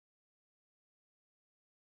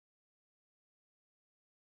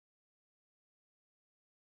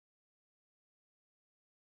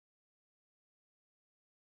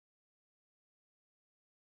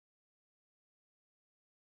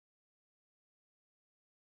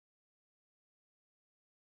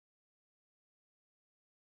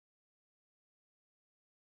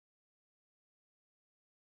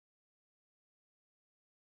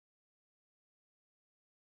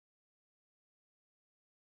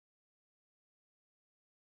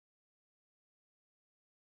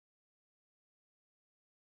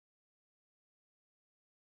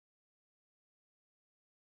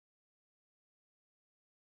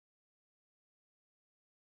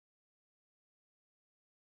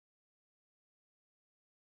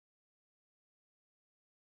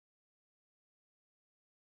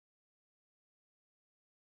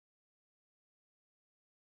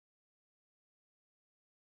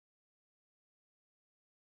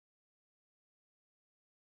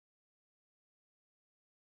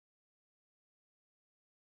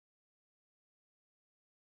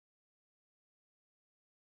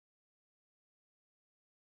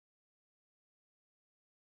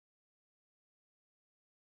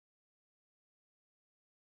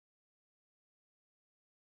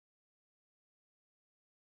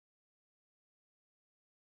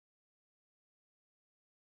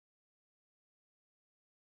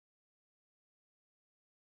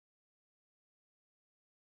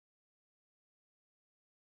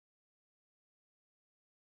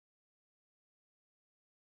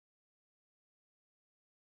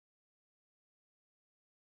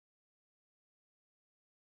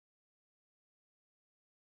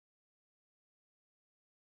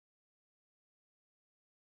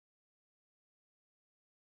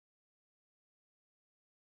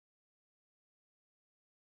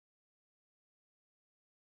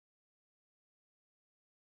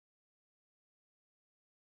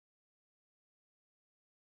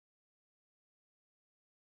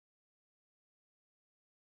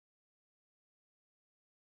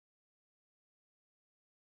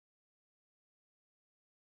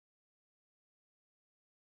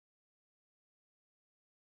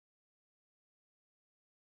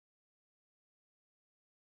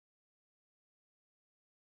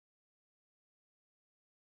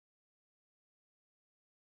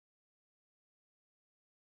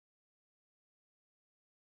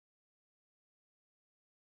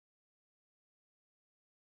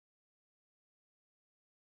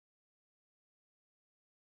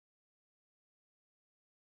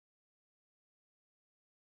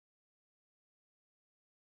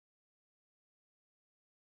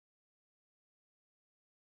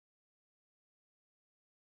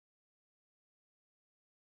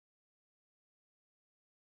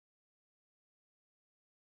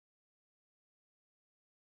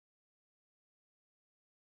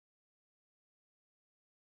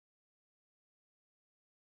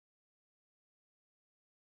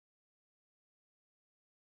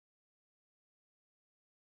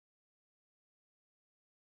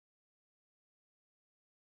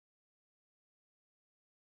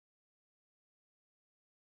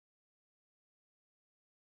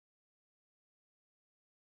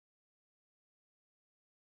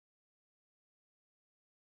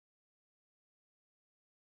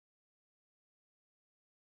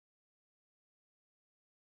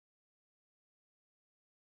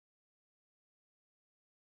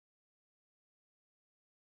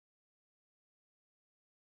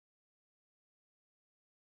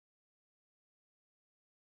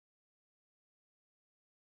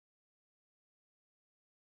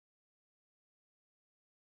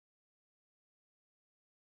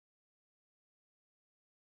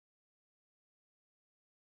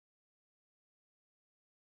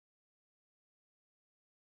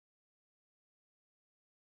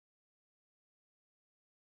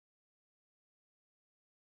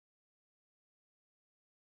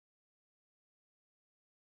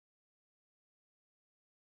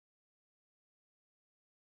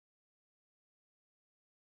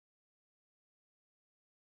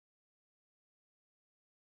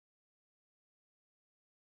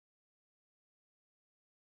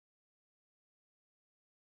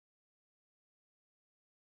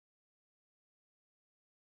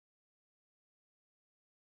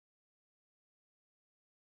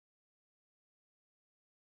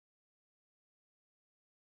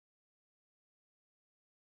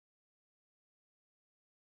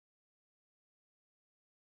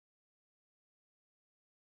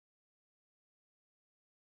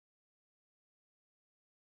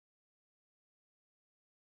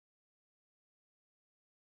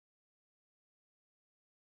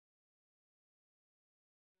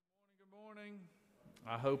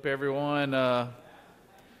I hope everyone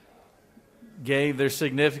gave their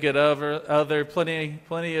significant other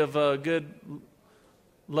plenty of good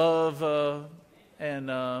love and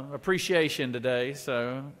appreciation today.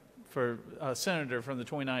 So for Senator from the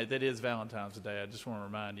 29th, it is Valentine's Day. I just want to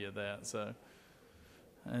remind you of that. So,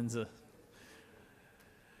 and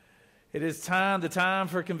it is time. The time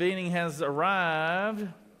for convening has arrived.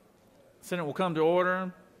 Senate will come to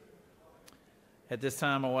order. At this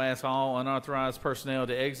time, I will ask all unauthorized personnel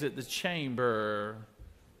to exit the chamber.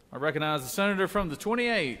 I recognize the senator from the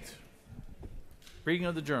 28th. Reading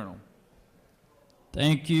of the journal.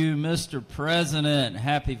 Thank you, Mr. President.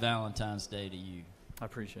 Happy Valentine's Day to you. I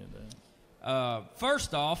appreciate that.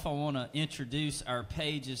 First off, I want to introduce our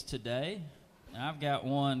pages today. Now, I've got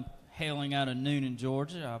one hailing out of Noonan,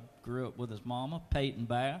 Georgia. I grew up with his mama, Peyton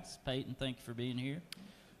Bass. Peyton, thank you for being here.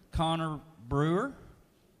 Connor Brewer.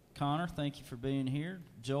 Connor, thank you for being here.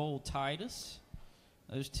 Joel Titus.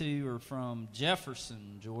 Those two are from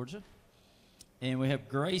Jefferson, Georgia. And we have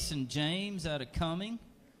Grayson James out of Cumming.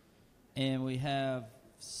 And we have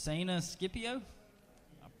Sana Scipio.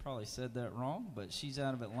 I probably said that wrong, but she's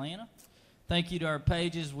out of Atlanta. Thank you to our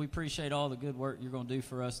pages. We appreciate all the good work you're going to do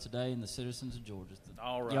for us today and the citizens of Georgia.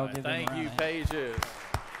 All right. Thank you, pages.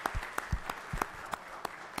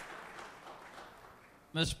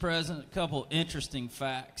 Mr. President, a couple interesting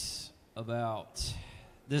facts about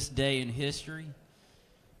this day in history.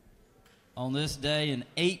 On this day in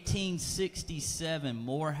 1867,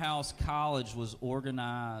 Morehouse College was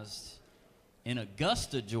organized in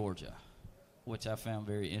Augusta, Georgia, which I found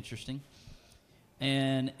very interesting.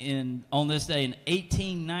 And on this day in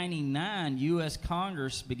 1899, U.S.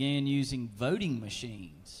 Congress began using voting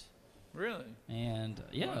machines. Really? And,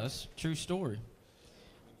 yeah, that's a true story.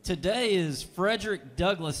 Today is Frederick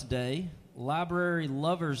Douglass Day, Library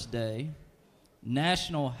Lovers Day,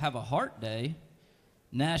 National Have a Heart Day,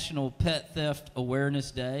 National Pet Theft Awareness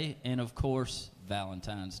Day, and, of course,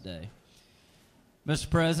 Valentine's Day. Mr.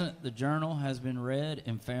 President, the journal has been read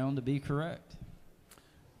and found to be correct.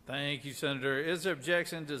 Thank you, Senator. Is there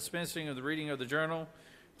objection to dispensing of the reading of the journal?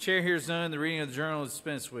 Chair hears none. The reading of the journal is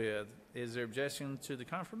dispensed with. Is there objection to the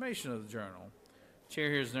confirmation of the journal? Chair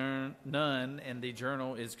hears none, and the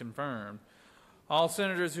journal is confirmed. All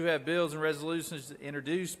senators who have bills and resolutions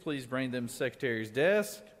introduced, please bring them to the Secretary's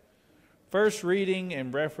desk. First reading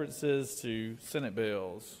and references to Senate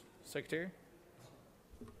bills. Secretary?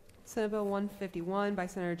 Senate Bill 151 by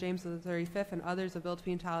Senator James of the 35th and others, a bill to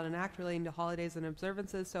be entitled an act relating to holidays and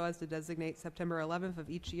observances so as to designate September 11th of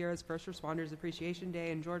each year as First Responders Appreciation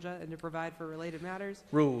Day in Georgia and to provide for related matters.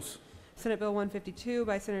 Rules. Senate Bill 152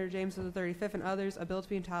 by Senator James of the 35th and others, a bill to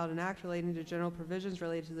be entitled an act relating to general provisions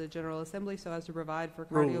related to the General Assembly so as to provide for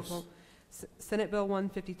Rules. Senate Bill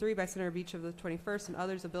 153 by Senator Beach of the 21st and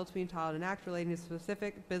others, a bill to be entitled an act relating to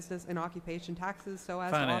specific business and occupation taxes so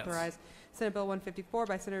as Finance. to authorize. Senate Bill 154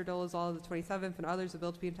 by Senator Dolezal of the 27th and others, a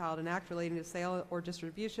bill to be entitled an act relating to sale or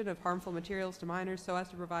distribution of harmful materials to minors so as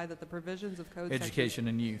to provide that the provisions of code Education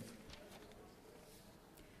and youth.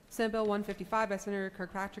 Senate Bill 155 by Senator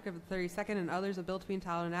Kirkpatrick of the 32nd and others, a bill to be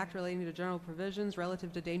entitled an act relating to general provisions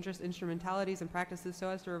relative to dangerous instrumentalities and practices so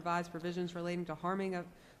as to revise provisions relating to harming of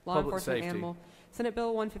law Public enforcement safety. animal. Senate Bill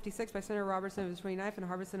 156 by Senator Robertson of the 29th and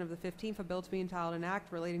Harbison of the 15th, a bill to be entitled an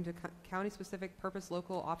act relating to county-specific purpose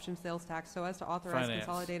local option sales tax so as to authorize Finance.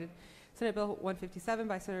 consolidated. Senate Bill 157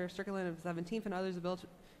 by Senator Strickland of the 17th and others, a bill to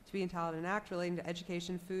be entitled an act relating to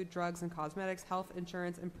education, food, drugs, and cosmetics, health,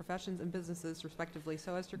 insurance, and professions and businesses, respectively,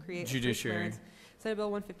 so as to create a Judiciary. clearance. Senate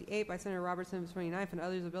Bill 158 by Senator Robertson of the 29th and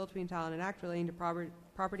others, a bill to be entitled an act relating to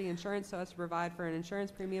property insurance so as to provide for an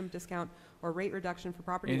insurance premium discount or rate reduction for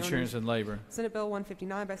property Insurance owners. and labor. Senate Bill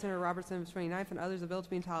 159 by Senator Robertson of the 29th and others, a bill to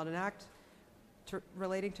be entitled an act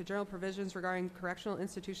relating to general provisions regarding correctional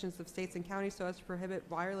institutions of states and counties so as to prohibit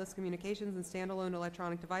wireless communications and standalone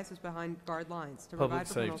electronic devices behind guard lines to Public provide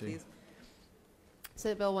for safety. penalties.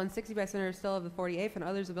 Senate Bill 160 by Senator Still of the 48th and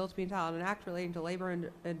others, a bill to be entitled an act relating to labor and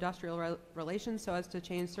industrial relations so as to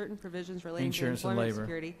change certain provisions relating Insurance to and employment labor.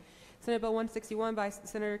 security. Senate Bill 161 by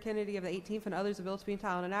Senator Kennedy of the 18th and others, a bill to be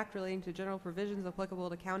entitled an act relating to general provisions applicable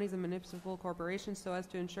to counties and municipal corporations so as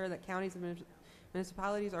to ensure that counties and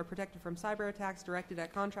municipalities are protected from cyber attacks directed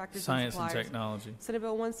at contractors Science and and suppliers. technology. Senate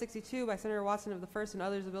Bill 162 by Senator Watson of the 1st and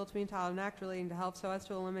others, a bill to be entitled an act relating to health so as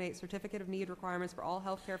to eliminate certificate of need requirements for all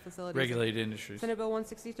healthcare facilities. Regulated industries. Senate Bill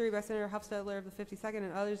 163 by Senator Huffstedler of the 52nd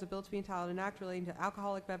and others, a bill to be entitled an act relating to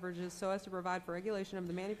alcoholic beverages so as to provide for regulation of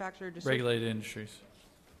the manufacture, distribution. Regulated industries.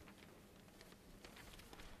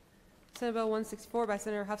 Senate Bill 164 by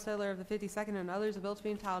Senator Huffstadler of the 52nd and others, a bill to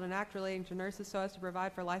be entitled an act relating to nurses so as to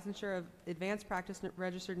provide for licensure of advanced practice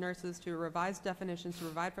registered nurses, to revise definitions, to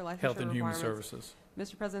provide for licensure Health and Human requirements. Services.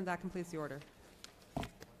 Mr. President, that completes the order.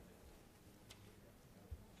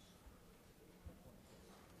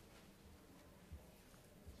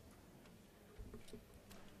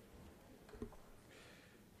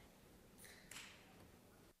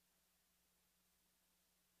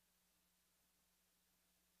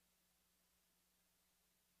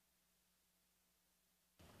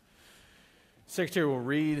 Secretary will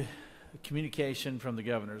read a communication from the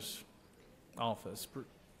governor's office.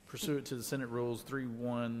 Pursuant to the Senate Rules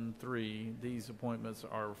 313, these appointments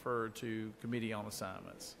are referred to Committee on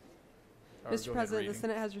Assignments. Mr. President, the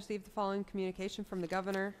Senate has received the following communication from the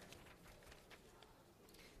governor.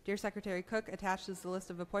 Dear Secretary Cook, attached is the list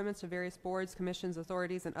of appointments to various boards, commissions,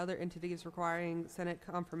 authorities, and other entities requiring Senate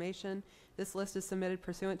confirmation. This list is submitted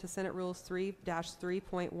pursuant to Senate Rules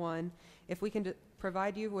 3-3.1. If we can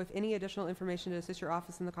provide you with any additional information to assist your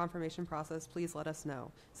office in the confirmation process, please let us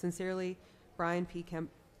know. Sincerely, Brian P. Kemp,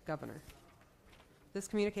 Governor. This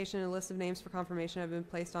communication and a list of names for confirmation have been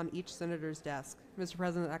placed on each senator's desk. Mr.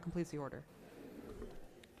 President, that completes the order.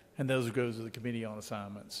 And those go to the Committee on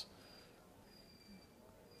Assignments.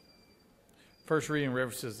 First reading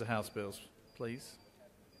references to House bills, please.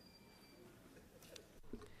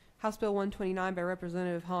 House Bill 129 by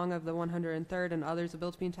Representative Hong of the 103rd and others, a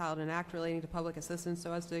bill to be entitled an act relating to public assistance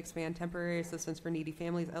so as to expand temporary assistance for needy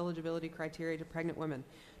families, eligibility criteria to pregnant women,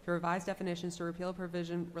 to revise definitions, to repeal a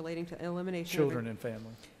provision relating to elimination Children and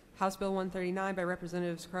family. House Bill 139 by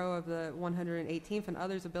Representatives Crowe of the 118th and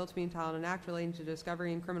others, a bill to be entitled an act relating to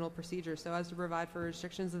discovery and criminal procedure so as to provide for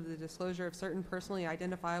restrictions of the disclosure of certain personally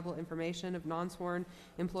identifiable information of non-sworn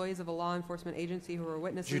employees of a law enforcement agency who are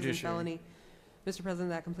witnesses in felony. Mr. President,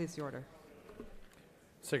 that completes the order.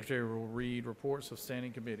 Secretary will read reports of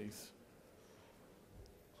standing committees.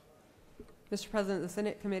 Mr. President, the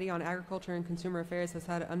Senate Committee on Agriculture and Consumer Affairs has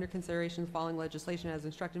had under consideration the following legislation and has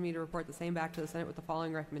instructed me to report the same back to the Senate with the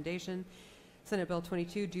following recommendation. Senate Bill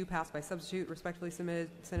 22, due pass by substitute, respectfully submitted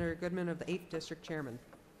Senator Goodman of the 8th District Chairman.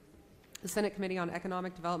 The Senate Committee on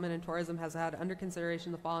Economic Development and Tourism has had under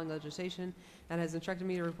consideration the following legislation and has instructed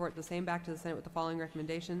me to report the same back to the Senate with the following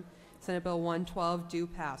recommendation. Senate Bill 112, due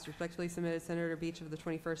pass, respectfully submitted Senator Beach of the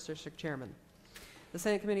 21st District Chairman. The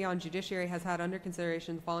Senate Committee on Judiciary has had under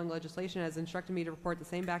consideration the following legislation and has instructed me to report the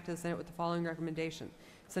same back to the Senate with the following recommendation.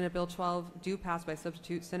 Senate Bill 12, due pass by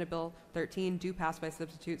substitute. Senate Bill 13, due pass by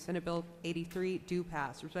substitute. Senate Bill 83, due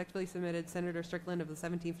pass. Respectfully submitted Senator Strickland of the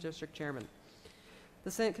 17th District Chairman. The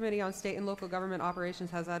Senate Committee on State and Local Government Operations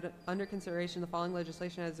has had under consideration the following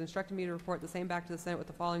legislation and has instructed me to report the same back to the Senate with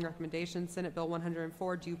the following recommendation. Senate Bill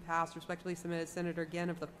 104, due pass. Respectfully submitted Senator Ginn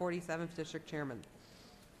of the 47th District Chairman.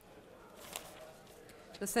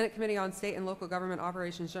 The Senate Committee on State and Local Government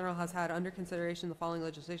Operations General has had under consideration the following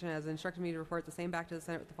legislation and has instructed me to report the same back to the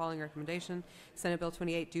Senate with the following recommendation. Senate Bill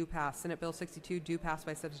 28, due pass. Senate Bill 62, due pass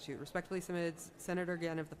by substitute. Respectfully submitted Senator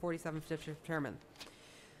Ginn of the 47th District Chairman.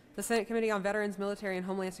 The Senate Committee on Veterans, Military, and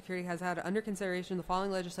Homeland Security has had under consideration the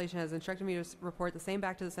following legislation and has instructed me to report the same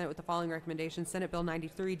back to the Senate with the following recommendation. Senate Bill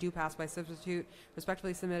 93, due pass by substitute.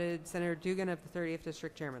 Respectfully submitted Senator Dugan of the 30th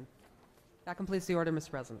District Chairman. That completes the order,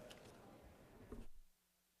 Mr. President.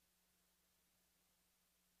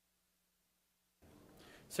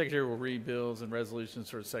 Secretary will read bills and resolutions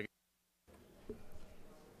for a second.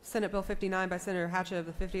 Senate Bill 59 by Senator Hatchett of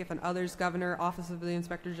the 50th and others, Governor, Office of the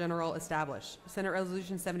Inspector General, established. Senate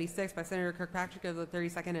Resolution 76 by Senator Kirkpatrick of the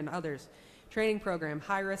 32nd and others, training program,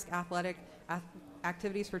 high-risk athletic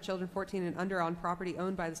activities for children 14 and under on property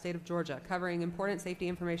owned by the state of Georgia, covering important safety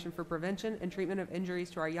information for prevention and treatment of injuries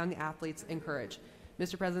to our young athletes, encourage.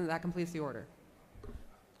 Mr. President, that completes the order.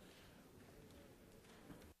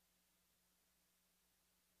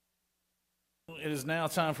 It is now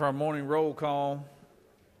time for our morning roll call.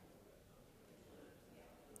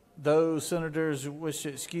 Those senators who wish to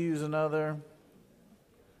excuse another.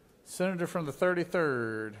 Senator from the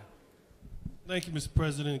 33rd. Thank you, Mr.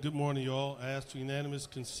 President. Good morning, y'all. I ask for unanimous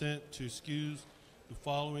consent to excuse the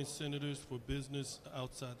following senators for business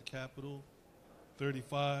outside the Capitol: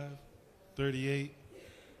 35, 38,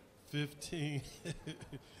 15,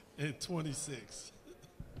 and 26.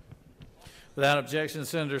 Without objection,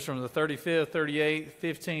 senators from the 35th, 38th,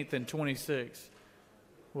 15th, and 26th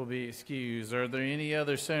will be excused. Are there any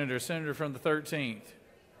other senators? Senator from the 13th.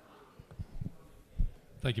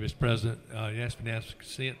 Thank you, Mr. President. You asked me to ask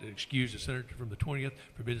consent to excuse the senator from the 20th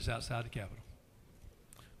for business outside the Capitol.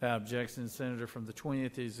 Without objection, senator from the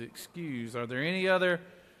 20th is excused. Are there any other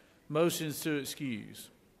motions to excuse?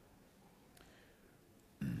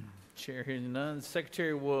 Chair hearing none.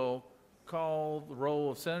 Secretary will call the roll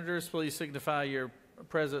of senators. Please signify your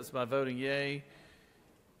presence by voting yea.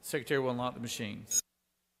 Secretary will unlock the machine.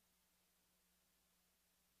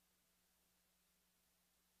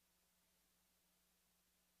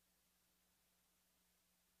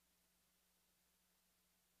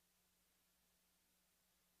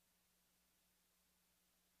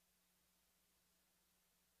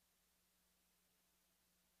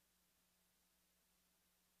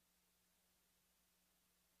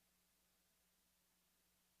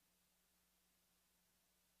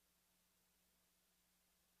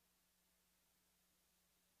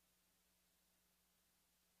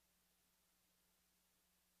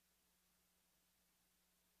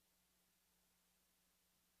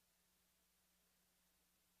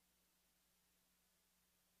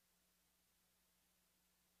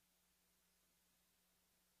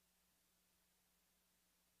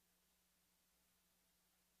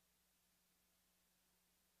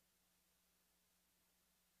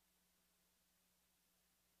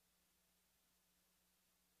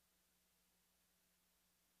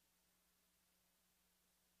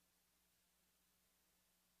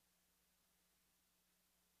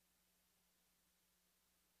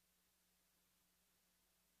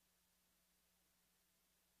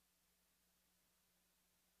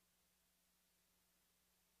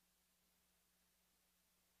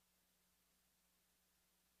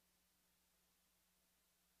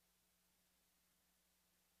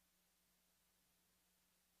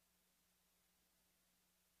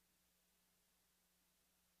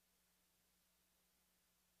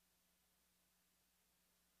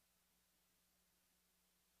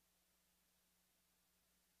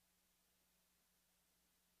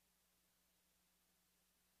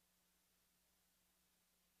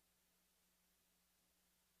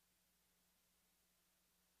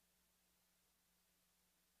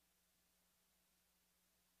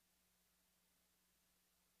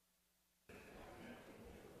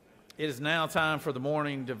 It is now time for the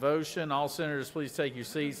morning devotion. All senators, please take your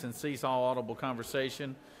seats and cease all audible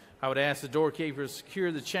conversation. I would ask the doorkeepers to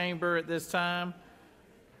secure the chamber at this time.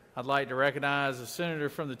 I'd like to recognize a senator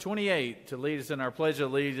from the 28th to lead us in our Pledge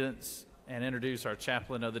of Allegiance and introduce our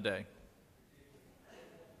chaplain of the day.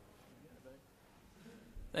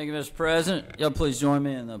 Thank you, Mr. President. Y'all please join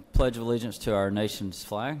me in the Pledge of Allegiance to our nation's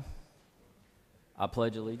flag. I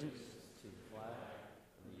pledge allegiance to the flag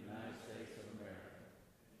of the United States of America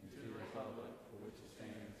and to the republic for which it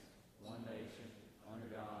stands, one nation, under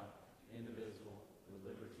God, indivisible, with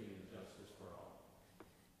liberty and justice for all.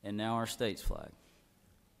 And now our state's flag.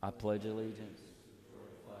 I pledge allegiance to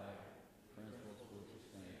the flag, principles for which it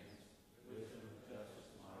stands, wisdom,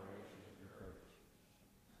 justice, moderation, and courage.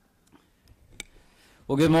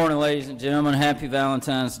 Well, good morning, ladies and gentlemen. Happy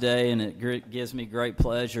Valentine's Day, and it gives me great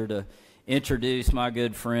pleasure to introduce my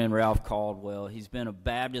good friend Ralph Caldwell. He's been a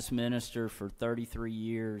Baptist minister for 33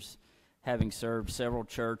 years, having served several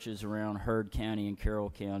churches around Heard County and Carroll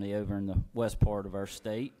County over in the west part of our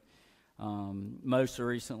state. Most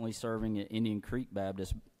recently serving at Indian Creek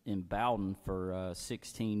Baptist in Bowden for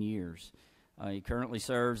 16 years. He currently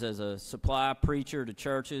serves as a supply preacher to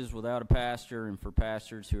churches without a pastor and for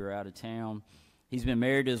pastors who are out of town. He's been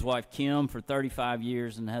married to his wife Kim for 35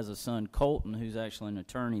 years and has a son Colton, who's actually an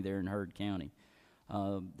attorney there in Heard County.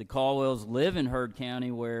 The Caldwells live in Heard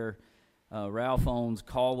County, where Ralph owns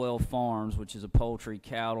Caldwell Farms, which is a poultry,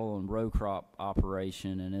 cattle, and row crop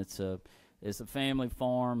operation, and it's a family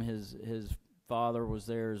farm. His father was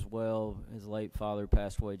there as well. His late father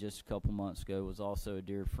passed away just a couple months ago. Was also a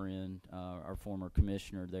dear friend, our former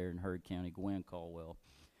commissioner there in Heard County, Gwen Caldwell.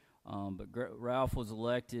 But Ralph was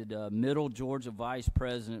elected Middle Georgia Vice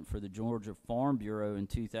President for the Georgia Farm Bureau in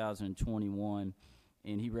 2021,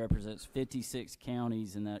 and he represents 56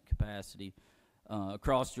 counties in that capacity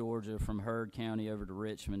across Georgia, from Heard County over to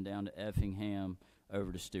Richmond, down to Effingham,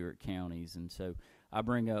 over to Stewart counties. And so I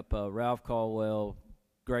bring up Ralph Caldwell,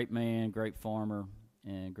 great man, great farmer,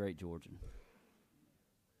 and great Georgian.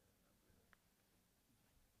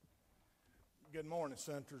 Good morning,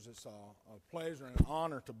 Senators. It's a pleasure and an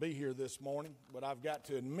honor to be here this morning, but I've got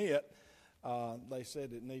to admit, they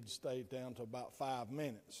said it needs to stay down to about 5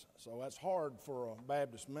 minutes. So that's hard for a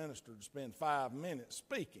Baptist minister to spend 5 minutes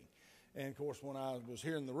speaking. And, of course, when I was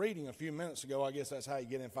hearing the reading a few minutes ago, I guess that's how you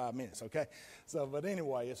get in 5 minutes, okay? So, but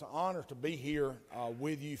anyway, it's an honor to be here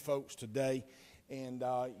with you folks today. And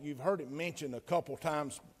you've heard it mentioned a couple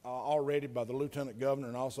times already by the Lieutenant Governor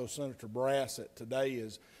and also Senator Brass that today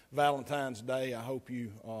is Valentine's Day. I hope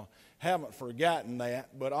you haven't forgotten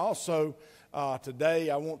that. But also today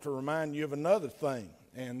I want to remind you of another thing,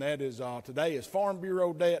 and that is today is Farm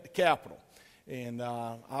Bureau Day at the Capitol. And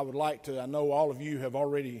I would like to, I know all of you have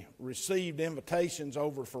already received invitations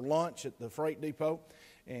over for lunch at the Freight Depot.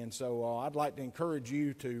 And so I'd like to encourage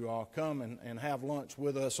you to come and have lunch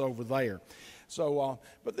with us over there. So,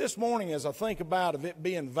 but this morning, as I think about it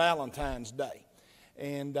being Valentine's Day,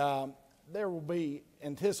 and there will be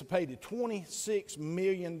anticipated $26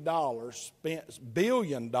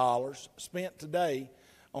 billion spent today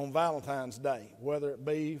on Valentine's Day, whether it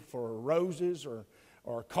be for roses or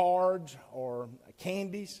cards or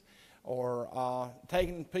candies or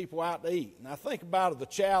taking people out to eat. And I think about the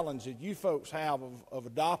challenge that you folks have of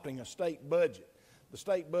adopting a state budget. The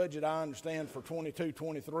state budget, I understand, for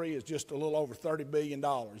 22-23 is just a little over $30 billion.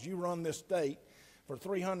 You run this state for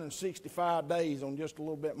 365 days on just a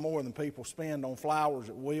little bit more than people spend on flowers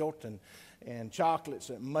that wilt and chocolates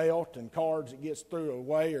that melt and cards that gets threw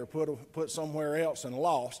away or put somewhere else and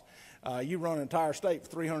lost. You run an entire state for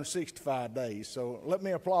 365 days. So let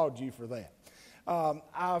me applaud you for that.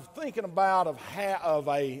 I'm thinking about of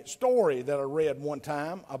a story that I read one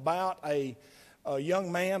time about a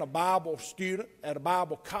young man, a Bible student at a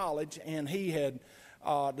Bible college, and he had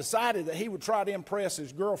decided that he would try to impress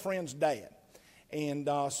his girlfriend's dad. And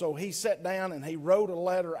so he sat down and he wrote a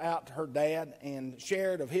letter out to her dad and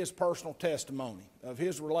shared of his personal testimony, of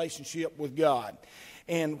his relationship with God.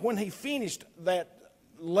 And when he finished that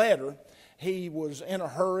letter, he was in a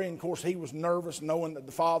hurry, and of course he was nervous, knowing that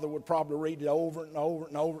the father would probably read it over and over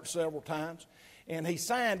and over several times. And he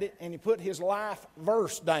signed it, and he put his life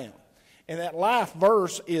verse down. And that life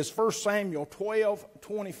verse is 1 Samuel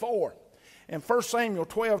 12:24. And 1 Samuel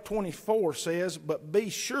 12:24 says, "But be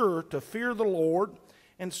sure to fear the Lord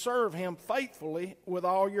and serve him faithfully with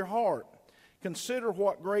all your heart. Consider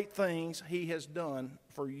what great things he has done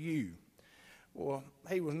for you." Well,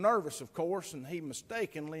 he was nervous, of course, and he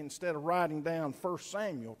mistakenly, instead of writing down 1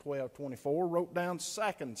 Samuel 12:24, wrote down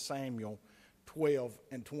 2 Samuel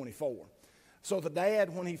 12:24. So the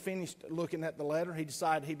dad, when he finished looking at the letter, he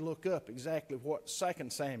decided he'd look up exactly what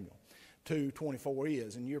 2 Samuel 2:24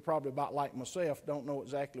 is. And you're probably about like myself, don't know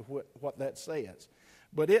exactly what that says.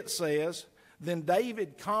 But it says, "Then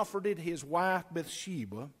David comforted his wife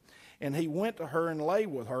Bathsheba, and he went to her and lay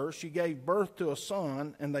with her. She gave birth to a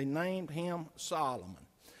son, and they named him Solomon."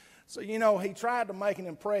 So, you know, he tried to make an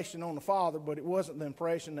impression on the father, but it wasn't the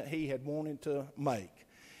impression that he had wanted to make.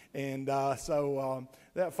 And so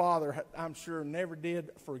that father, I'm sure, never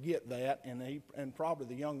did forget that, and probably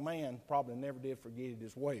the young man probably never did forget it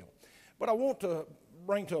as well. But I want to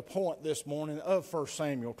bring to a point this morning of 1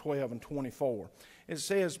 Samuel 12:24. It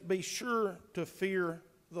says, "Be sure to fear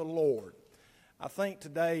the Lord." I think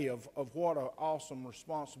today of what an awesome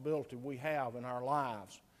responsibility we have in our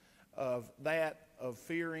lives of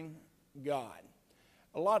fearing God.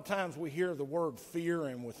 A lot of times we hear the word fear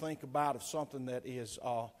and we think about of something that is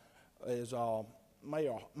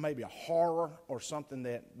maybe a horror or something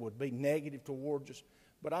that would be negative towards us.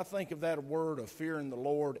 But I think of that word of fearing the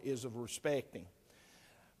Lord is of respecting.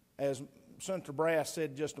 As Senator Brass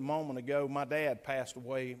said just a moment ago, my dad passed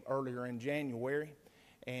away earlier in January.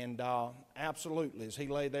 And absolutely, as he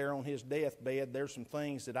lay there on his deathbed, there's some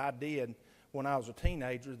things that I did when I was a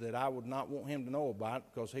teenager that I would not want him to know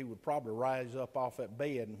about, because he would probably rise up off that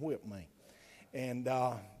bed and whip me. And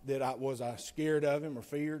was I scared of him or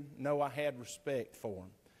feared? No, I had respect for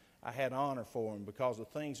him. I had honor for him, because the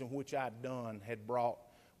things in which I'd done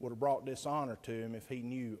would have brought dishonor to him if he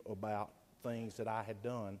knew about things that I had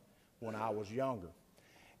done when I was younger.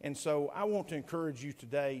 And so I want to encourage you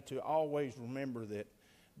today to always remember that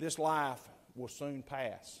this life will soon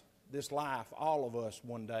pass. This life, all of us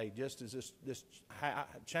one day, just as this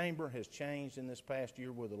chamber has changed in this past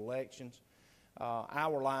year with elections,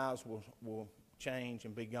 our lives will change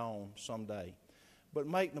and be gone someday. But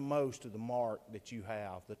make the most of the mark that you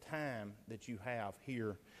have, the time that you have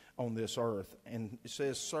here on this earth. And it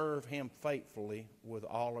says, serve him faithfully with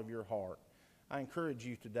all of your heart. I encourage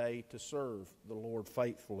you today to serve the Lord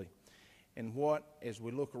faithfully. And as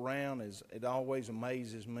we look around, it always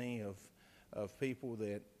amazes me of people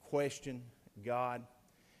that question God,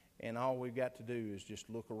 and all we've got to do is just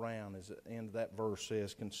look around. As the end of that verse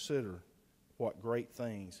says, consider what great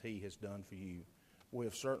things he has done for you. We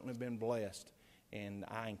have certainly been blessed, and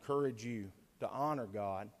I encourage you to honor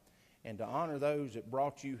God and to honor those that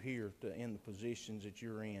brought you here in the positions that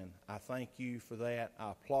you're in. I thank you for that.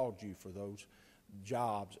 I applaud you for those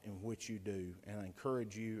jobs in which you do, and I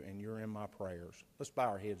encourage you, and you're in my prayers. Let's bow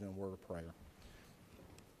our heads in a word of prayer.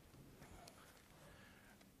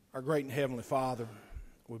 Our great and heavenly Father,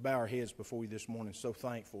 we bow our heads before you this morning, so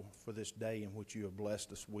thankful for this day in which you have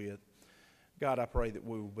blessed us with. God, I pray that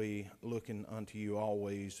we will be looking unto you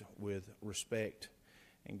always with respect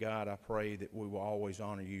And God, I pray that we will always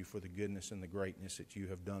honor you for the goodness and the greatness that you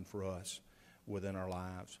have done for us within our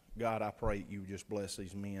lives. God, I pray that you just bless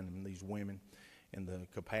these men and these women in the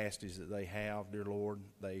capacities that they have, dear Lord.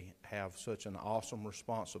 They have such an awesome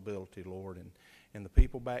responsibility, Lord, and the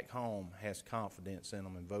people back home has confidence in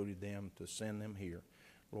them and voted them to send them here.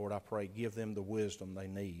 Lord, I pray, give them the wisdom they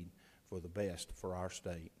need for the best for our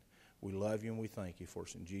state. We love you and we thank you for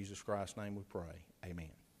us. In Jesus Christ's name we pray.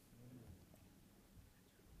 Amen.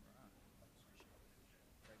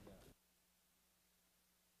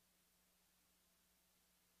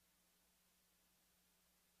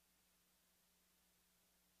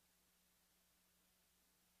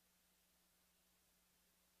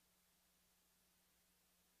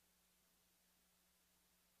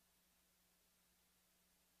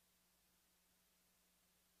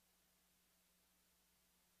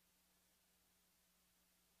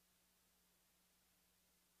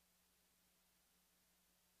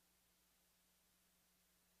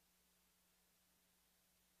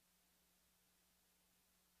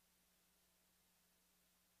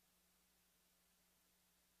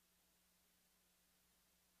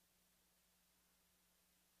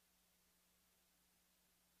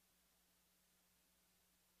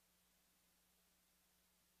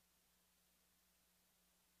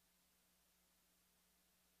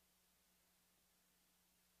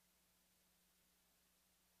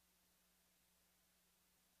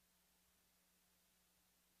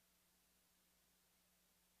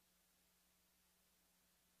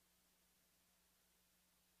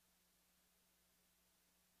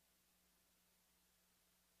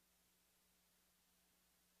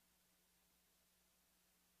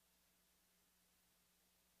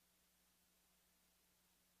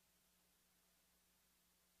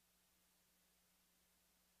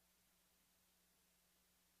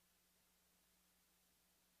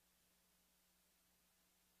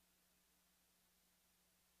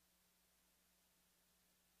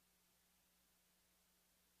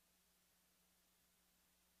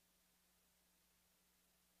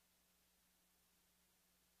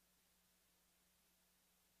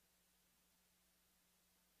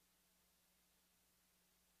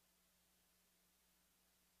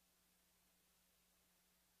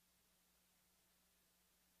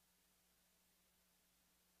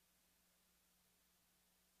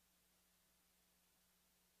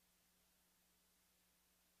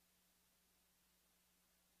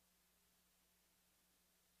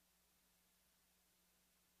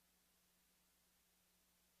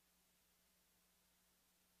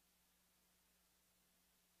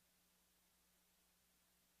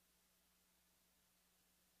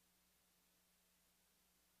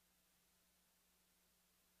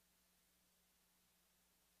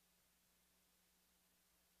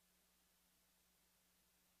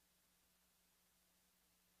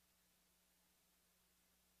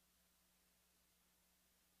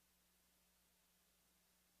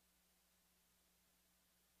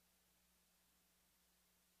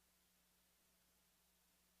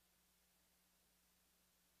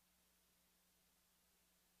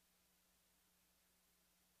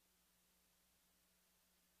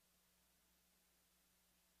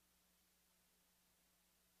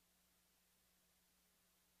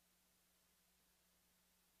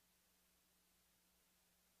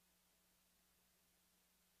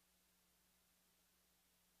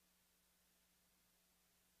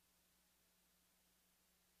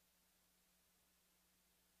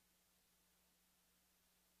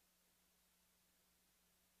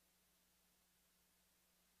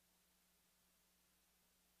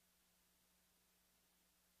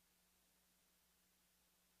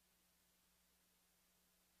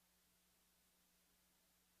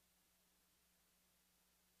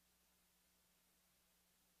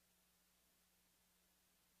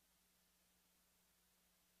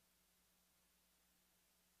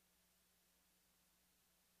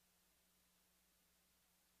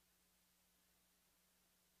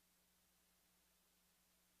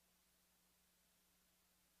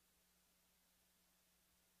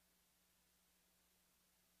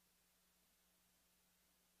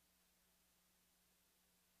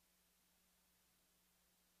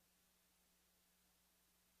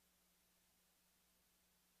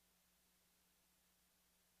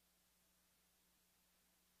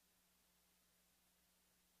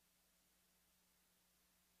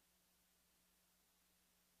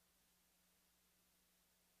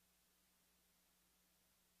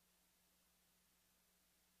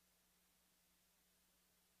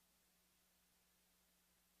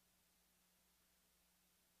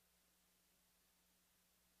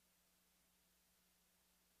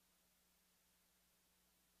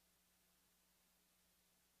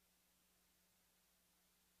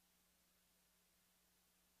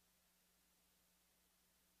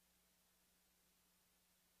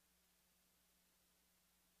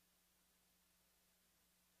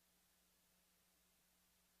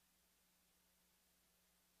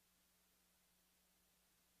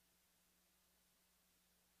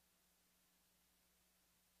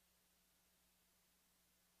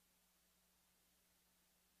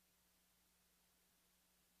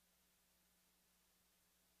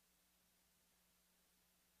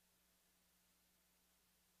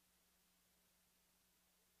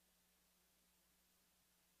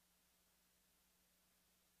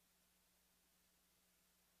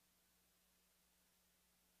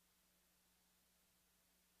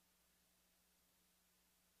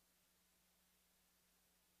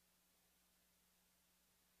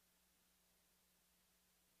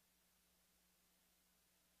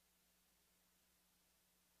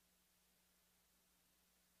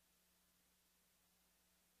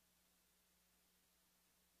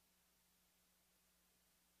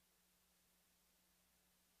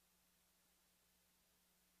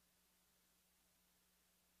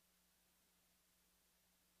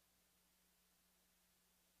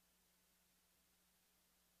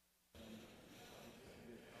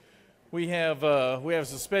 We have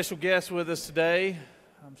some special guests with us today.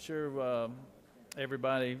 I'm sure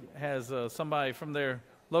everybody has somebody from their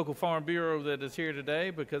local Farm Bureau that is here today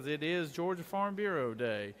because it is Georgia Farm Bureau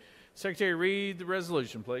Day. Secretary, read the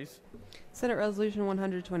resolution, please. Senate Resolution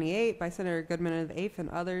 128 by Senator Goodman of the 8th and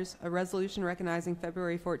others, a resolution recognizing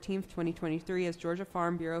February 14th, 2023 as Georgia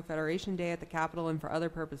Farm Bureau Federation Day at the Capitol and for other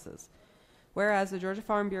purposes. Whereas the Georgia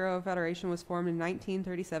Farm Bureau Federation was formed in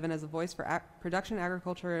 1937 as a voice for production,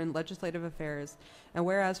 agriculture, and legislative affairs, and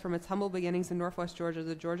whereas from its humble beginnings in Northwest Georgia,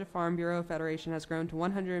 the Georgia Farm Bureau Federation has grown to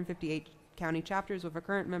 158 county chapters with a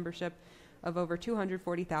current membership of over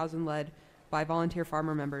 240,000 led by volunteer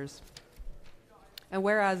farmer members. And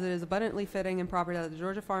whereas it is abundantly fitting and proper that the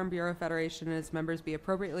Georgia Farm Bureau Federation and its members be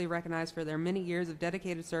appropriately recognized for their many years of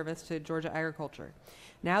dedicated service to Georgia agriculture.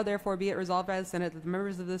 Now, therefore, be it resolved by the Senate that the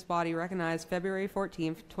members of this body recognize February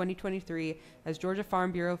 14th, 2023 as Georgia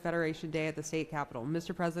Farm Bureau Federation Day at the state capitol.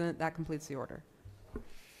 Mr. President, that completes the order.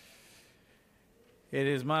 It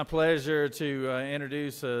is my pleasure to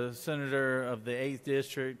introduce a senator of the 8th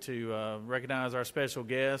District to recognize our special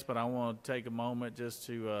guest, but I want to take a moment just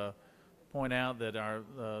to point out that our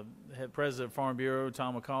head president of Farm Bureau,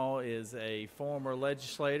 Tom McCall, is a former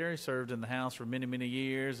legislator. He served in the House for many, many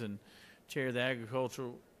years and chaired the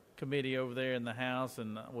Agricultural Committee over there in the House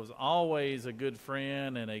and was always a good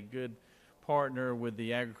friend and a good partner with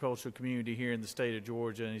the agricultural community here in the state of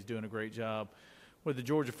Georgia, and he's doing a great job with the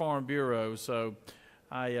Georgia Farm Bureau. So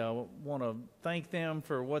I want to thank them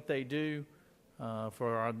for what they do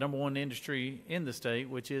for our number one industry in the state,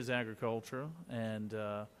 which is agriculture. And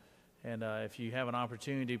if you have an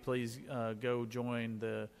opportunity, please go join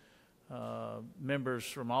the members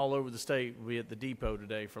from all over the state. Will be at the depot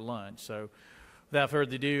today for lunch. So without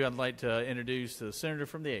further ado, I'd like to introduce the senator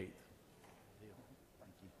from the 8th.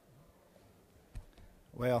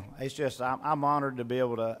 Well, it's just I'm honored to be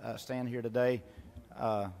able to stand here today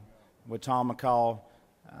with Tom McCall.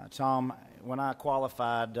 Tom, when I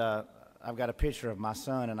qualified, I've got a picture of my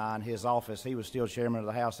son and I in his office. He was still chairman of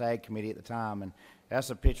the House Ag Committee at the time, and that's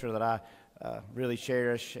a picture that I really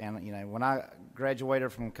cherish. And, you know, when I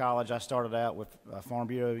graduated from college, I started out with Farm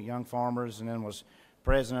Bureau Young Farmers and then was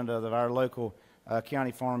president of our local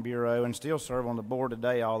county Farm Bureau and still serve on the board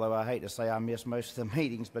today, although I hate to say I miss most of the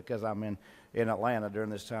meetings because I'm in Atlanta during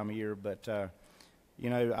this time of year. But, you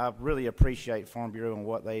know, I really appreciate Farm Bureau and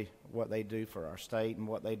what they do for our state and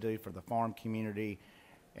what they do for the farm community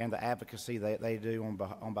and the advocacy that they do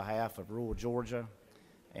on behalf of rural Georgia.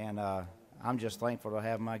 And I'm just thankful to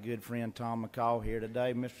have my good friend Tom McCall here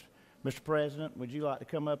today. Mr. President, would you like to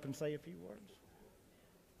come up and say a few words?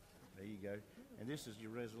 There you go. And this is your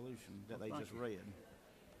resolution that they just read.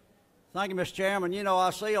 Thank you, Mr. Chairman. You know, I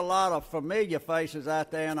see a lot of familiar faces out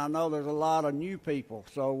there, and I know there's a lot of new people.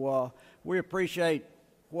 So we appreciate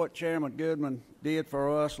what Chairman Goodman did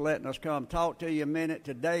for us, letting us come talk to you a minute.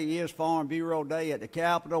 Today is Farm Bureau Day at the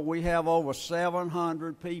Capitol. We have over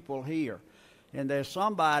 700 people here, and there's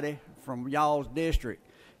somebody from y'all's district,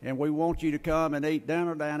 and we want you to come and eat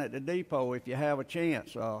dinner down at the depot if you have a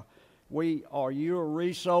chance. We are your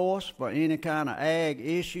resource for any kind of ag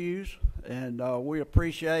issues, and we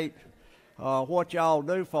appreciate what y'all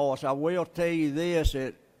do for us. I will tell you this,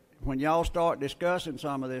 that when y'all start discussing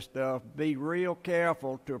some of this stuff, be real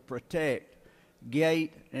careful to protect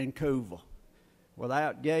Gate and Couva.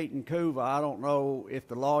 Without Gate and Couva, I don't know if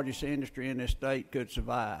the largest industry in this state could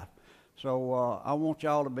survive. So I want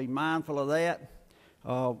y'all to be mindful of that.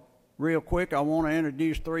 Real quick, I want to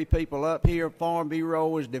introduce three people up here. Farm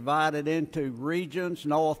Bureau is divided into regions,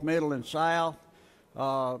 North, Middle, and South.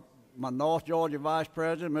 My North Georgia Vice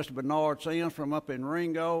President, Mr. Bernard Sims from up in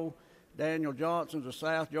Ringo. Daniel Johnson's the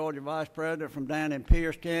South Georgia Vice President from down in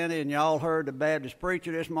Pierce County. And y'all heard the Baptist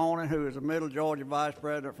preacher this morning, who is the Middle Georgia Vice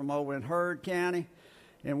President from over in Heard County.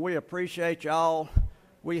 And we appreciate y'all.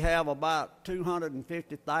 We have about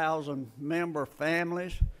 250,000 member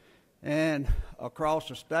families and across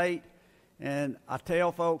the state. And I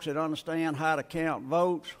tell folks that understand how to count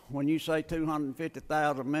votes, when you say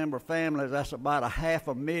 250,000 member families, that's about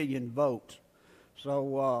 500,000 votes.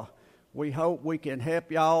 So we hope we can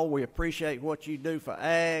help y'all. We appreciate what you do for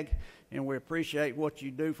ag, and we appreciate what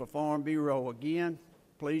you do for Farm Bureau. Again,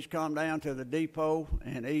 please come down to the depot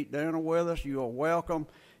and eat dinner with us. You are welcome.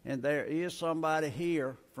 And there is somebody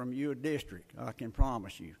here from your district, I can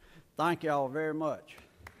promise you. Thank y'all very much.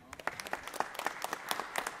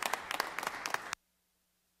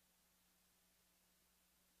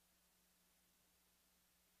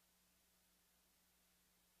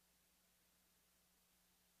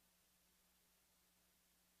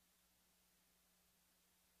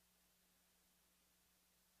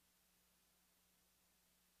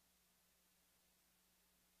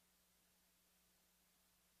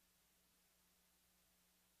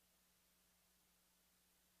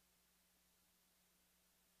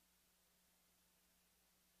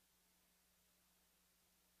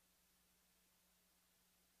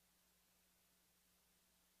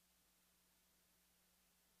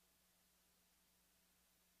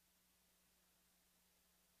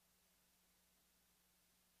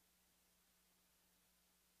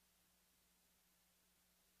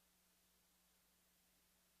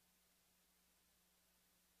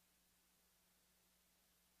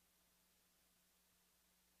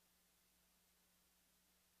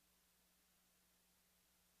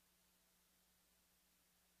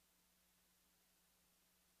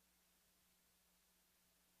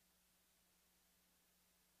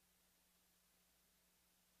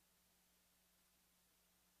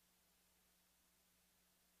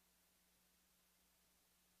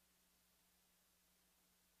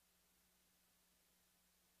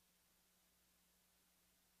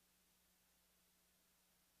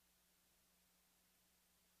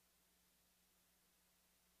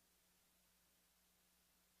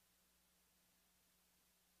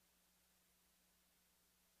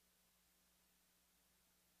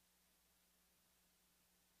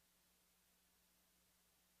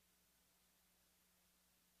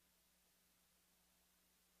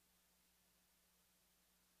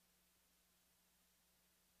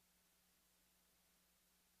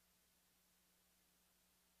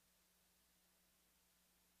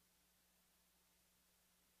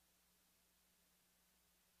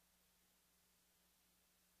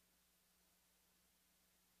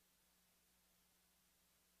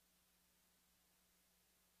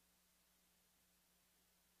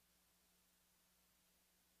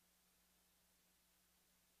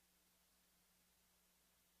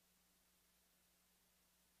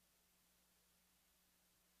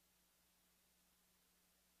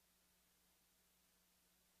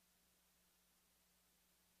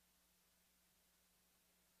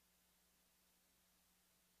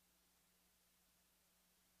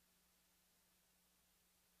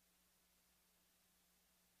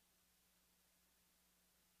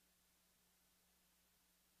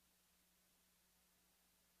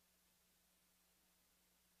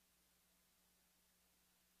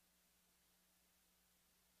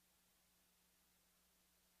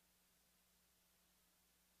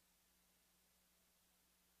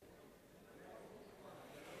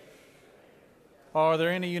 Are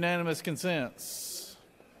there any unanimous consents?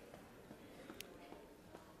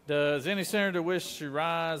 Does any senator wish to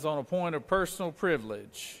rise on a point of personal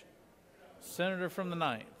privilege? Senator from the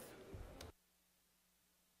 9th.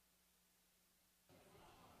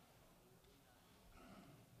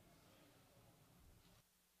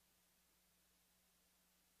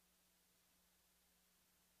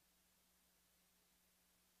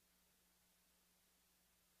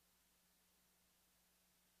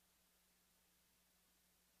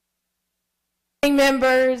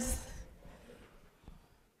 Members,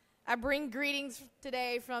 I bring greetings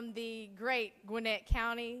today from the great Gwinnett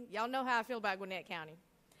County. Y'all know how I feel about Gwinnett County.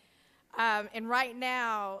 And right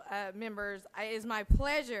now, members, it is my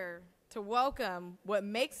pleasure to welcome what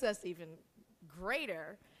makes us even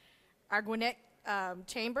greater, our Gwinnett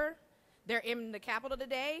Chamber. They're in the Capitol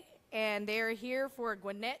today, and they're here for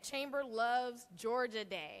Gwinnett Chamber Loves Georgia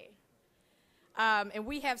Day. And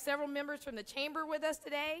we have several members from the Chamber with us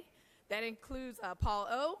today. That includes Paul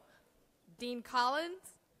O., Dean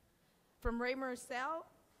Collins, from Ray Marcel,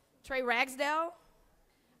 Trey Ragsdale,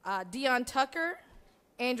 Dion Tucker,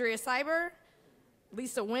 Andrea Cyber,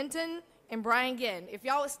 Lisa Winton, and Brian Ginn. If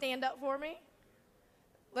y'all would stand up for me,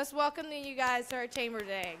 let's welcome you guys to our chamber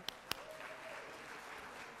today.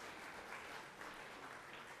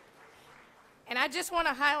 And I just want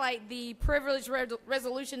to highlight the privilege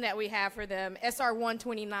resolution that we have for them, SR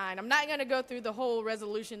 129. I'm not going to go through the whole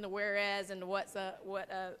resolution, the whereas and the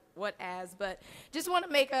what as, but just want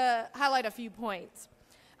to highlight a few points.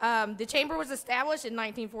 The chamber was established in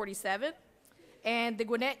 1947, and the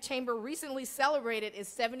Gwinnett Chamber recently celebrated its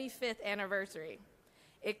 75th anniversary.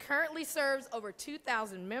 It currently serves over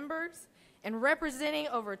 2,000 members and representing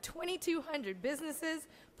over 2,200 businesses,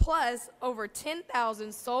 plus over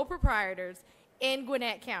 10,000 sole proprietors in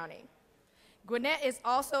Gwinnett County. Gwinnett is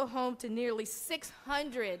also home to nearly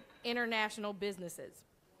 600 international businesses.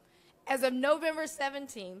 As of November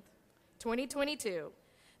 17th, 2022,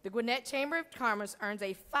 the Gwinnett Chamber of Commerce earns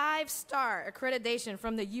a 5-star accreditation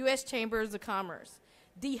from the U.S. Chambers of Commerce,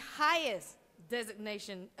 the highest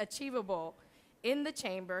designation achievable in the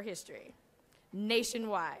chamber history,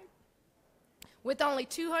 nationwide. With only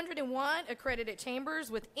 201 accredited chambers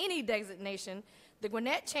with any designation, the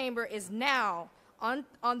Gwinnett Chamber is now on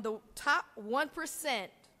the top 1%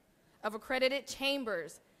 of accredited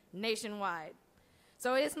chambers nationwide.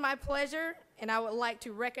 So it is my pleasure, and I would like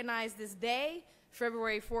to recognize this day,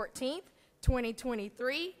 February 14th,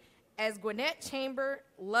 2023, as Gwinnett Chamber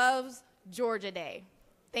Loves Georgia Day.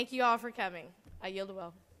 Thank you all for coming. I yield the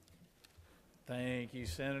well. Thank you,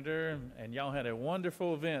 Senator. And y'all had a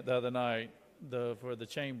wonderful event the other night for the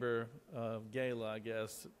Chamber Gala, I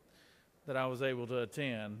guess, that I was able to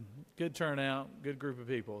attend. Good turnout, good group of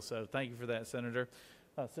people. So thank you for that, Senator.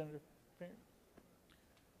 Senator Farron?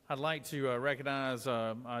 I'd like to recognize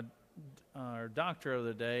our doctor of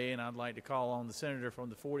the day, and I'd like to call on the senator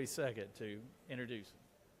from the 42nd to introduce him.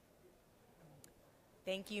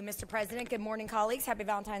 Thank you, Mr. President. Good morning, colleagues. Happy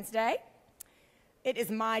Valentine's Day. It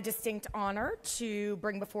is my distinct honor to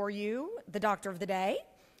bring before you the doctor of the day,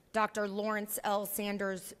 Dr. Lawrence L.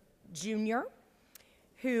 Sanders, Jr.,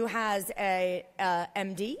 who has a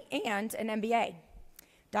MD and an MBA.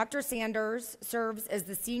 Dr. Sanders serves as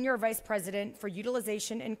the Senior Vice President for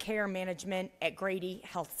Utilization and Care Management at Grady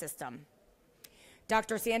Health System.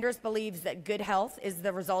 Dr. Sanders believes that good health is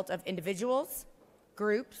the result of individuals,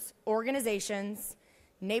 groups, organizations,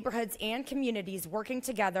 neighborhoods, and communities working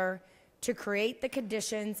together to create the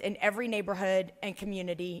conditions in every neighborhood and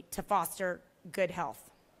community to foster good health.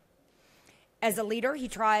 As a leader, he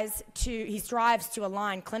strives to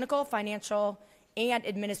align clinical, financial, and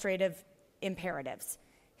administrative imperatives.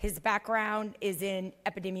 His background is in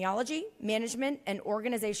epidemiology, management, and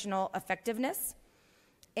organizational effectiveness,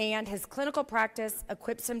 and his clinical practice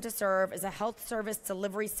equips him to serve as a health service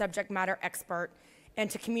delivery subject matter expert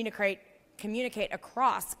and to communicate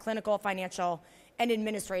across clinical, financial, and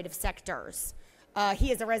administrative sectors.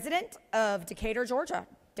 He is a resident of Decatur, Georgia,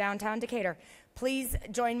 downtown Decatur. Please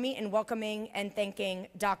join me in welcoming and thanking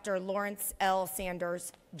Dr. Lawrence L.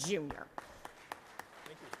 Sanders, Jr.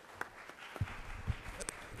 Thank you.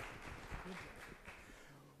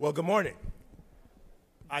 Well, good morning.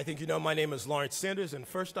 I think you know my name is Lawrence Sanders, and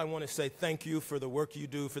first I want to say thank you for the work you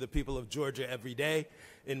do for the people of Georgia every day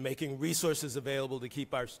in making resources available to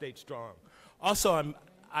keep our state strong. Also,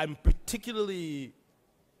 I'm particularly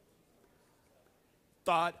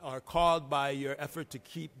called by your effort to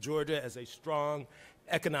keep Georgia as a strong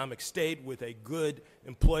economic state with a good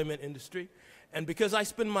employment industry. And because I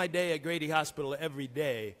spend my day at Grady Hospital every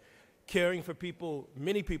day caring for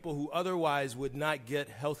many people who otherwise would not get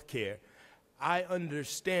health care, I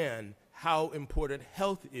understand how important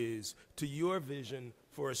health is to your vision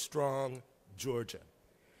for a strong Georgia.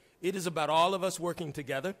 It is about all of us working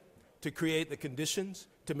together to create the conditions,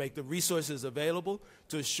 to make the resources available,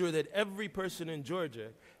 to assure that every person in Georgia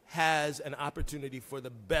has an opportunity for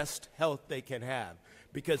the best health they can have,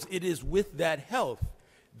 because it is with that health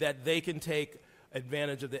that they can take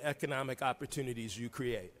advantage of the economic opportunities you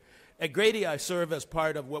create. At Grady, I serve as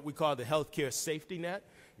part of what we call the healthcare safety net,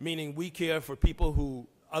 meaning we care for people who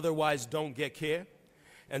otherwise don't get care.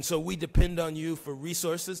 And so we depend on you for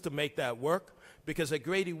resources to make that work, because at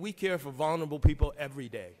Grady, we care for vulnerable people every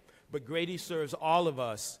day. But Grady serves all of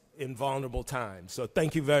us in vulnerable times. So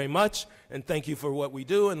thank you very much, and thank you for what we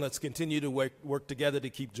do, and let's continue to work together to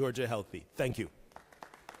keep Georgia healthy. Thank you.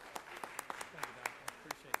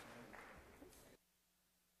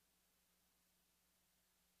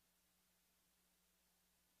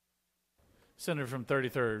 Senator from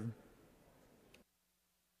 33rd.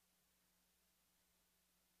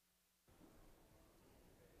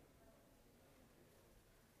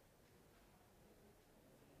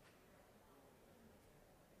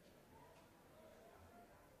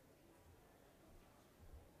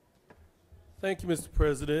 Thank you, Mr.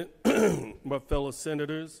 President, my fellow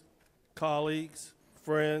senators, colleagues,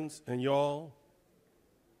 friends, and y'all.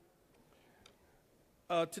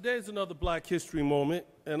 Today is another Black History moment,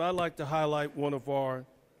 and I'd like to highlight one of our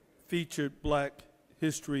featured Black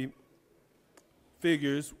history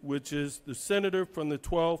figures, which is the senator from the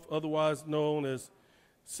 12th, otherwise known as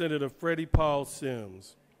Senator Freddie Powell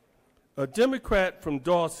Sims. A Democrat from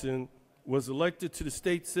Dawson, was elected to the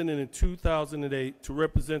state senate in 2008 to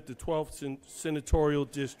represent the 12th senatorial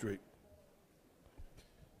district.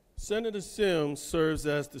 Senator Sims serves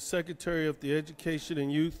as the Secretary of the Education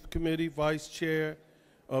and Youth Committee, Vice Chair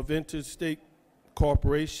of Interstate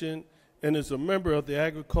Corporation, and is a member of the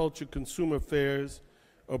Agriculture, Consumer Affairs,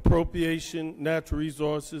 Appropriation, Natural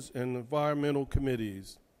Resources, and Environmental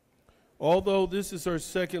Committees. Although this is her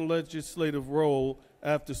second legislative role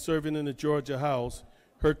after serving in the Georgia House,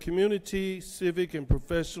 her community, civic, and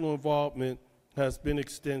professional involvement has been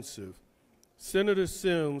extensive. Senator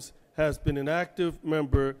Sims has been an active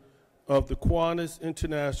member of the Kiwanis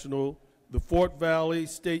International, the Fort Valley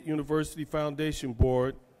State University Foundation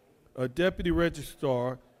Board, a deputy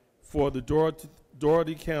registrar for the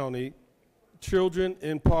Dougherty County, Children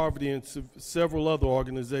in Poverty, and several other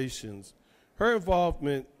organizations. Her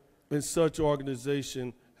involvement in such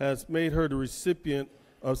organization has made her the recipient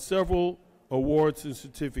of several awards and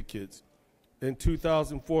certificates. In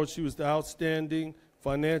 2004, she was the Outstanding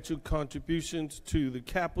Financial Contributions to the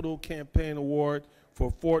Capital Campaign Award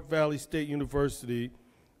for Fort Valley State University,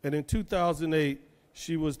 and in 2008,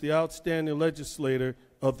 she was the Outstanding Legislator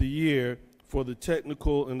of the Year for the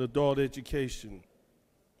Technical and Adult Education.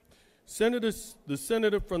 The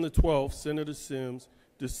senator from the 12th, Senator Sims,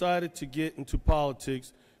 decided to get into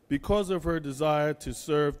politics because of her desire to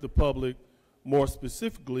serve the public, more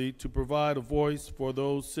specifically, to provide a voice for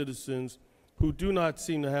those citizens who do not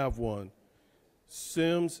seem to have one.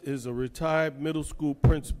 Sims is a retired middle school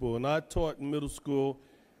principal, and I taught in middle school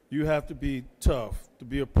you have to be tough to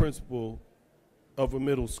be a principal of a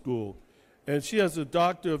middle school. And she has a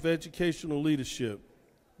Doctor of Educational Leadership.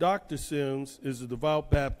 Dr. Sims is a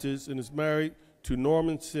devout Baptist and is married to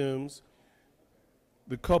Norman Sims.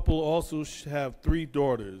 The couple also have 3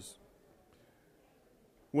 daughters.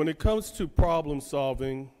 When it comes to problem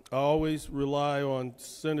solving, I always rely on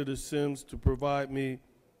Senator Sims to provide me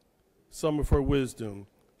some of her wisdom.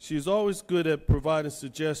 She's always good at providing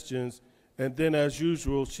suggestions, and then as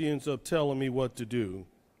usual, she ends up telling me what to do.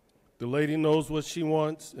 The lady knows what she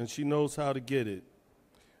wants, and she knows how to get it.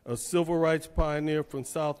 A civil rights pioneer from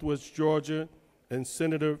Southwest Georgia and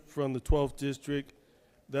senator from the 12th District.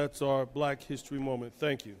 That's our Black History moment.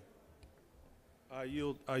 Thank you. I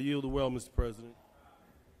yield the well, Mr. President.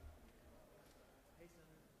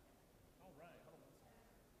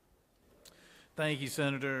 Thank you,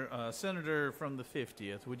 Senator. Senator from the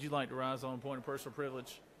 50th, would you like to rise on a point of personal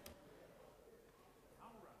privilege?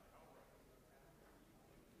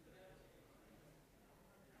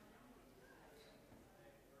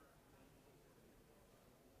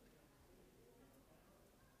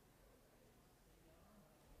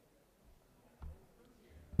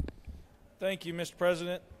 Thank you, Mr.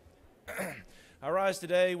 President. I rise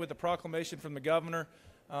today with a proclamation from the governor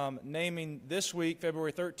naming this week,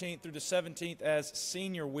 February 13th through the 17th, as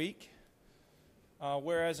Senior Week.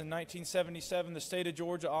 Whereas in 1977, the state of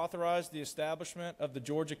Georgia authorized the establishment of the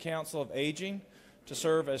Georgia Council of Aging to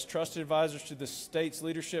serve as trusted advisors to the state's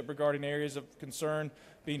leadership regarding areas of concern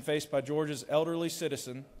being faced by Georgia's elderly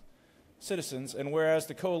citizen. citizens, and whereas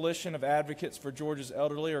the Coalition of Advocates for Georgia's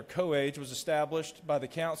Elderly, or COAGE, was established by the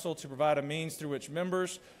Council to provide a means through which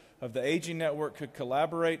members of the Aging Network could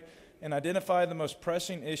collaborate and identify the most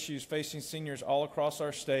pressing issues facing seniors all across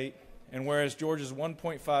our state, and whereas Georgia's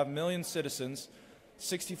 1.5 million citizens,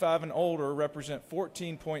 65 and older, represent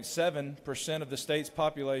 14.7% of the state's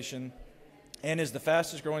population and is the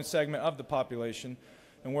fastest growing segment of the population,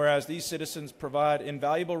 and whereas these citizens provide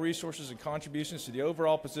invaluable resources and contributions to the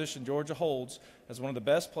overall position Georgia holds as one of the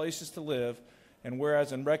best places to live, and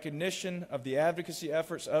whereas in recognition of the advocacy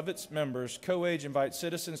efforts of its members, COAGE invites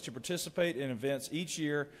citizens to participate in events each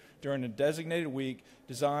year during a designated week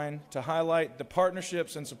designed to highlight the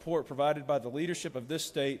partnerships and support provided by the leadership of this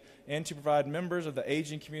state and to provide members of the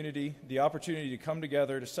aging community the opportunity to come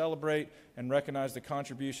together to celebrate and recognize the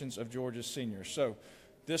contributions of Georgia's seniors. So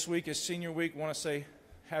this week is Senior Week. I want to say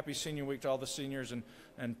Happy Senior Week to all the seniors,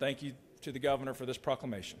 and thank you to the governor for this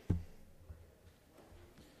proclamation.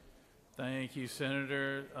 Thank you,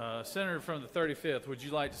 Senator. Senator from the 35th, would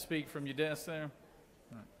you like to speak from your desk there?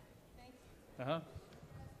 Uh-huh.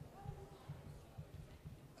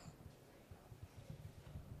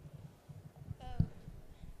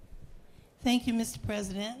 Thank you, Mr.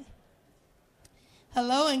 President.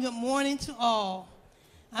 Hello and good morning to all.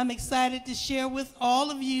 I'm excited to share with all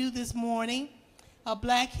of you this morning a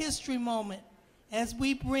Black History moment as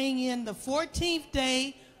we bring in the 14th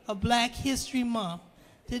day of Black History Month.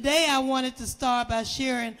 Today I wanted to start by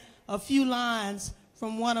sharing a few lines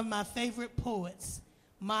from one of my favorite poets,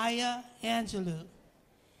 Maya Angelou.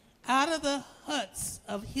 Out of the huts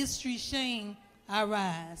of history's shame I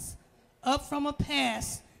rise, up from a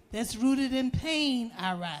past that's rooted in pain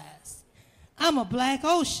I rise. I'm a black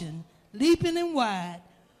ocean, leaping and wide,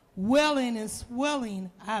 welling and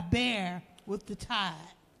swelling I bear with the tide.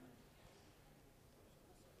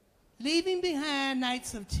 Leaving behind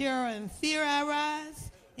nights of terror and fear I rise,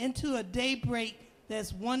 into a daybreak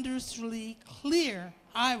that's wondrously clear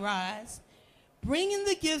I rise. Bringing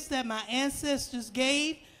the gifts that my ancestors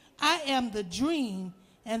gave, I am the dream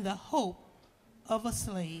and the hope of a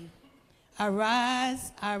slave. I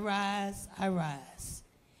rise, I rise, I rise.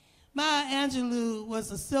 Maya Angelou was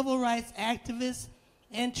a civil rights activist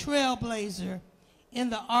and trailblazer in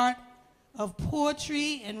the art of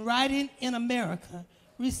poetry and writing in America,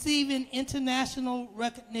 receiving international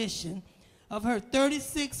recognition of her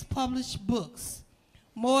 36 published books.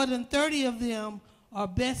 More than 30 of them are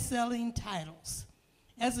best-selling titles.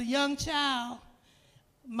 As a young child,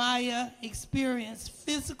 Maya experienced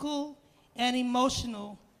physical and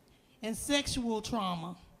emotional and sexual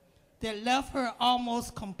trauma that left her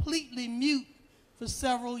almost completely mute for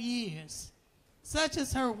several years. Such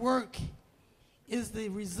as her work is the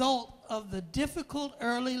result of the difficult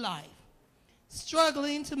early life.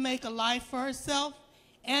 Struggling to make a life for herself,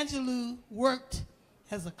 Angelou worked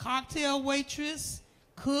as a cocktail waitress,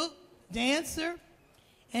 cook, dancer,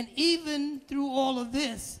 and even through all of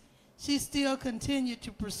this, she still continued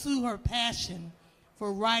to pursue her passion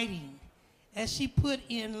for writing as she put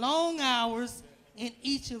in long hours in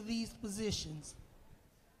each of these positions.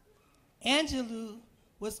 Angelou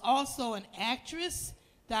was also an actress,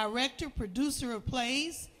 director, producer of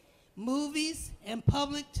plays, movies, and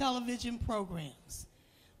public television programs.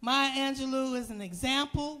 Maya Angelou is an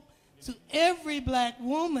example to every black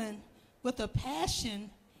woman with a passion,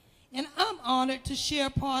 and I'm honored to share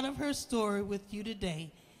part of her story with you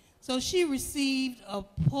today. So she received a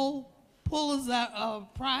Pulitzer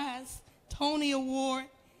Prize, Tony Award,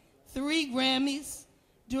 3 Grammys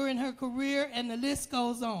during her career, and the list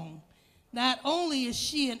goes on. Not only is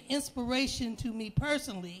she an inspiration to me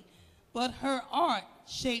personally, but her art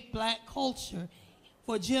shaped black culture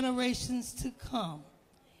for generations to come.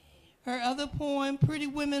 Her other poem, Pretty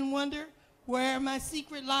Women Wonder, Where My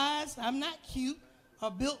Secret Lies, I'm not cute or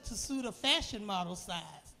built to suit a fashion model size.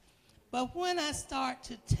 But when I start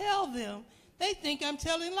to tell them, they think I'm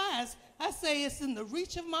telling lies. I say it's in the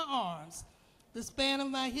reach of my arms, the span of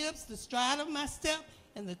my hips, the stride of my step,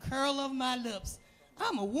 and the curl of my lips.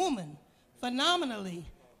 I'm a woman, phenomenal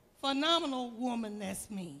woman, that's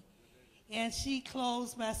me. And she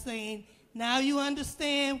closed by saying, now you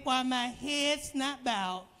understand why my head's not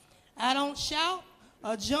bowed. I don't shout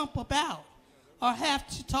or jump about or have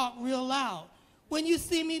to talk real loud. When you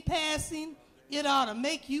see me passing, it ought to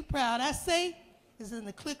make you proud. I say it's in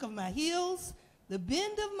the click of my heels, the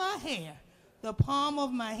bend of my hair, the palm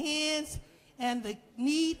of my hands, and the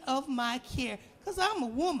need of my care. Because I'm a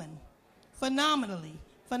woman,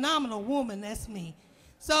 phenomenal woman, that's me.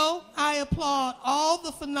 So I applaud all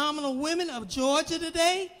the phenomenal women of Georgia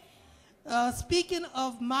today. Speaking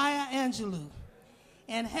of Maya Angelou,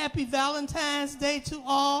 and happy Valentine's Day to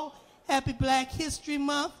all. Happy Black History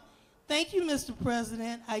Month. Thank you, Mr.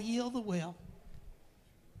 President. I yield the will.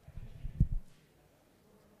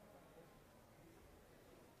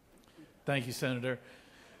 Thank you, Senator.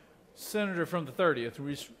 Senator from the 30th,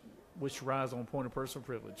 which rise on point of personal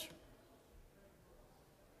privilege.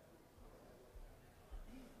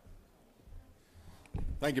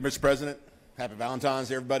 Thank you, Mr. President. Happy Valentine's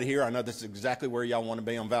to everybody here. I know this is exactly where y'all want to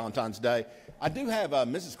be on Valentine's Day. I do have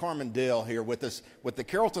Mrs. Carmen Dill here with us with the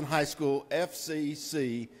Carrollton High School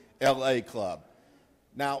FCC LA Club.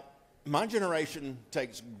 Now, my generation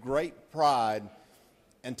takes great pride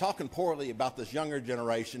in talking poorly about this younger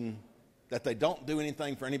generation, that they don't do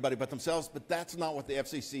anything for anybody but themselves, but that's not what the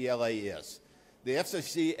FCC LA is. The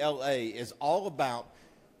FCC LA is all about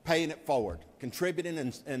paying it forward,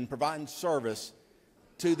 contributing and providing service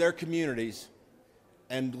to their communities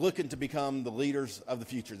and looking to become the leaders of the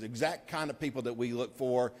future, the exact kind of people that we look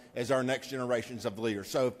for as our next generations of leaders.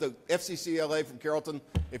 So if the FCCLA from Carrollton,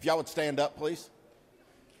 if y'all would stand up, please.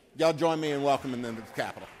 Y'all join me in welcoming them to the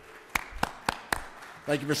Capitol.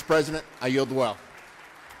 Thank you, Mr. President. I yield the well.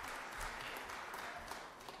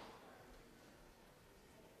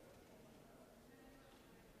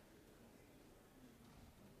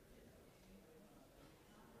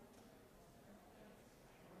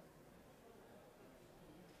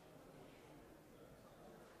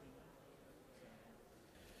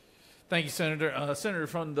 Thank you, Senator. Senator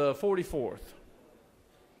from the 44th.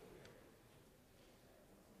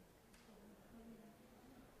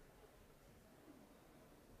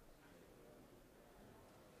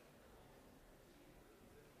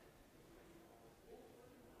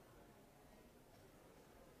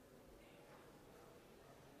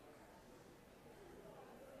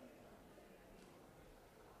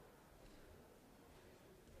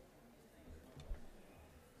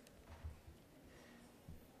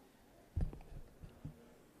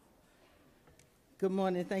 Good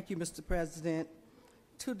morning. Thank you, Mr. President.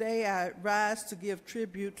 Today I rise to give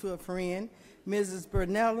tribute to a friend, Mrs.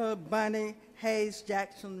 Bernella Bunny Hayes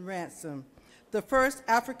Jackson Ransom, the first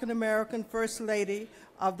African-American First Lady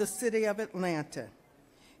of the City of Atlanta.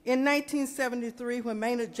 In 1973, when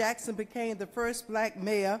Maynard Jackson became the first black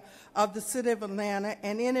mayor of the City of Atlanta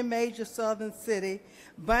and any major southern city,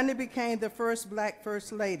 Bunny became the first black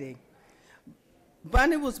First Lady.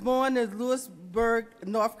 Bunny was born in Lewisburg,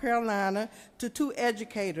 North Carolina, to two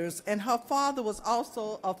educators, and her father was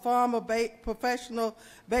also a former professional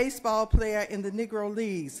baseball player in the Negro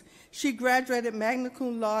Leagues. She graduated magna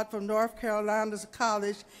cum laude from North Carolina's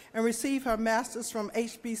College and received her master's from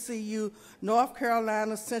HBCU, North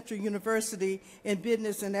Carolina Central University, in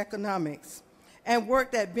Business and Economics, and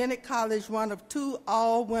worked at Bennett College, one of two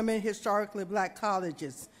all-women historically black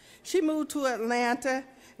colleges. She moved to Atlanta,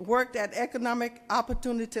 worked at Economic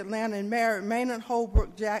Opportunity Atlanta, and married Maynard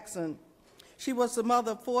Holbrook Jackson. She was the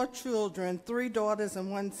mother of 4 children, 3 daughters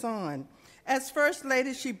and 1 son. As First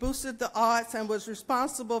Lady, she boosted the arts and was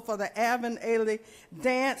responsible for the Alvin Ailey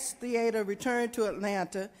Dance Theater return to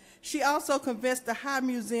Atlanta. She also convinced the High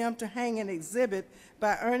Museum to hang an exhibit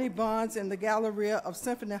by Ernie Bonds in the Galleria of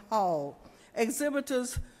Symphony Hall.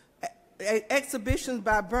 Exhibitions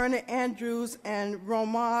by Bernie Andrews and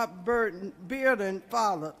Romar Bearden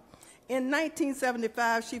followed. In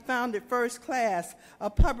 1975, she founded First Class,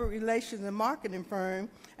 a public relations and marketing firm,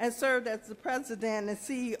 and served as the president and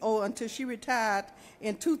CEO until she retired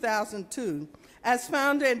in 2002. As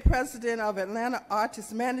founder and president of Atlanta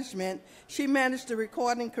Artist Management, she managed the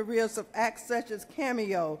recording careers of acts such as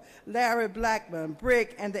Cameo, Larry Blackman,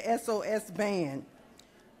 Brick, and the SOS Band.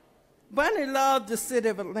 Bunny loved the city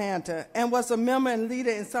of Atlanta and was a member and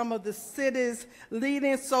leader in some of the city's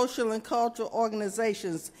leading social and cultural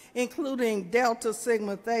organizations, including Delta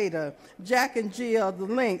Sigma Theta, Jack and Jill, the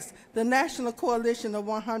Lynx, the National Coalition of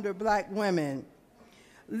 100 Black Women.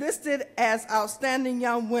 Listed as Outstanding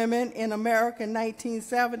Young Women in America in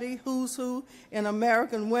 1970, Who's Who in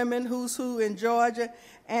American Women, Who's Who in Georgia,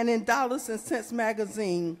 and in Dollars and Cents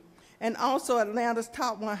magazine, and also Atlanta's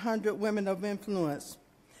Top 100 Women of Influence.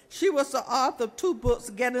 She was the author of 2 books,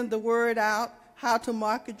 Getting the Word Out, How to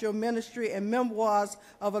Market Your Ministry, and Memoirs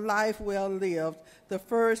of a Life Well Lived, the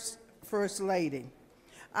first First Lady.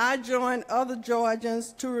 I join other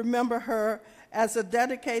Georgians to remember her as a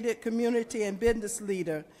dedicated community and business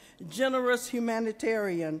leader, generous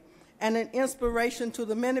humanitarian, and an inspiration to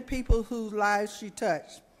the many people whose lives she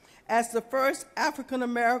touched. As the first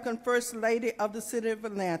African-American First Lady of the City of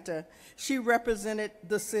Atlanta, she represented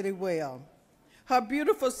the city well. Her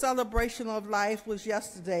beautiful celebration of life was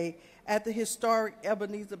yesterday at the historic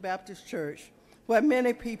Ebenezer Baptist Church, where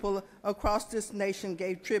many people across this nation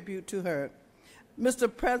gave tribute to her.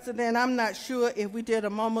 Mr. President, I'm not sure if we did a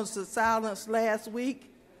moment of silence last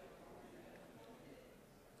week.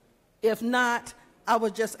 If not, I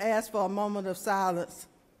would just ask for a moment of silence.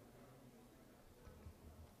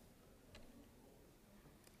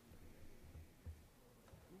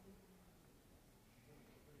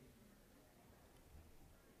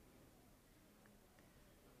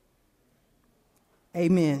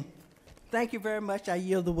 Amen. Thank you very much. I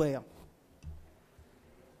yield the well.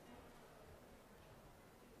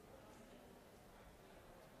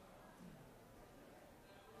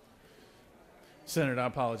 Senator, I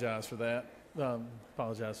apologize for that.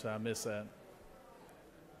 Apologize I missed that.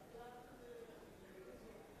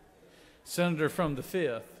 Senator from the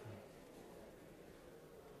 5th.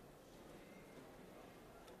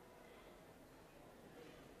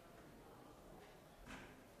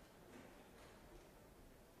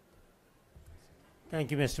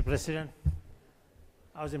 Thank you, Mr. President.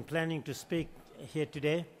 I wasn't planning to speak here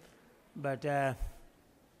today, but this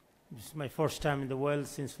is my first time in the world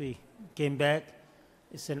since we came back.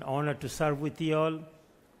 It's an honor to serve with you all.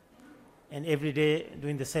 And every day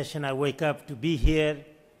during the session, I wake up to be here.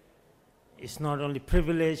 It's not only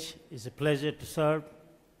privilege, it's a pleasure to serve.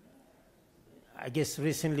 I guess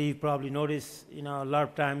recently you probably noticed, a lot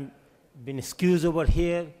of time been excused over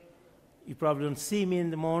here. You probably don't see me in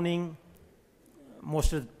the morning.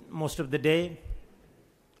 Most of the day.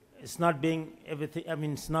 It's not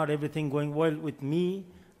everything going well with me.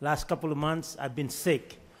 Last couple of months, I've been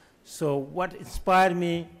sick. So what inspired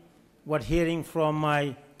me, what hearing from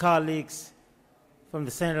my colleagues, from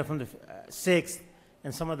the senator from the 6th,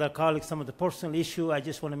 and some of the colleagues, some of the personal issue, I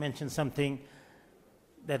just want to mention something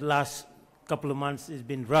that last couple of months has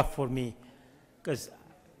been rough for me. Because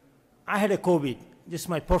I had a COVID. This is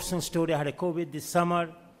my personal story. I had a COVID this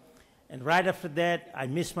summer. And right after that, I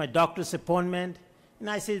missed my doctor's appointment, and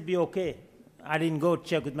I said it'd be okay. I didn't go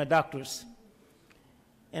check with my doctors.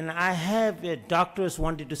 And I have doctors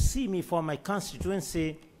wanted to see me for my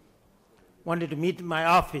constituency, wanted to meet in my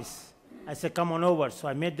office. I said, come on over. So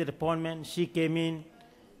I made the appointment. She came in.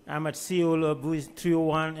 I'm at CO booth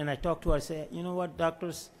 301, and I talked to her. I said, you know what,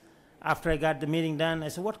 doctors? After I got the meeting done, I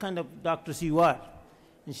said, what kind of doctors you are?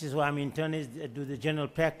 And she said, well, I'm internist, I do the general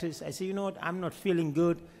practice. I said, you know what, I'm not feeling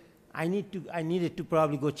good. I needed to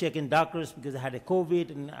probably go check in doctors because I had a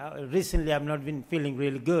COVID, and recently I've not been feeling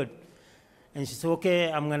really good. And she said,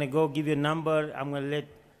 okay, I'm going to go give you a number. I'm going to let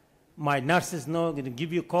my nurses know. I'm going to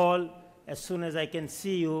give you a call. As soon as I can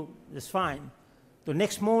see you, that's fine. The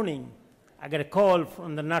next morning, I got a call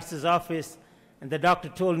from the nurse's office, and the doctor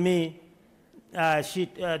told me,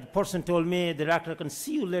 the person told me, the doctor can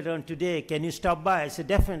see you later on today. Can you stop by? I said,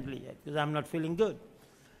 definitely, because I'm not feeling good.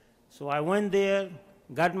 So I went there,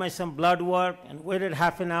 got my some blood work, and waited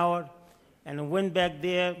half an hour, and went back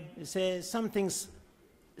there. They said, something's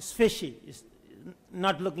fishy. It's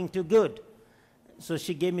not looking too good. So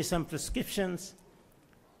she gave me some prescriptions,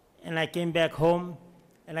 and I came back home,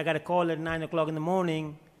 and I got a call at 9 o'clock in the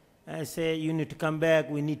morning, and I said, you need to come back.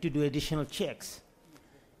 We need to do additional checks.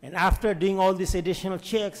 And after doing all these additional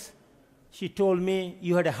checks, she told me,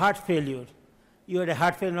 you had a heart failure. You had a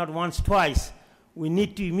heart failure not once, twice. We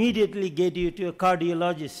need to immediately get you to a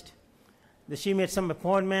cardiologist. She made some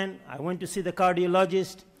appointment. I went to see the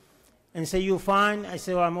cardiologist and say, you fine? I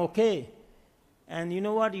said, well, I'm okay. And you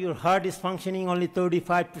know what? Your heart is functioning only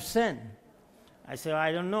 35%. I said,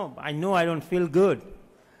 I don't know. I know I don't feel good.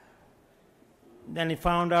 Then he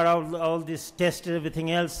found out all this tests and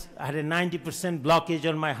everything else. I had a 90% blockage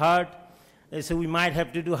on my heart. They said, we might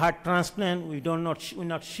have to do heart transplant. We're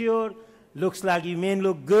not sure. Looks like you may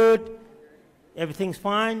look good. Everything's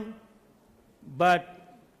fine.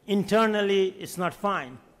 But internally, it's not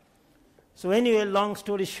fine. So anyway, long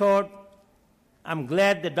story short, I'm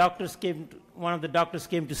glad one of the doctors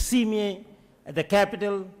came to see me at the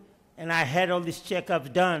Capitol, and I had all these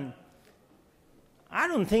checkups done. I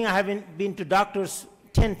don't think I haven't been to doctors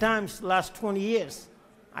 10 times last 20 years.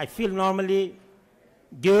 I feel normally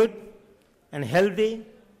good and healthy.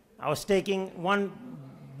 I was taking one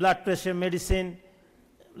blood pressure medicine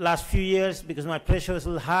last few years because my pressure was a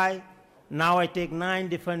little high. Now I take 9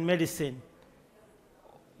 different medicine.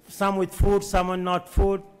 Some with food, some with not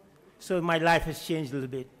food. So my life has changed a little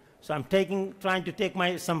bit. So I'm trying to take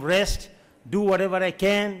some rest, do whatever I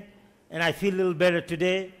can, and I feel a little better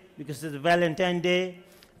today because it's Valentine's Day.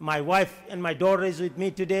 My wife and my daughter is with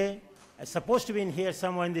me today. I'm supposed to be in here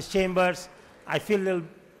somewhere in these chambers. I feel a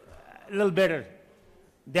little better.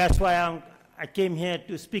 That's why I came here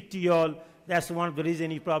to speak to you all. That's one of the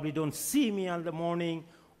reasons you probably don't see me in the morning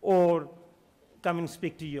or come and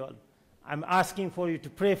speak to you all. I'm asking for you to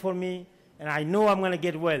pray for me And I know I'm going to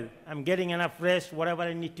get well. I'm getting enough rest, whatever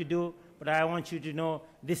I need to do, but I want you to know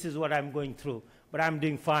this is what I'm going through. But I'm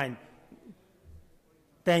doing fine.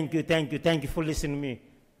 Thank you, thank you, thank you for listening to me.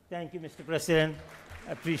 Thank you, Mr. President.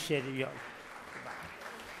 I appreciate it, y'all.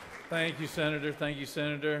 Thank you, Senator. Thank you,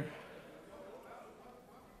 Senator.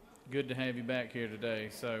 Good to have you back here today.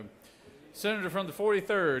 So, Senator from the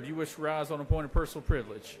 43rd, you wish to rise on a point of personal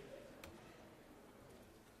privilege.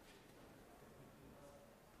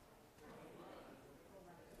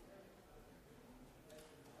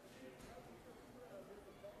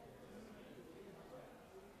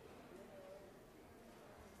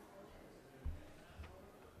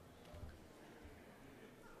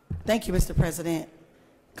 Thank you, Mr. President.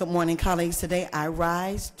 Good morning, colleagues. Today I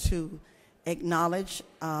rise to acknowledge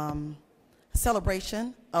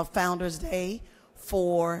celebration of Founders Day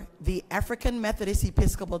for the African Methodist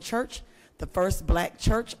Episcopal Church, the first black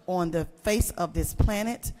church on the face of this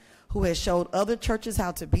planet, who has showed other churches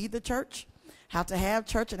how to be the church, how to have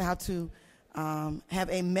church, and how to have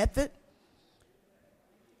a method.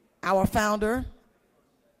 Our founder,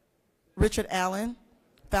 Richard Allen,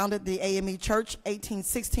 founded the AME Church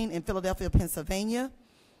 1816 in Philadelphia, Pennsylvania.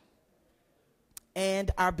 And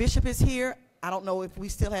our bishop is here. I don't know if we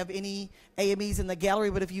still have any AMEs in the gallery,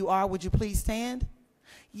 but if you are, would you please stand?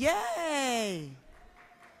 Yay!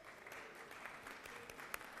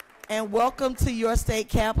 And welcome to your state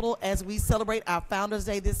capitol as we celebrate our Founders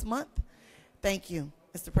Day this month. Thank you,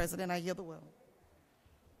 Mr. President. I yield the will.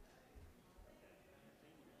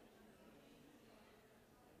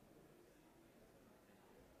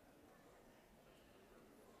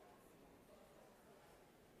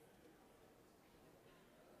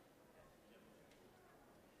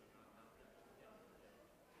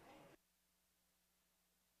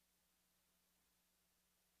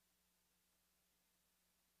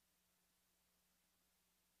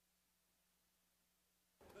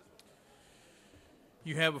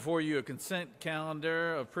 You have before you a consent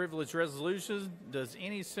calendar of privilege resolutions. Does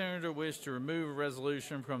any senator wish to remove a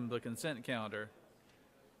resolution from the consent calendar?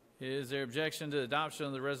 Is there objection to the adoption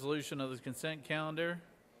of the resolution of the consent calendar?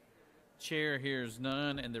 Chair hears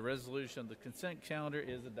none, and the resolution of the consent calendar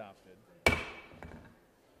is adopted.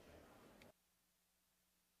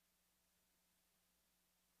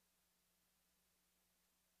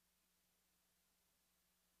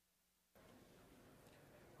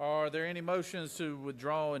 Are there any motions to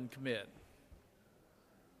withdraw and commit?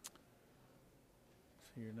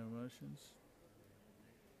 Here, no motions.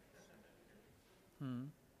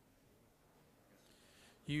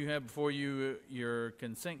 You have before you your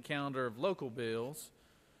consent calendar of local bills.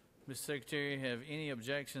 Mr. Secretary, have any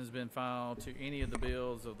objections been filed to any of the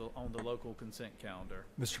bills on the local consent calendar?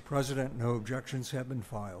 Mr. President, no objections have been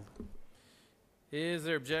filed. Is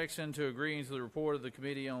there objection to agreeing to the report of the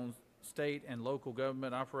Committee on State and Local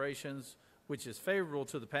Government Operations, which is favorable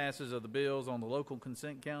to the passage of the bills on the local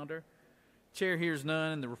consent calendar? Chair hears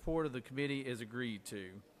none, and the report of the committee is agreed to.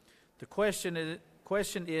 The question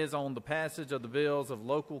is on the passage of the bills of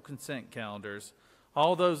local consent calendars.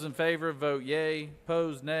 All those in favor vote yea.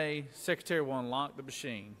 Opposed, nay. Secretary will unlock the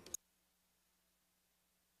machine.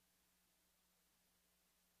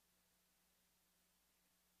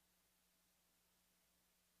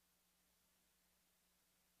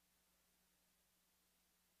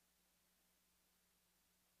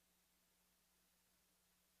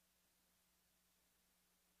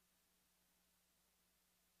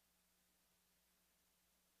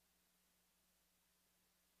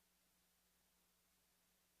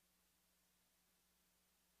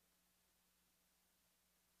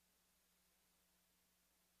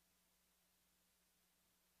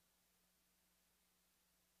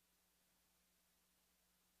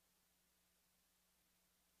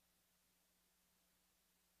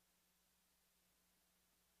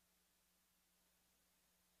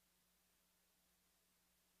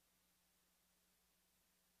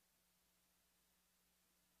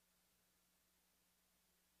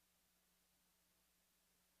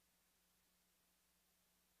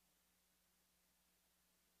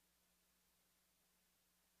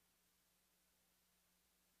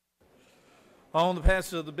 On the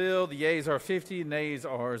passage of the bill, the yeas are 50, nays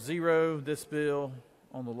are 0. This bill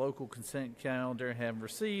on the local consent calendar have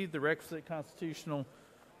received the requisite constitutional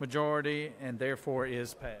majority and therefore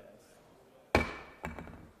is passed.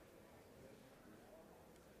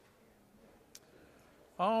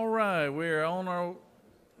 All right, we're on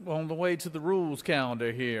the way to the rules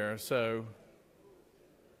calendar here. So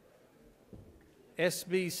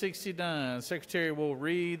SB 69, Secretary will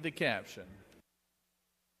read the caption.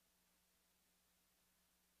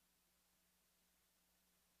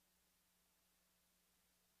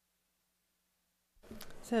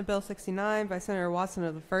 Senate Bill 69 by Senator Watson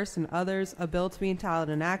of the 1st and others, a bill to be entitled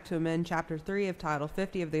an act to amend Chapter 3 of Title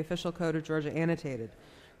 50 of the Official Code of Georgia Annotated,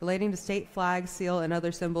 relating to state flag, seal, and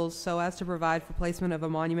other symbols so as to provide for placement of a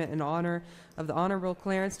monument in honor of the Honorable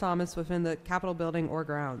Clarence Thomas within the Capitol building or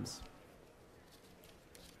grounds.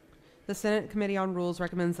 The Senate Committee on Rules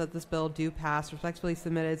recommends that this bill do pass. Respectfully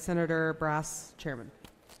submitted, Senator Brass, Chairman.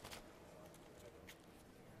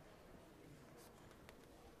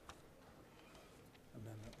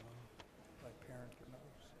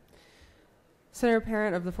 Senator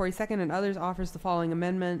Parent of the 42nd and others offers the following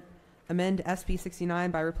amendment. Amend SB 69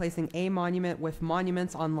 by replacing a monument with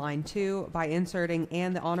monuments on line 2, by inserting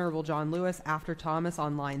and the Honorable John Lewis after Thomas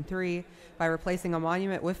on line 3, by replacing a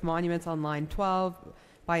monument with monuments on line 12,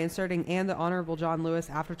 by inserting and the Honorable John Lewis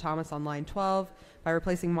after Thomas on line 12, by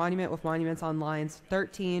replacing monument with monuments on lines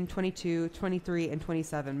 13, 22, 23, and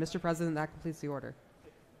 27. Mr. President, that completes the order.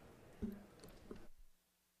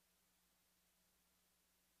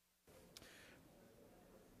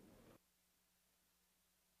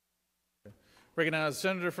 Recognize the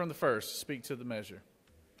senator from the 1st to speak to the measure.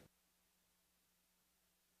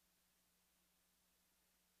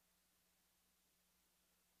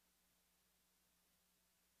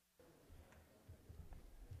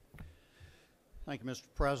 Thank you, Mr.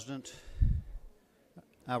 President.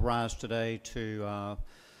 I rise today to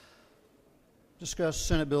discuss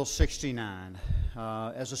Senate Bill 69.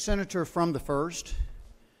 As a senator from the 1st,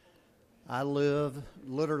 I live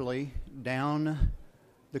literally down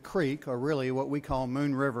the creek, or really what we call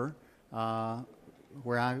Moon River,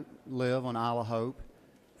 where I live on Isle of Hope,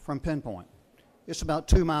 from Pinpoint. It's about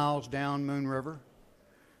 2 miles down Moon River,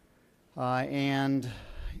 and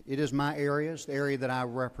it is my area. It's the area that I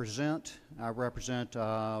represent. I represent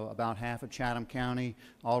about half of Chatham County,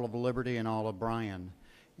 all of Liberty, and all of Bryan.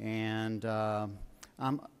 And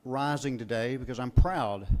I'm rising today because I'm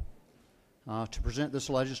proud to present this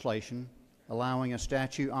legislation allowing a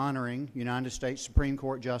statue honoring United States Supreme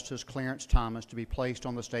Court Justice Clarence Thomas to be placed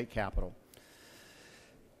on the state capitol.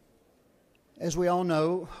 As we all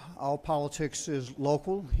know, all politics is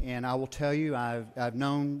local, and I will tell you I've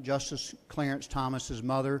known Justice Clarence Thomas's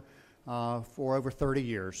mother for over 30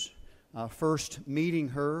 years. First meeting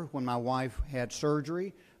her when my wife had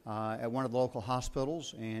surgery at one of the local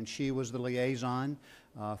hospitals, and she was the liaison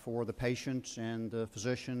for the patients and the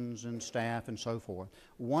physicians and staff and so forth.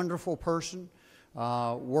 Wonderful person.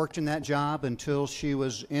 Worked in that job until she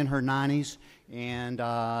was in her 90s and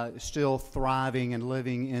still thriving and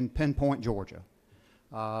living in Pinpoint, Georgia,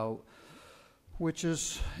 which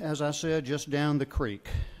is, as I said, just down the creek.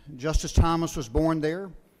 Justice Thomas was born there.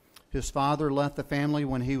 His father left the family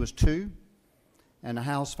when he was 2, and a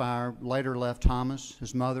house fire later left Thomas,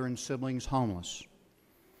 his mother, and siblings homeless.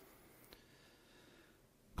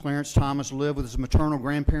 Clarence Thomas lived with his maternal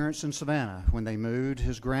grandparents in Savannah. When they moved,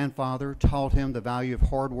 his grandfather taught him the value of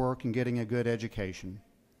hard work and getting a good education.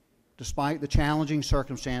 Despite the challenging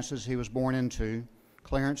circumstances he was born into,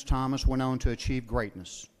 Clarence Thomas went on to achieve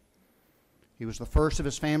greatness. He was the first of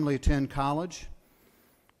his family to attend college.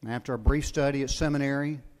 After a brief study at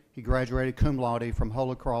seminary, he graduated cum laude from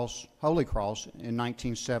Holy Cross in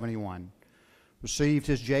 1971. Received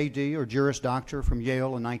his J.D. or Juris Doctor from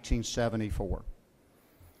Yale in 1974.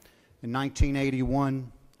 In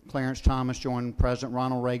 1981, Clarence Thomas joined President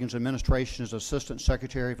Ronald Reagan's administration as Assistant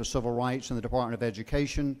Secretary for Civil Rights in the Department of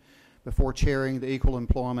Education before chairing the Equal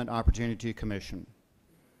Employment Opportunity Commission.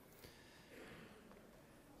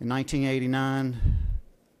 In 1989,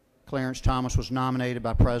 Clarence Thomas was nominated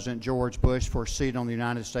by President George Bush for a seat on the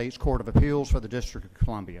United States Court of Appeals for the District of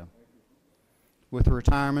Columbia. With the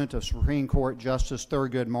retirement of Supreme Court Justice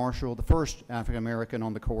Thurgood Marshall, the first African American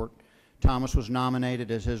on the court, Thomas was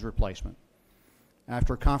nominated as his replacement.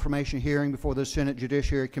 After a confirmation hearing before the Senate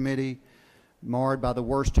Judiciary Committee, marred by the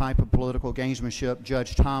worst type of political gamesmanship,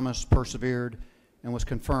 Judge Thomas persevered and was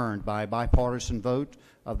confirmed by a bipartisan vote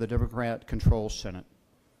of the Democrat-controlled Senate.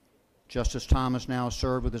 Justice Thomas now has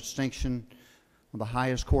served with distinction on the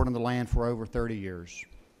highest court in the land for over 30 years.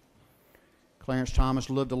 Clarence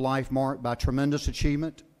Thomas lived a life marked by tremendous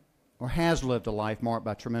achievement, or has lived a life marked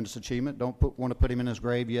by tremendous achievement. Don't want to put him in his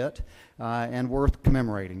grave yet, and worth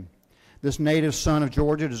commemorating. This native son of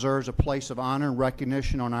Georgia deserves a place of honor and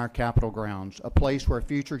recognition on our Capitol grounds, a place where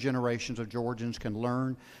future generations of Georgians can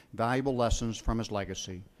learn valuable lessons from his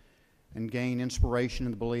legacy and gain inspiration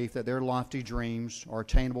in the belief that their lofty dreams are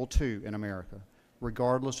attainable too in America,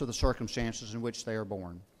 regardless of the circumstances in which they are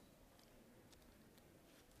born.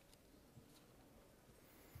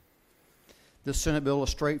 This Senate bill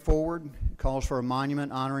is straightforward. It calls for a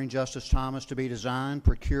monument honoring Justice Thomas to be designed,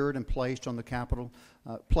 procured, and placed on the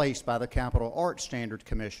placed by the Capital Arts Standards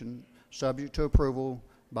Commission, subject to approval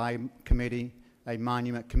by a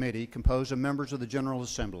monument committee composed of members of the General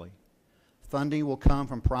Assembly. Funding will come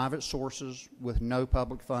from private sources with no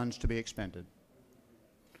public funds to be expended.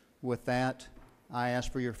 With that, I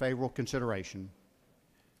ask for your favorable consideration,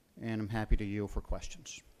 and I'm happy to yield for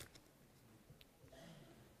questions.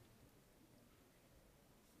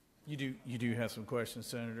 You do have some questions,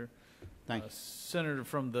 Senator. Thank you. Senator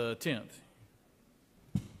from the 10th.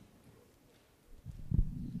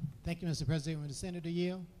 Thank you, Mr. President. Will the Senator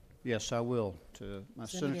yield? Yes, I will, to my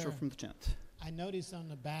senator from the 10th. I noticed on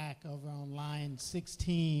the back over on line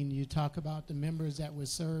 16, you talk about the members that would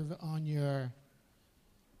serve on your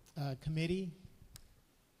committee.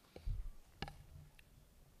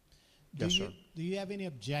 Yes, sir. Do you have any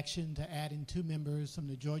objection to adding 2 members from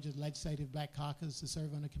the Georgia Legislative Black Caucus to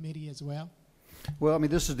serve on the committee as well? Well, I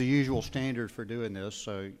mean, this is the usual standard for doing this,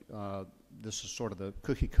 so this is sort of the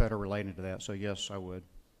cookie cutter relating to that, so yes, I would.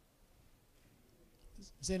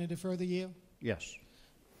 Senator, further yield? Yes.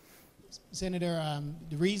 Senator,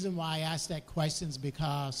 the reason why I asked that question is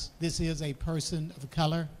because this is a person of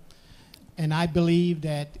color, and I believe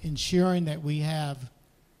that ensuring that we have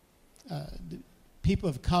people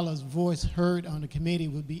of color's voice heard on the committee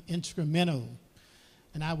would be instrumental.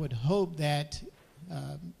 And I would hope that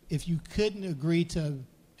if you couldn't agree to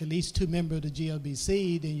at least 2 members of the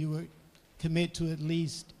GLBC, then you would commit to at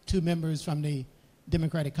least 2 members from the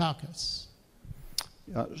Democratic Caucus.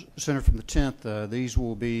 Senator from the 10th, these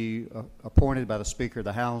will be appointed by the Speaker of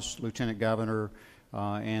the House, Lieutenant Governor,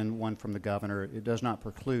 and one from the Governor. It does not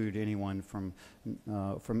preclude anyone from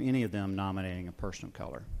any of them nominating a person of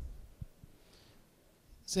color.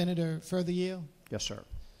 Senator, further yield? Yes, sir.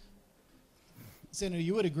 Senator,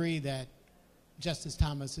 you would agree that Justice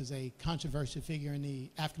Thomas is a controversial figure in the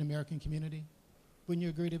African American community? Wouldn't you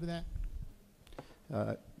agree to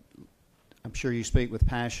that? I'm sure you speak with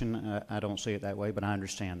passion. I don't see it that way, but I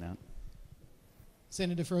understand that.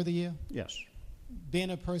 Senator, further yield? Yes.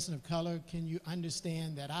 Being a person of color, can you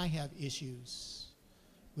understand that I have issues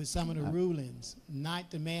with some of the rulings, not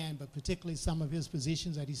the man, but particularly some of his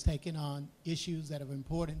positions that he's taken on issues that are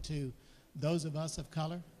important to those of us of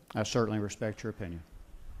color? I certainly respect your opinion.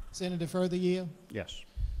 Senator, further yield? Yes.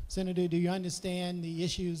 Senator, do you understand the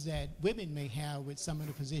issues that women may have with some of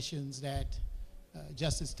the positions that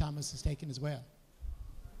Justice Thomas has taken as well?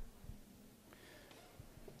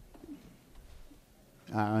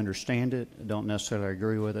 I understand it. I don't necessarily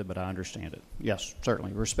agree with it, but I understand it. Yes,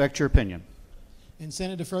 certainly. Respect your opinion. And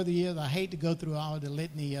Senator, further yield, I hate to go through all the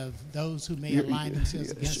litany of those who may align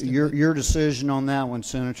themselves against it. Your decision on that one,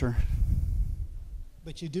 Senator.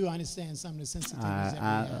 But you do understand some of the sensitivities that we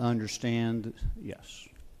I have. understand, yes.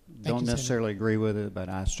 Don't you, necessarily agree with it, but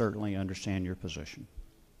I certainly understand your position.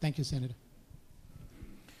 Thank you, Senator.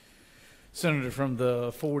 Senator from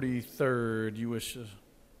the 43rd, you wish to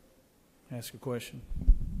ask a question?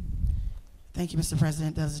 Thank you, Mr.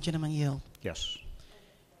 President. Does the gentleman yield? Yes.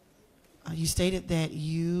 You stated that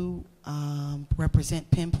you represent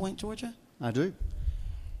Pinpoint, Georgia? I do.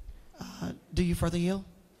 Do you further yield?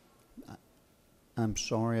 I'm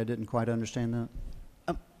sorry, I didn't quite understand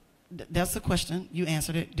that. That's the question. You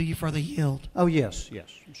answered it. Do you further yield? Oh, yes, yes.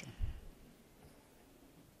 I'm sorry.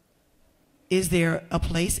 Is there a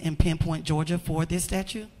place in Pinpoint, Georgia for this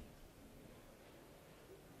statue?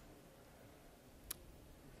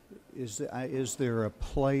 Is there a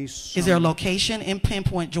place? Is there a location in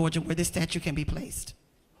Pinpoint, Georgia where this statue can be placed?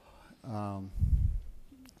 I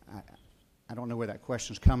don't know where that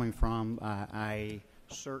question's coming from. I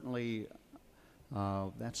certainly,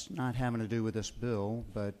 that's not having to do with this bill,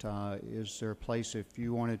 but is there a place if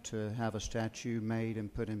you wanted to have a statue made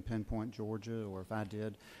and put in Pinpoint, Georgia, or if I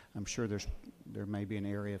did, I'm sure there may be an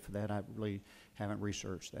area for that. I really haven't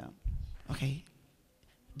researched that. Okay.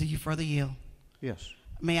 Do you further yield? Yes.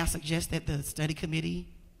 May I suggest that the study committee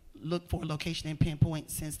look for a location in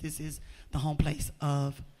Pinpoint since this is the home place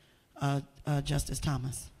of Justice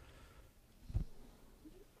Thomas?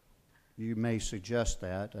 You may suggest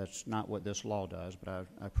that. That's not what this law does, but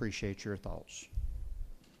I appreciate your thoughts.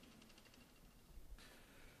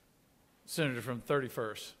 Senator from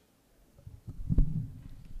 31st.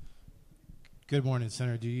 Good morning,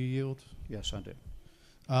 Senator. Do you yield? Yes, I do.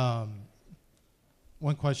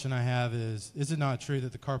 One question I have is it not true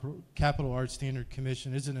that the Capital Arts Standard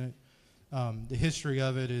Commission, isn't it, the history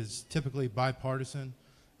of it is typically bipartisan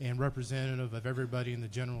and representative of everybody in the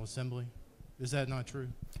General Assembly? Is that not true?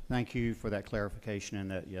 Thank you for that clarification, and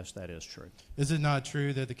that, yes, that is true. Is it not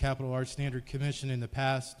true that the Capital Arts Standard Commission in the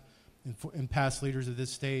past and past leaders of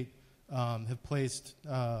this state have placed,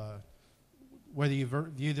 whether you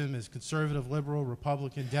view them as conservative, liberal,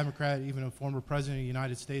 Republican, Democrat, even a former president of the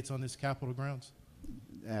United States on this Capitol grounds?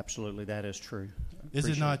 Absolutely, that is true. Is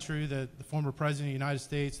it not true that the former president of the United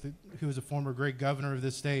States, who was a former great governor of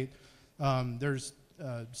this state, there's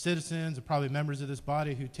citizens and probably members of this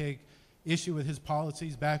body who take issue with his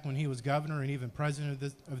policies back when he was governor and even president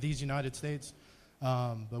of these United States?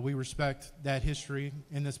 But we respect that history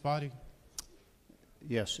in this body.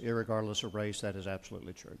 Yes, irregardless of race, that is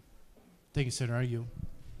absolutely true. Thank you, Senator. Are you?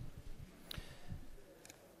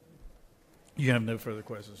 You have no further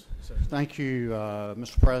questions. Thank you,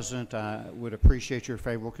 Mr. President. I would appreciate your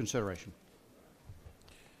favorable consideration.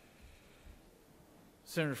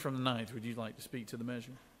 Senator from the 9th, would you like to speak to the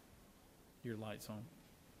measure? Your light's on.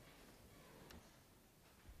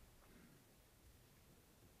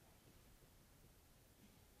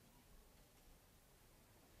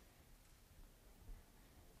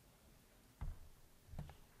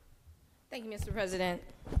 Thank you, Mr. President.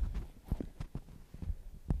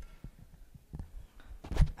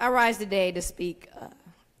 I rise today to speak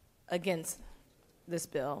against this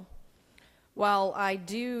bill. While I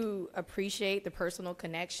do appreciate the personal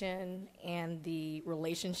connection and the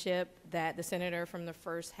relationship that the senator from the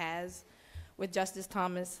 1st has with Justice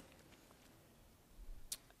Thomas,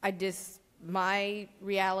 my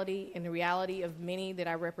reality and the reality of many that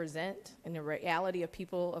I represent and the reality of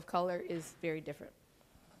people of color is very different.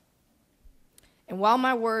 And while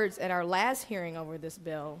my words at our last hearing over this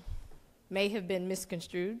bill may have been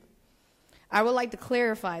misconstrued, I would like to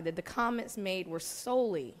clarify that the comments made were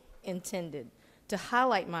solely intended to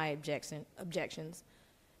highlight my objections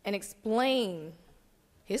and explain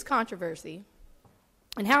his controversy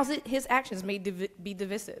and how his actions may be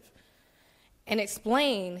divisive, and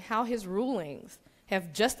explain how his rulings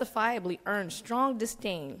have justifiably earned strong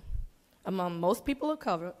disdain among most people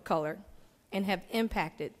of color and have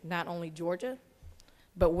impacted not only Georgia,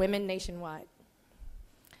 but women nationwide.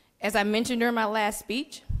 As I mentioned during my last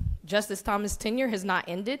speech, Justice Thomas' tenure has not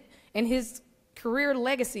ended, and his career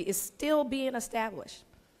legacy is still being established.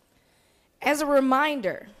 As a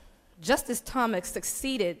reminder, Justice Thomas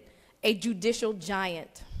succeeded a judicial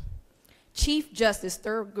giant, Chief Justice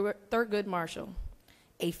Thurgood Marshall,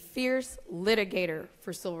 a fierce litigator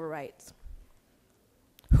for civil rights,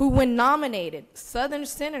 who, when nominated, Southern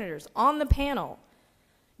senators on the panel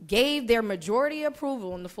gave their majority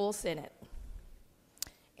approval in the full Senate.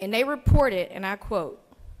 And they reported, and I quote,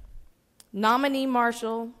 "Nominee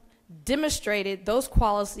Marshall demonstrated those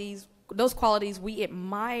qualities we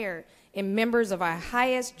admire in members of our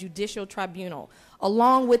highest judicial tribunal,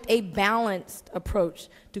 along with a balanced approach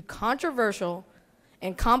to controversial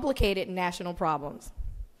and complicated national problems."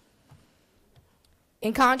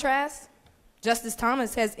 In contrast, Justice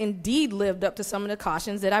Thomas has indeed lived up to some of the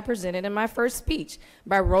cautions that I presented in my first speech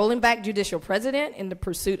by rolling back judicial precedent in the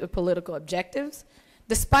pursuit of political objectives,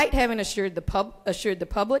 despite having assured the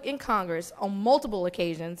public and Congress on multiple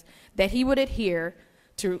occasions that he would adhere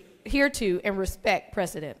to and respect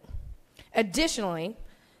precedent. Additionally,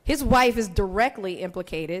 his wife is directly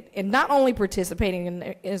implicated in not only participating in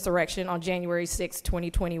the insurrection on January 6,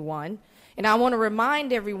 2021, and I want to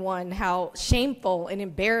remind everyone how shameful and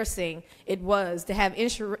embarrassing it was to have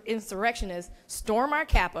insurrectionists storm our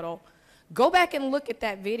Capitol. Go back and look at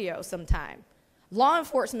that video sometime. Law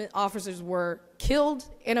enforcement officers were killed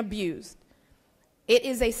and abused. It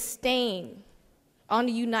is a stain on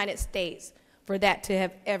the United States for that to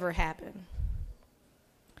have ever happened.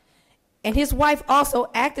 And his wife also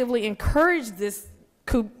actively encouraged this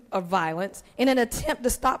coup of violence in an attempt to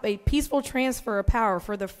stop a peaceful transfer of power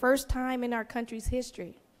for the first time in our country's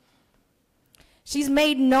history. She's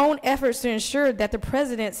made known efforts to ensure that the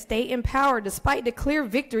president stay in power despite the clear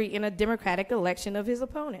victory in a Democratic election of his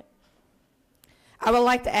opponent. I would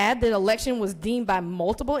like to add that the election was deemed by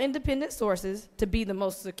multiple independent sources to be the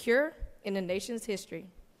most secure in the nation's history.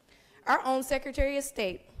 Our own Secretary of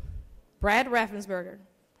State, Brad Raffensperger,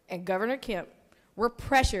 and Governor Kemp were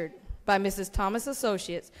pressured by Mrs. Thomas'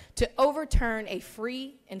 associates to overturn a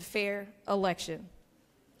free and fair election.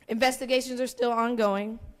 Investigations are still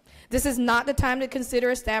ongoing. This is not the time to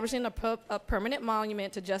consider establishing a permanent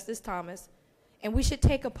monument to Justice Thomas, and we should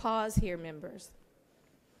take a pause here, members.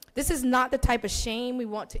 This is not the type of shame we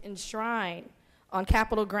want to enshrine on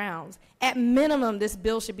Capitol grounds. At minimum, this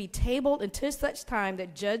bill should be tabled until such time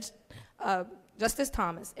that Justice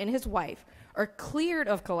Thomas and his wife are cleared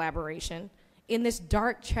of collaboration in this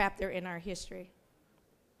dark chapter in our history.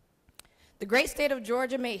 The great state of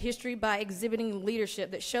Georgia made history by exhibiting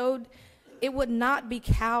leadership that showed it would not be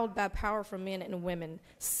cowed by powerful men and women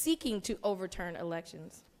seeking to overturn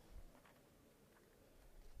elections.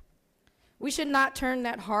 We should not turn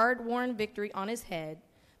that hard-won victory on his head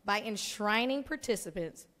by enshrining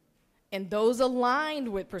participants and those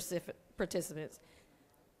aligned with participants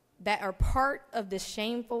that are part of this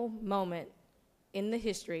shameful moment in the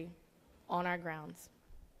history on our grounds.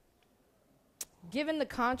 Given the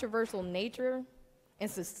controversial nature and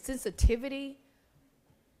sensitivity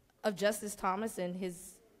of Justice Thomas and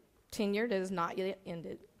his tenure that has not yet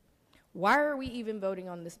ended, why are we even voting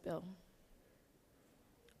on this bill?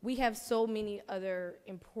 We have so many other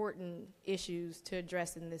important issues to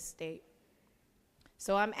address in this state.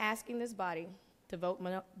 So I'm asking this body to vote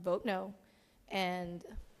no, and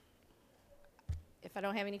if I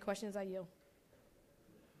don't have any questions, I yield.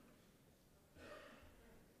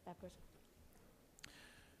 That question.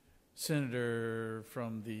 Senator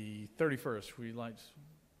from the 31st, would you like to?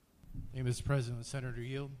 Hey, Mr. President, Senator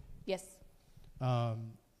Yield. Yes.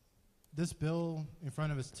 This bill in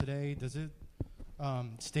front of us today, does it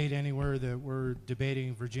state anywhere that we're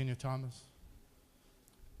debating Virginia Thomas?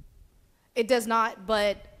 It does not,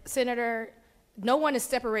 but Senator, no one is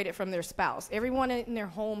separated from their spouse. Everyone in their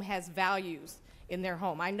home has values in their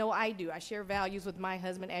home. I know I do. I share values with my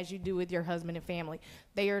husband as you do with your husband and family.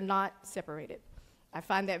 They are not separated. I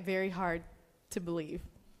find that very hard to believe.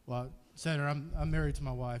 Well, Senator, I'm married to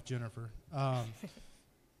my wife, Jennifer.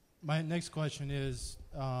 My next question is,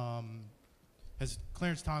 has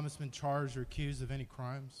Clarence Thomas been charged or accused of any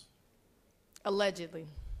crimes? Allegedly.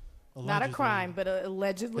 Not a crime, but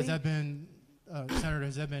allegedly. Has that been, Senator,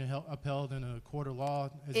 has that been upheld in a court of law?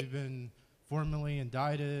 Has he been formally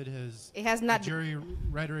indicted? Has not the jury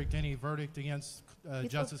rhetoric any verdict against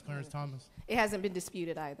Justice Clarence Thomas? It hasn't been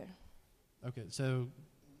disputed either. Okay, so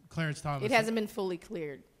Clarence Thomas. It hasn't been fully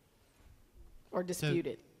cleared or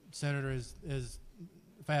disputed. So, Senator, if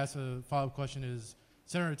I ask a follow-up question, is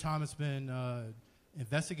Senator Thomas been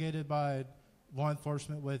investigated by law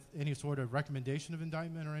enforcement with any sort of recommendation of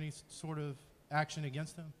indictment or any sort of action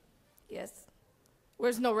against him? Yes.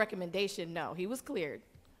 There's no recommendation, no. He was cleared,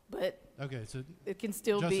 but okay, so it can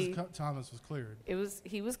still be. Justice Thomas was cleared.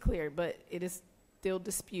 He was cleared, but it is still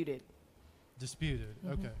disputed. Disputed,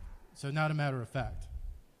 okay. So not a matter of fact.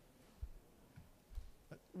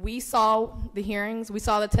 We saw the hearings. We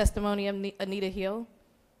saw the testimony of Anita Hill.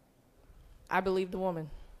 I believe the woman,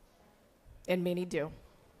 and many do.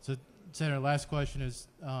 So, Senator, last question is,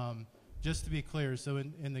 just to be clear, so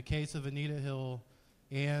in the case of Anita Hill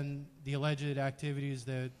and the alleged activities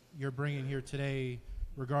that you're bringing here today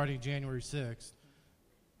regarding January 6th,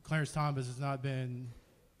 Clarence Thomas has not been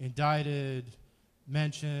indicted,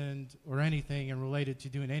 mentioned, or anything and related to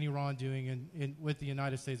doing any wrongdoing with the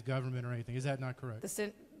United States government or anything. Is that not correct?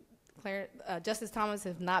 Justice Thomas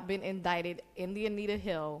has not been indicted in the Anita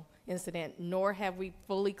Hill incident, nor have we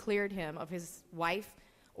fully cleared him of his wife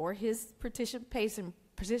or his participation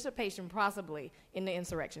possibly in the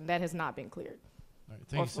insurrection. That has not been cleared. All right,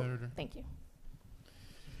 thank you, Senator. Thank you.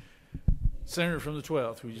 Senator from the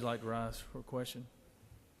 12th, would you like to rise for a question?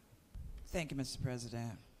 Thank you, Mr.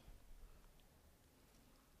 President.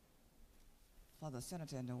 For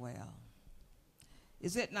Senator Noel,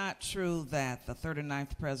 is it not true that the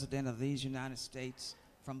 39th President of these United States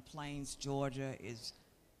from Plains, Georgia, is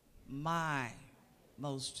my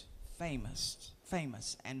most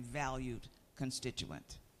famous and valued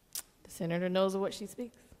constituent? The Senator knows what she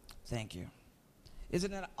speaks. Thank you.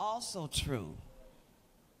 Isn't it also true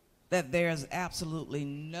that there's absolutely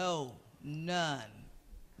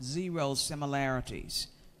zero similarities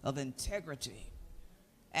of integrity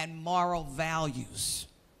and moral values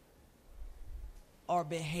or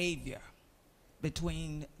behavior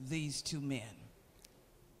between these two men?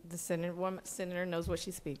 The Senator knows what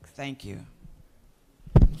she speaks. Thank you.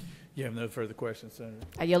 You have no further questions, Senator.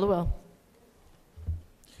 I yield the will.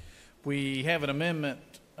 We have an amendment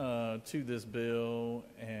to this bill,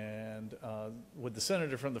 and would the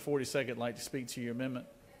Senator from the 42nd like to speak to your amendment?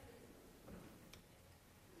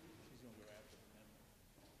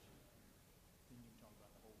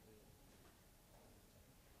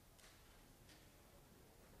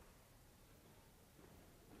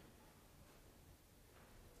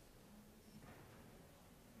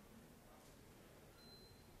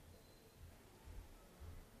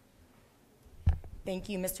 Thank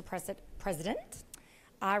you, Mr. President.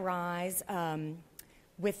 I rise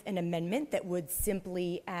with an amendment that would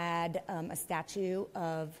simply add a statue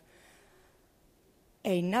of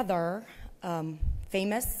another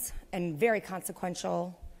famous and very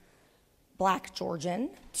consequential Black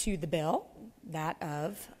Georgian to the bill, that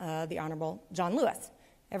of the Honorable John Lewis.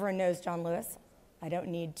 Everyone knows John Lewis. I don't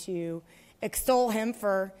need to extol him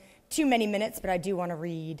for too many minutes, but I do want to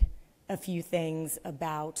read a few things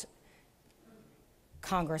about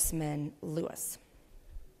Congressman Lewis.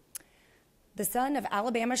 The son of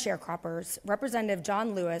Alabama sharecroppers, Representative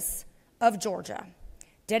John Lewis of Georgia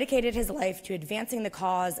dedicated his life to advancing the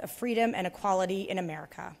cause of freedom and equality in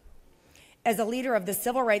America. As a leader of the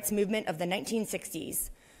civil rights movement of the 1960s,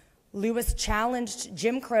 Lewis challenged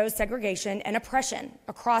Jim Crow segregation and oppression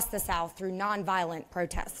across the South through nonviolent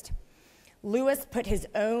protest. Lewis put his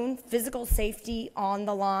own physical safety on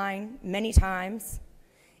the line many times,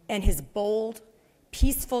 and his bold,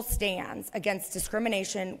 peaceful stands against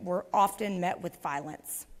discrimination were often met with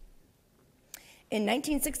violence. In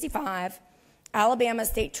 1965, Alabama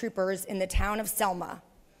state troopers in the town of Selma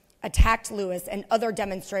attacked Lewis and other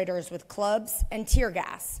demonstrators with clubs and tear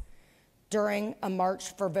gas during a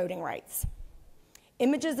march for voting rights.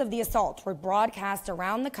 Images of the assault were broadcast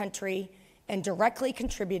around the country and directly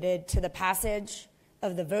contributed to the passage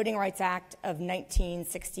of the Voting Rights Act of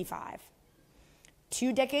 1965.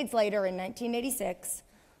 2 decades later, in 1986,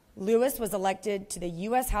 Lewis was elected to the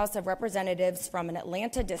U.S. House of Representatives from an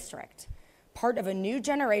Atlanta district, part of a new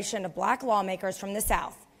generation of black lawmakers from the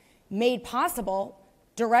South, made possible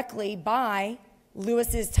directly by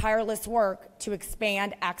Lewis's tireless work to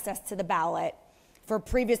expand access to the ballot for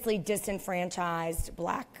previously disenfranchised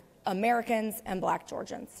black Americans and black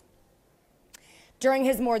Georgians. During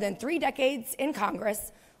his more than 3 decades in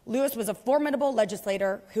Congress, Lewis was a formidable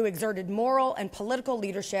legislator who exerted moral and political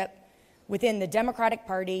leadership within the Democratic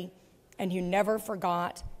Party and who never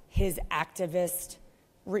forgot his activist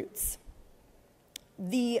roots.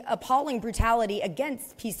 The appalling brutality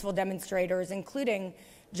against peaceful demonstrators, including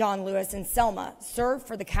John Lewis in Selma,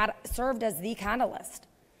 served as the catalyst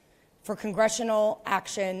for congressional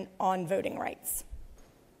action on voting rights.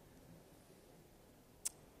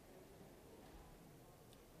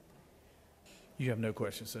 You have no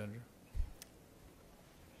questions, Senator.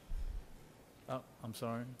 Oh, I'm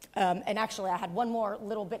sorry. And actually, I had one more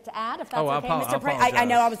little bit to add, if that's Oh, okay, Mr. President. apologize. I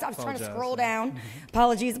know, I was trying to scroll down.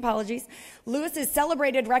 Apologies. Lewis's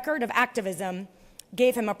celebrated record of activism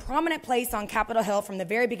gave him a prominent place on Capitol Hill from the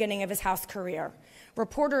very beginning of his House career.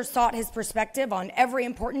 Reporters sought his perspective on every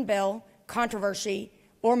important bill, controversy,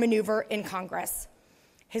 or maneuver in Congress.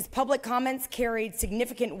 His public comments carried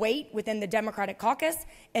significant weight within the Democratic caucus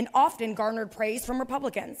and often garnered praise from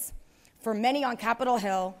Republicans. For many on Capitol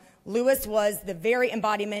Hill, Lewis was the very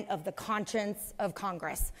embodiment of the conscience of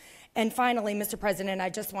Congress. And finally, Mr. President, I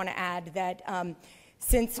just want to add that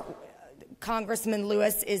since Congressman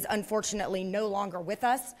Lewis is unfortunately no longer with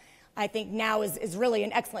us, I think now is really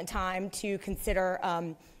an excellent time to consider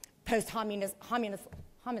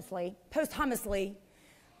posthumously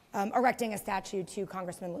erecting a statue to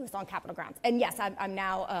Congressman Lewis on Capitol grounds. And yes, I'm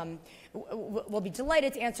now, will be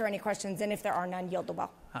delighted to answer any questions, and if there are none, yield the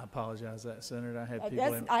well. I apologize that, Senator. I had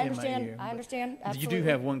people in I my understand. ear. I understand. You Absolutely. do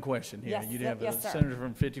have one question here. Yes, You do have yes, a sir. Senator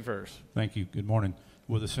from 51st. Thank you. Good morning.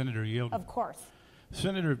 Will the senator yield? Of course.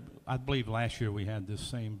 Senator, I believe last year we had this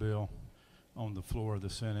same bill on the floor of the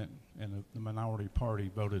Senate, and the minority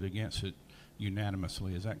party voted against it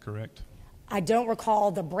unanimously. Is that correct? I don't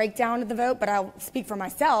recall the breakdown of the vote, but I'll speak for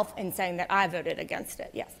myself in saying that I voted against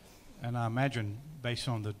it, yes. And I imagine, based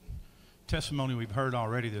on the testimony we've heard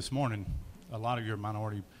already this morning, a lot of your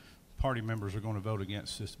minority party members are going to vote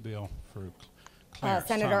against this bill for Clarence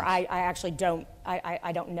Senator, Thomas. I actually don't,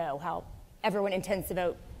 I don't know how everyone intends to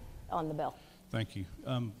vote on the bill. Thank you.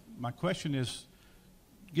 My question is,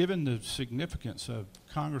 given the significance of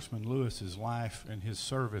Congressman Lewis's life and his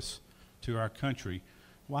service to our country,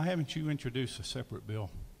 why haven't you introduced a separate bill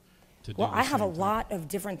to do Well, the I have a same thing? lot of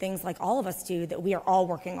different things like all of us do that we are all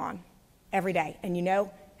working on every day. And you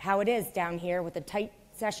know how it is down here with a tight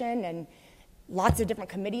session and lots of different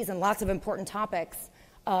committees and lots of important topics.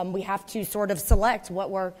 We have to sort of select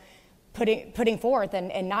what we're putting forth,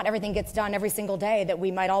 and not everything gets done every single day that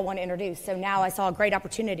we might all want to introduce. So now I saw a great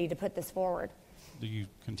opportunity to put this forward. Do you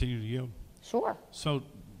continue to yield? Sure. So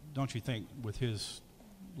don't you think with his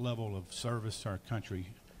level of service to our country,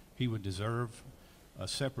 he would deserve a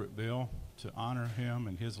separate bill to honor him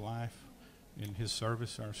and his life and his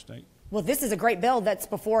service to our state? Well, this is a great bill that's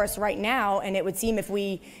before us right now, and it would seem if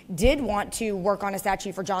we did want to work on a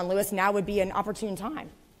statute for John Lewis, now would be an opportune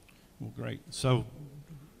time. Well, great. So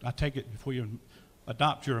I take it if we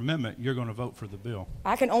adopt your amendment, you're going to vote for the bill.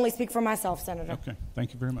 I can only speak for myself, Senator. Okay.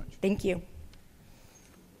 Thank you very much. Thank you.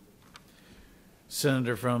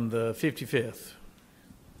 Senator from the 55th.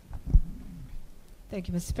 Thank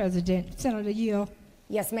you, Mr. President. Senator Yield.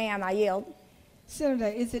 Yes, ma'am, I yield. Senator,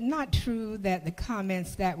 is it not true that the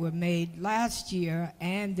comments that were made last year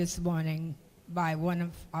and this morning by one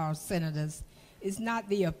of our senators is not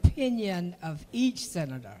the opinion of each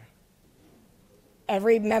senator?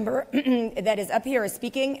 every member that is up here is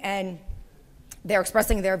speaking, and they're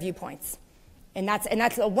expressing their viewpoints. And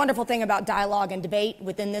that's a wonderful thing about dialogue and debate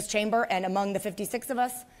within this chamber and among the 56 of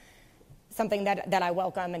us, something that I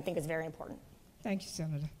welcome and think is very important. Thank you,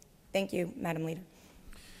 Senator. Thank you, Madam Leader.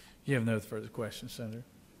 You have no further questions, Senator.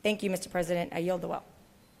 Thank you, Mr. President. I yield the well.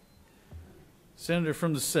 Senator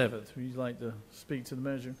from the 7th, would you like to speak to the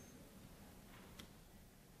measure?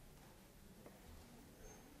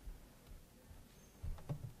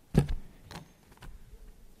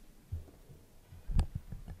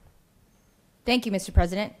 Thank you, Mr.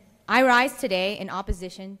 President. I rise today in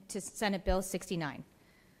opposition to Senate Bill 69.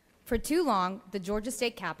 For too long, the Georgia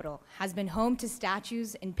State Capitol has been home to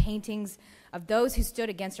statues and paintings of those who stood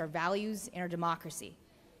against our values and our democracy.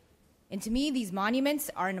 And to me, these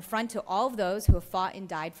monuments are an affront to all of those who have fought and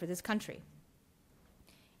died for this country.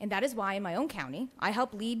 And that is why in my own county, I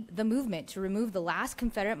helped lead the movement to remove the last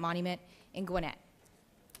Confederate monument in Gwinnett.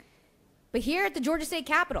 But here at the Georgia State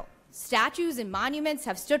Capitol, statues and monuments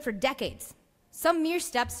have stood for decades, some mere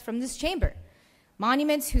steps from this chamber.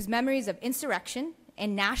 Monuments whose memories of insurrection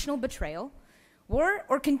and national betrayal were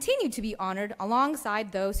or continue to be honored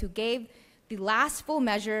alongside those who gave the last full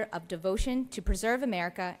measure of devotion to preserve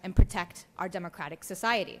America and protect our democratic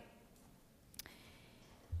society.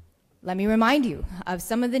 Let me remind you of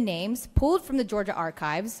some of the names pulled from the Georgia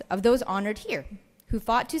archives of those honored here who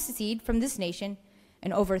fought to secede from this nation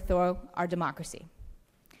and overthrow our democracy.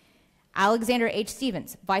 Alexander H.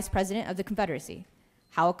 Stevens, Vice President of the Confederacy.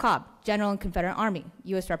 Howell Cobb, General in Confederate Army,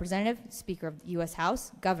 U.S. Representative, Speaker of the U.S.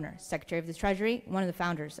 House, Governor, Secretary of the Treasury, one of the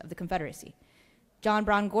founders of the Confederacy. John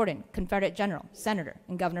Brown Gordon, Confederate General, Senator,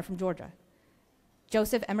 and Governor from Georgia.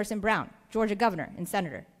 Joseph Emerson Brown, Georgia Governor and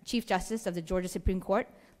Senator, Chief Justice of the Georgia Supreme Court,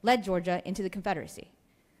 led Georgia into the Confederacy.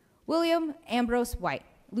 William Ambrose White,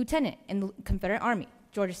 Lieutenant in the Confederate Army,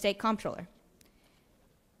 Georgia State Comptroller.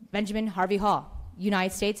 Benjamin Harvey Hall,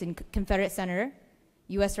 United States and Confederate Senator,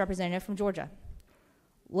 U.S. Representative from Georgia.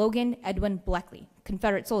 Logan Edwin Bleckley,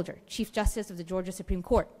 Confederate soldier, Chief Justice of the Georgia Supreme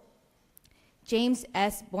Court. James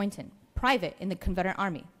S. Boynton, private in the Confederate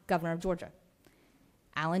Army, Governor of Georgia.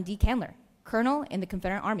 Alan D. Candler, Colonel in the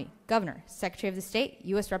Confederate Army, Governor, Secretary of the State,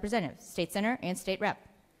 U.S. Representative, State Senator, and State Rep.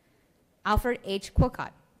 Alfred H.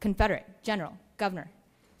 Quilcott, Confederate General, Governor,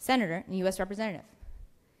 Senator, and U.S. Representative.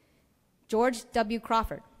 George W.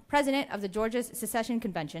 Crawford, President of the Georgia Secession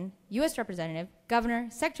Convention, U.S. Representative, Governor,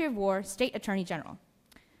 Secretary of War, State Attorney General.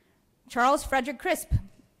 Charles Frederick Crisp,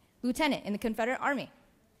 Lieutenant in the Confederate Army.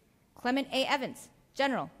 Clement A. Evans,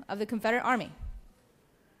 General of the Confederate Army.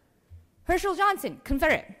 Herschel Johnson,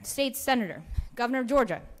 Confederate, State Senator, Governor of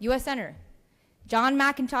Georgia, U.S. Senator. John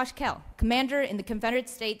McIntosh Kell, Commander in the Confederate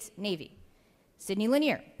States Navy. Sidney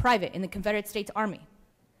Lanier, Private in the Confederate States Army.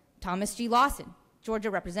 Thomas G. Lawson,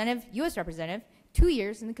 Georgia Representative, U.S. Representative, 2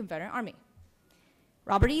 years in the Confederate Army.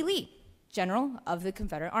 Robert E. Lee, General of the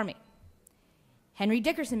Confederate Army. Henry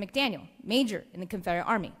Dickerson McDaniel, Major in the Confederate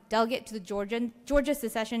Army, Delegate to the Georgia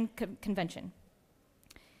Secession Convention.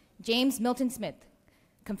 James Milton Smith,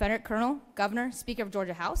 Confederate Colonel, Governor, Speaker of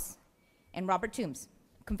Georgia House. And Robert Toombs,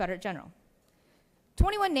 Confederate General.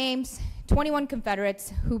 21 names, 21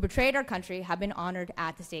 Confederates who betrayed our country have been honored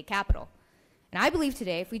at the state capitol. And I believe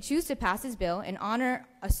today, if we choose to pass this bill and honor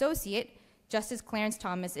Associate Justice Clarence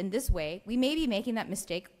Thomas in this way, we may be making that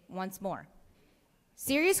mistake once more.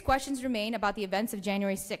 Serious questions remain about the events of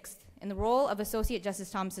January 6th and the role of Associate Justice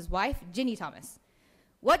Thomas's wife, Ginny Thomas.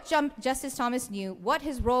 What Justice Thomas knew, what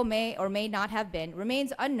his role may or may not have been,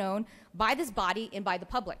 remains unknown by this body and by the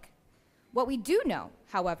public. What we do know,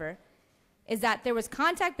 however, is that there was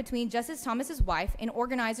contact between Justice Thomas's wife and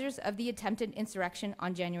organizers of the attempted insurrection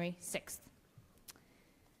on January 6th.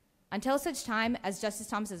 Until such time as Justice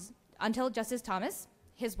Thomas,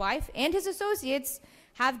 his wife, and his associates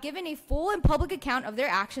have given a full and public account of their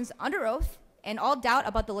actions under oath, and all doubt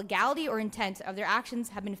about the legality or intent of their actions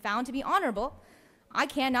have been found to be honorable, I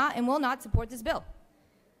cannot and will not support this bill.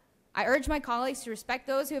 I urge my colleagues to respect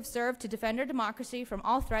those who have served to defend our democracy from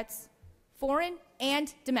all threats, foreign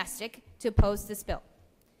and domestic, to oppose this bill.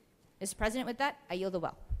 Mr. President, with that, I yield the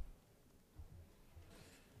well.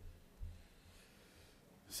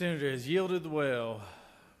 Senator has yielded the well.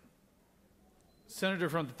 Senator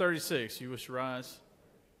from the 36th, you wish to rise?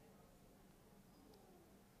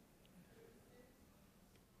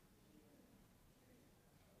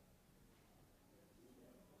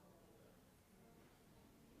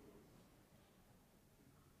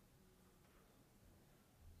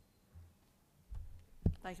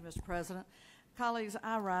 Thank you, Mr. President. Colleagues,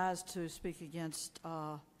 I rise to speak against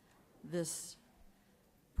this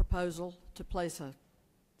proposal to place a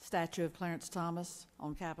statue of Clarence Thomas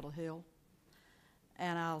on Capitol Hill.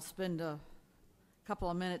 and I'll spend a couple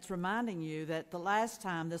of minutes reminding you that the last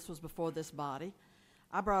time this was before this body,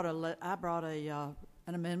 I brought an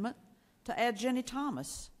amendment to add Jenny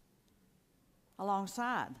Thomas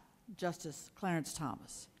alongside Justice Clarence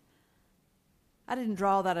Thomas. I didn't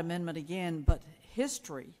draw that amendment again, but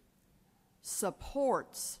history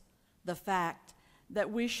supports the fact that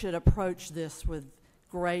we should approach this with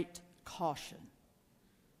great caution.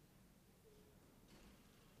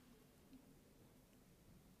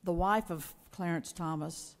 The wife of Clarence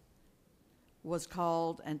Thomas was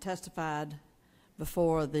called and testified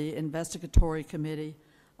before the investigatory committee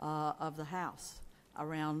of the House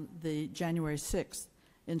around the January 6th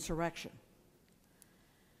insurrection.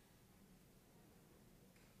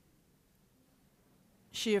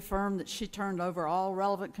 She affirmed that she turned over all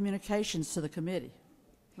relevant communications to the committee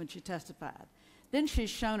when she testified. Then she's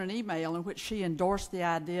shown an email in which she endorsed the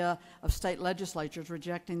idea of state legislatures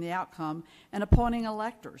rejecting the outcome and appointing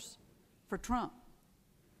electors for Trump.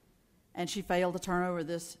 And she failed to turn over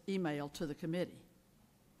this email to the committee.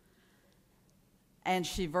 And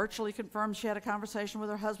she virtually confirmed she had a conversation with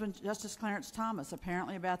her husband, Justice Clarence Thomas,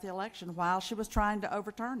 apparently about the election while she was trying to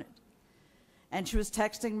overturn it. And she was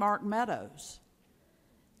texting Mark Meadows.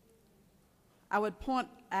 I would point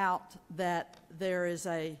out that there is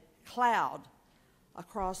a cloud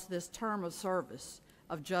across this term of service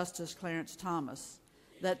of Justice Clarence Thomas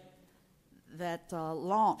that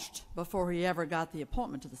launched before he ever got the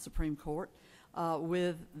appointment to the Supreme Court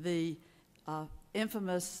with the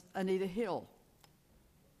infamous Anita Hill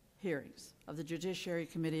hearings of the Judiciary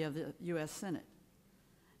Committee of the U.S. Senate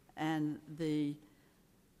and the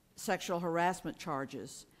sexual harassment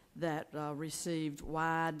charges that received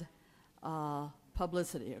wide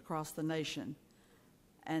publicity across the nation,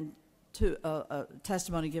 and to a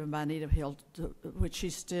testimony given by Anita Hill, which she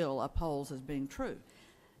still upholds as being true.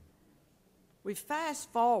 We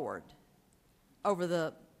fast forward over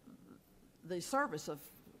the service of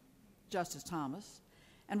Justice Thomas,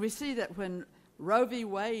 and we see that when Roe v.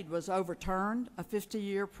 Wade was overturned, a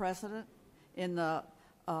 50-year precedent in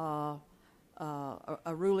a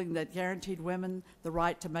ruling that guaranteed women the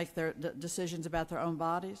right to make their decisions about their own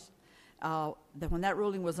bodies, that when that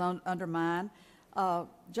ruling was undermined,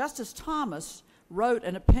 Justice Thomas wrote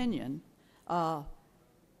an opinion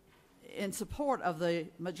in support of the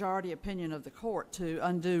majority opinion of the court to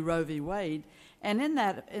undo Roe v. Wade, and in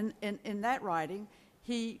that writing,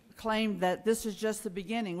 he claimed that this is just the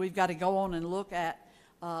beginning. We've got to go on and look at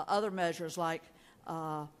other measures like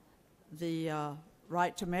the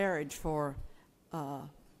right to marriage for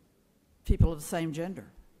people of the same gender.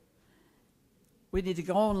 We need to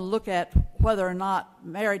go on and look at whether or not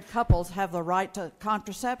married couples have the right to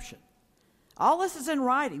contraception. All this is in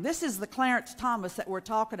writing. This is the Clarence Thomas that we're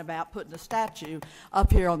talking about, putting a statue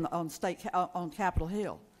up here on Capitol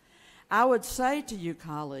Hill. I would say to you,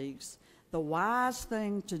 colleagues, the wise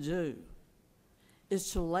thing to do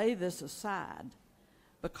is to lay this aside,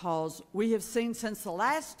 because we have seen since the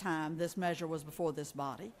last time this measure was before this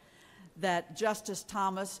body that Justice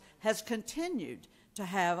Thomas has continued to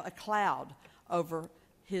have a cloud over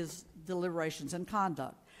his deliberations and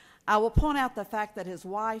conduct. I will point out the fact that his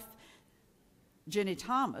wife, Jenny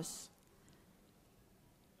Thomas,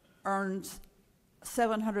 earns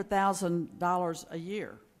 $700,000 a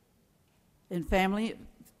year in family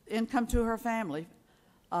income to her family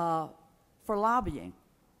for lobbying.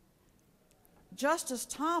 Justice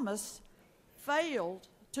Thomas failed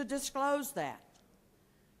to disclose that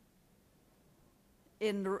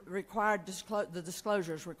in the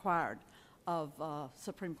disclosures required of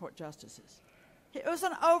Supreme Court justices. It was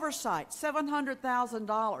an oversight,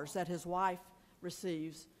 $700,000 that his wife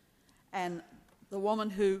receives, and the woman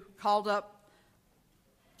who called up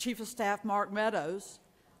Chief of Staff Mark Meadows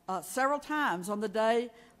several times on the day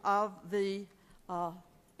of the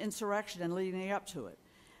insurrection and leading up to it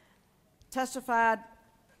testified.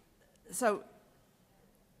 So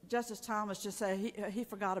Justice Thomas just said he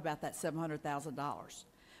forgot about that $700,000.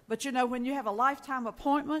 But you know, when you have a lifetime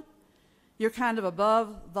appointment, you're kind of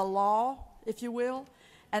above the law, if you will.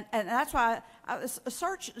 And that's why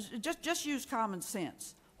just use common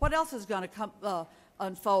sense. What else is going to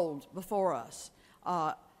unfold before us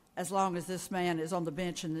as long as this man is on the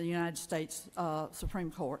bench in the United States Supreme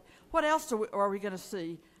Court? What else are we going to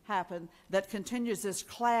see happen that continues this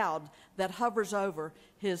cloud that hovers over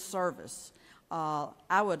his service?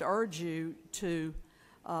 I would urge you to,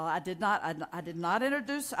 I did not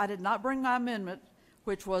bring my amendment,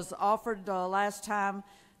 which was offered last time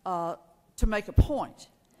to make a point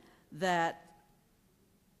that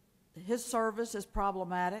his service is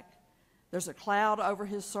problematic. There's a cloud over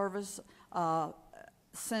his service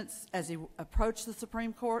since as he approached the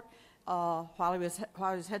Supreme Court, while he was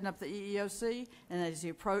heading up the EEOC, and as he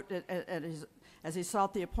approached as he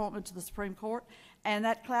sought the appointment to the Supreme Court, and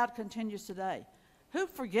that cloud continues today. Who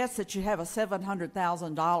forgets that you have a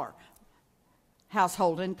 $700,000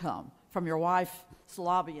 household income from your wife's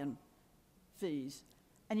lobbying fees,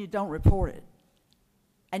 and you don't report it?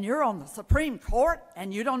 And you're on the Supreme Court,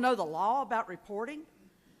 and you don't know the law about reporting?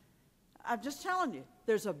 I'm just telling you,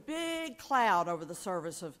 there's a big cloud over the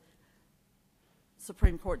service of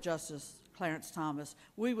Supreme Court Justice Clarence Thomas.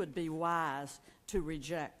 We would be wise to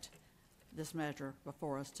reject this measure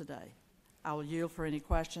before us today. I will yield for any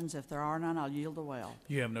questions. If there are none, I'll yield the well.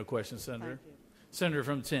 You have no questions, Senator. Thank you. Senator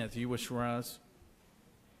from the 10th, you wish to rise?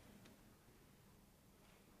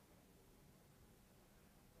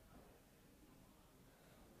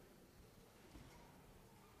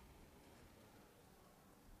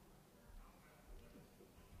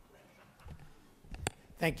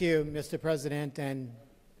 Thank you, Mr. President and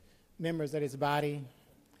members of this body.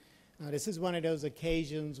 This is one of those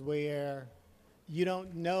occasions where you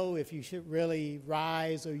don't know if you should really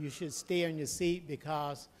rise or you should stay in your seat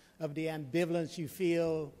because of the ambivalence you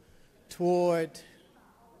feel toward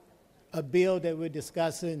a bill that we're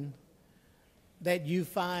discussing that you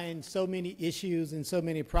find so many issues and so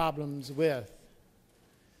many problems with.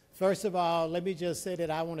 First of all, let me just say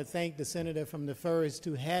that I want to thank the senator from the first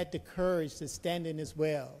who had the courage to stand in as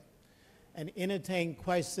well and entertain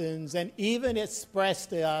questions and even express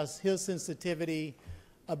to us his sensitivity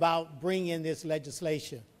about bringing this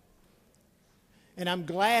legislation. And I'm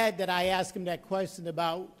glad that I asked him that question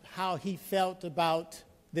about how he felt about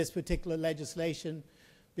this particular legislation,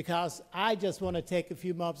 because I just want to take a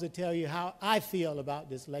few moments to tell you how I feel about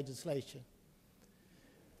this legislation.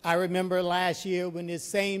 I remember last year when this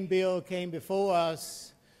same bill came before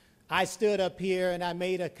us, I stood up here and I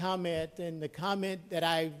made a comment, and the comment that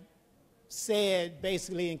I said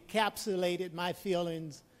basically encapsulated my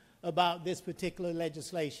feelings about this particular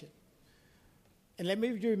legislation. And let me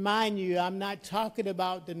remind you, I'm not talking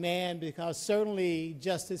about the man, because certainly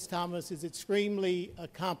Justice Thomas is extremely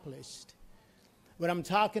accomplished. What I'm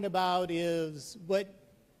talking about is what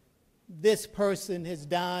this person has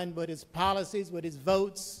done, what his policies, what his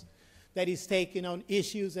votes that he's taken on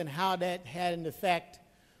issues, and how that had an effect,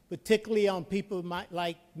 particularly on people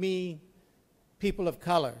like me, people of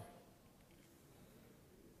color.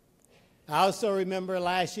 I also remember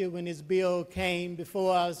last year when this bill came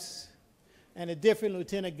before us and a different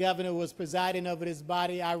lieutenant governor was presiding over this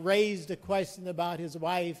body, I raised a question about his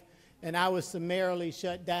wife, and I was summarily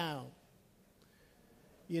shut down.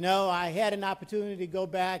 You know, I had an opportunity to go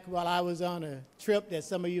back while I was on a trip that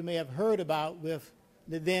some of you may have heard about with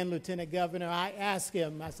the then Lieutenant Governor. I asked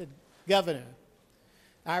him, I said, Governor,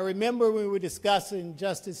 I remember when we were discussing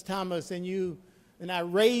Justice Thomas and I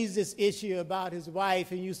raised this issue about his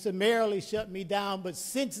wife, and you summarily shut me down, but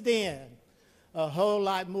since then, a whole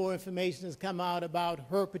lot more information has come out about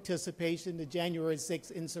her participation in the January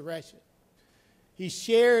 6th insurrection. He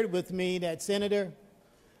shared with me that, Senator,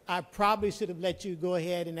 I probably should have let you go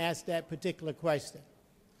ahead and ask that particular question.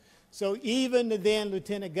 So even the then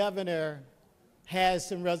Lieutenant Governor has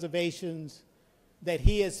some reservations that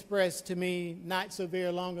he expressed to me not so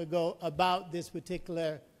very long ago about this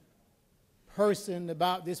particular person,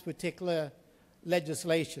 about this particular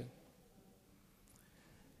legislation.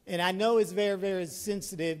 And I know it's very, very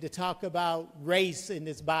sensitive to talk about race in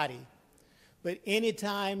this body, but any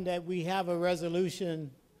time that we have a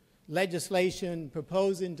legislation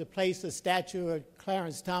proposing to place a statue of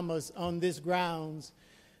Clarence Thomas on this grounds,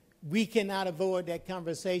 we cannot avoid that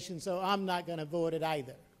conversation, so I'm not going to avoid it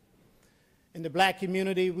either. In the black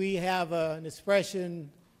community, we have an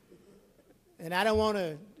expression, and I don't want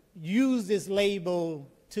to use this label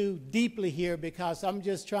too deeply here because I'm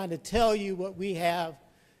just trying to tell you what we have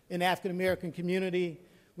in the African American community.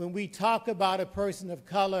 When we talk about a person of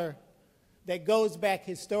color that goes back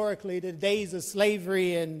historically to the days of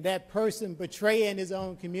slavery and that person betraying his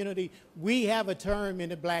own community, we have a term in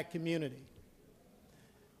the black community.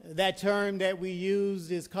 That term that we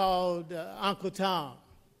use is called Uncle Tom.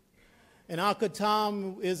 And Uncle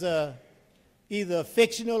Tom is either a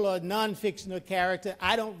fictional or non-fictional character.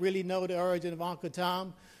 I don't really know the origin of Uncle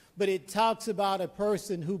Tom, but it talks about a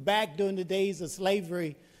person who back during the days of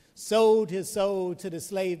slavery sold his soul to the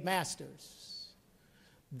slave masters.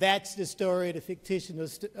 That's the story, the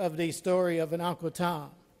fictitious of the story of an Uncle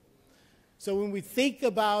Tom. So when we think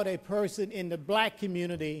about a person in the black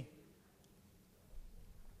community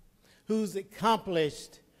who's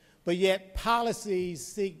accomplished, but yet policies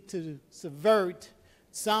seek to subvert,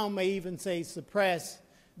 some may even say suppress,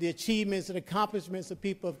 the achievements and accomplishments of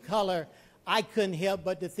people of color, I couldn't help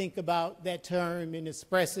but to think about that term in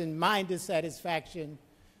expressing my dissatisfaction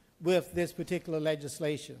with this particular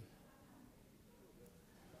legislation.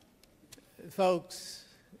 Folks,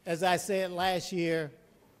 as I said last year,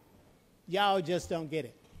 y'all just don't get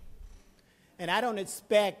it. And I don't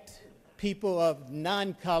expect people of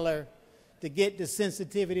non-color to get the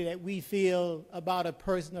sensitivity that we feel about a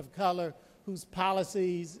person of color whose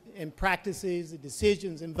policies and practices and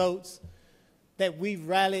decisions and votes that we've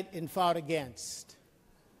rallied and fought against.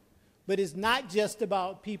 But it's not just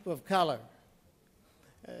about people of color.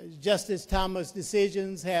 Justice Thomas'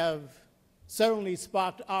 decisions have certainly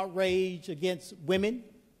sparked outrage against women,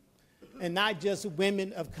 and not just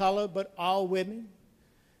women of color, but all women.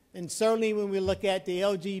 And certainly when we look at the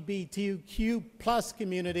LGBTQ plus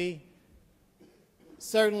community,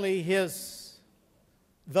 certainly his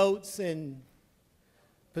votes and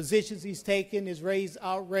positions he's taken has raised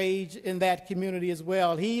outrage in that community as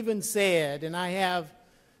well. He even said, and I have,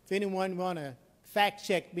 if anyone want to fact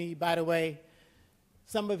check me, by the way,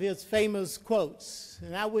 some of his famous quotes,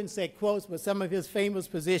 and I wouldn't say quotes, but some of his famous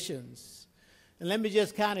positions. And let me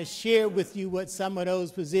just kind of share with you what some of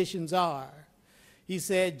those positions are. He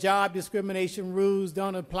said, job discrimination rules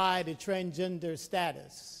don't apply to transgender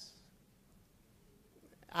status.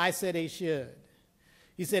 I said they should.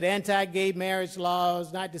 He said anti-gay marriage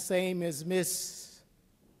laws not the same as miscegenation,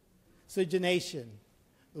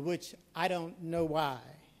 which I don't know why.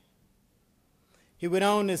 He went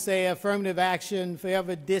on to say affirmative action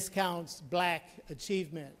forever discounts black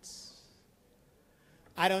achievements.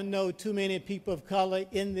 I don't know too many people of color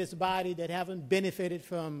in this body that haven't benefited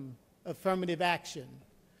from affirmative action.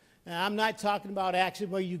 Now, I'm not talking about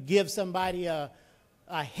action where you give somebody a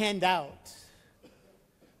handout,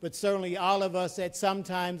 but certainly all of us at some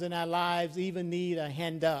times in our lives even need a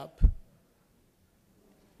hand up.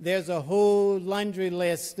 There's a whole laundry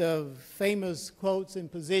list of famous quotes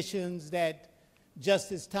and positions that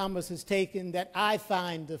Justice Thomas has taken that I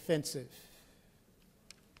find offensive.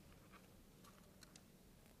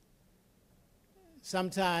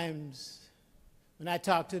 Sometimes when I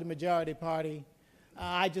talk to the majority party,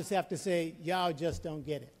 I just have to say, y'all just don't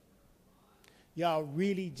get it. Y'all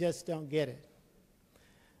really just don't get it.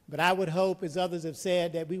 But I would hope, as others have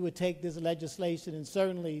said, that we would take this legislation and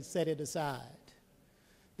certainly set it aside.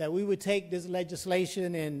 That we would take this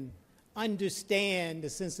legislation and understand the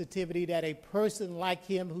sensitivity that a person like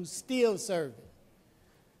him who's still serving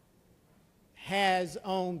has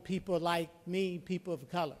on people like me, people of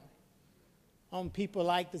color, on people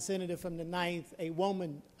like the senator from the 9th, a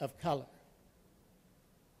woman of color,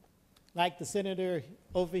 like the senator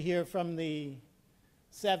over here from the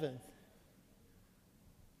 7th,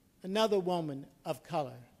 another woman of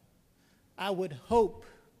color. I would hope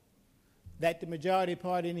that the majority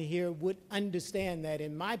party in here would understand that,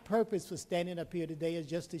 and my purpose for standing up here today is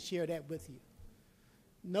just to share that with you.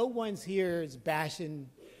 No one's here is bashing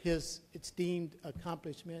his esteemed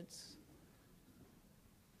accomplishments.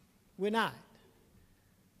 We're not.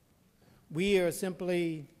 We are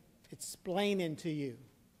simply explaining to you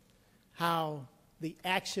how the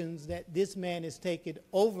actions that this man has taken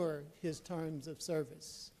over his terms of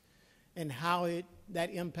service and how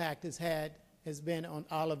that impact has been on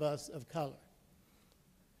all of us of color.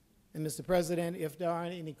 And Mr. President, if there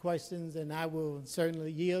aren't any questions, then I will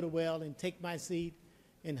certainly yield well and take my seat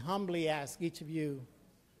and humbly ask each of you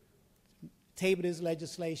to table this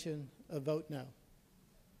legislation or vote no.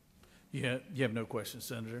 You have no questions,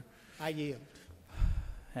 Senator. I yield.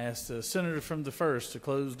 Ask the senator from the 1st to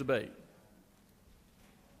close debate.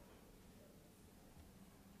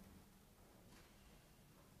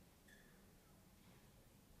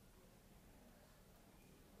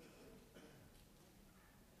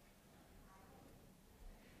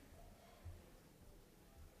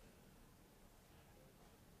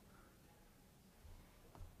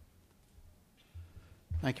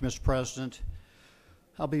 Thank you, Mr. President.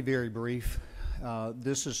 I'll be very brief.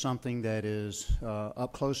 This is something that is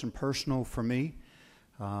up close and personal for me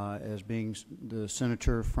as being the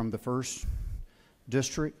senator from the 1st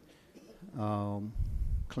District.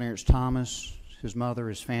 Clarence Thomas, his mother,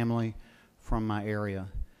 his family from my area.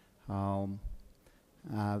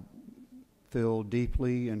 I feel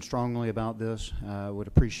deeply and strongly about this. I would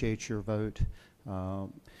appreciate your vote.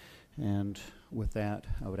 And with that,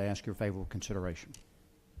 I would ask your favorable consideration.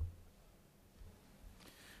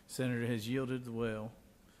 Senator has yielded well.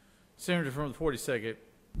 Senator from the 42nd,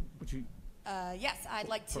 would you? Yes, I'd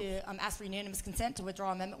like to ask for unanimous consent to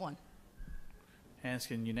withdraw Amendment 1.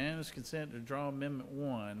 Asking unanimous consent to draw Amendment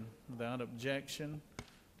 1 without objection.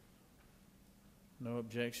 No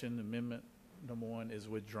objection. Amendment number 1 is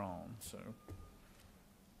withdrawn. So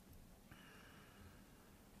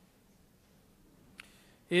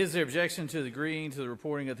Is there objection to the agreeing to the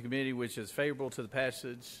reporting of the committee which is favorable to the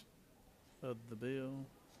passage of the bill?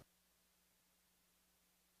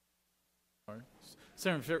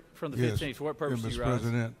 Senator from the 15th, for what purpose do you Mr. rise?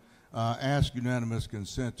 President, ask unanimous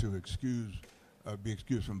consent to be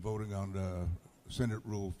excused from voting on the Senate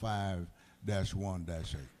Rule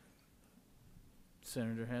 5-1-8.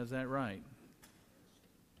 Senator has that right.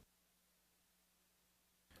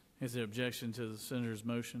 Is there objection to the senator's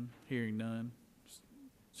motion? Hearing none.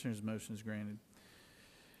 Senator's motion is granted.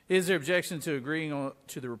 Is there objection to agreeing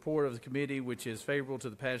to the report of the committee which is favorable to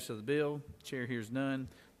the passage of the bill? Chair hears none.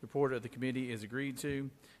 The report of the committee is agreed to.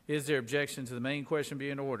 Is there objection to the main question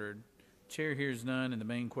being ordered? Chair hears none, and the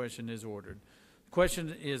main question is ordered. The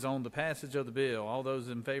question is on the passage of the bill. All those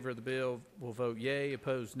in favor of the bill will vote yea,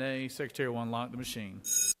 opposed nay. Secretary will unlock the machine.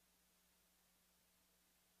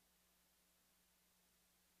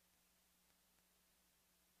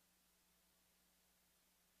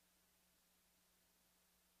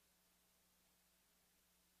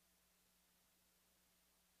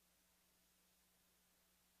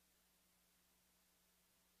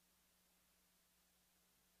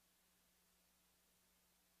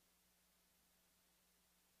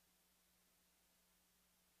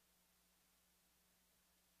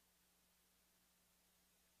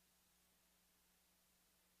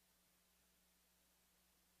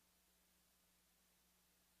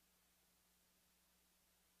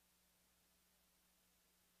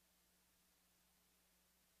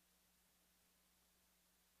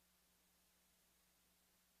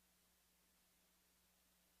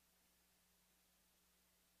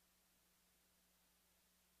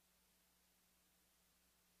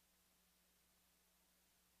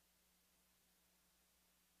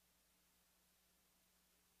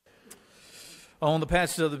 On the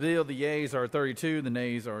passage of the bill, the yeas are 32, the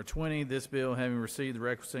nays are 20. This bill, having received the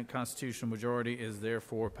requisite constitutional majority, is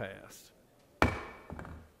therefore passed.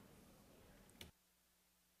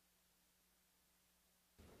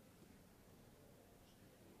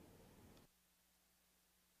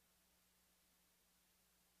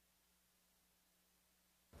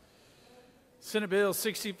 Senate Bill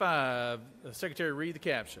 65. Secretary, read the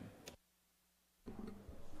caption.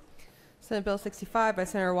 Senate Bill 65 by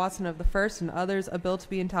Senator Watson of the 1st and others, a bill to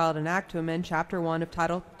be entitled an act to amend Chapter 1 of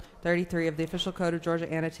Title 33 of the Official Code of Georgia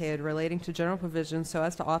Annotated relating to general provisions so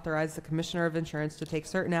as to authorize the Commissioner of Insurance to take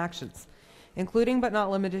certain actions, including but not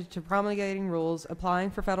limited to promulgating rules, applying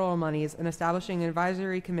for federal monies, and establishing an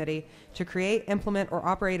advisory committee to create, implement, or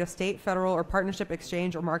operate a state, federal, or partnership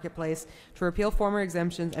exchange or marketplace to repeal former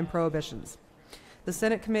exemptions and prohibitions. The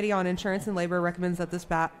Senate Committee on Insurance and Labor recommends that this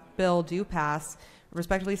bill do pass.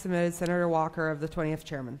 Respectfully submitted, Senator Walker of the 20th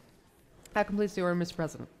Chairman. That completes the order, Mr.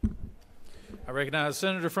 President. I recognize the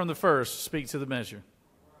Senator from the 1st to speak to the measure.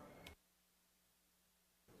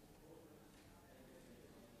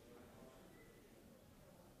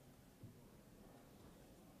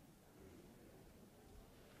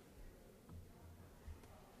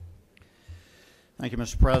 Thank you,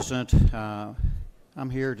 Mr. President. I'm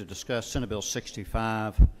here to discuss Senate Bill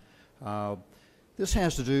 65. This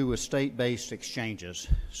has to do with state-based exchanges.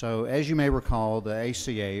 So as you may recall, the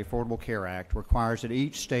ACA, Affordable Care Act, requires that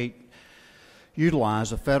each state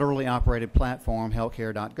utilize a federally operated platform,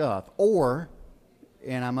 healthcare.gov, or,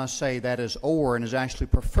 and I must say that is or and is actually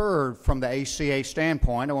preferred from the ACA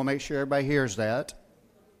standpoint, I want to make sure everybody hears that,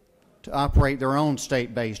 to operate their own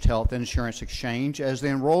state-based health insurance exchange as the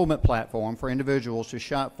enrollment platform for individuals to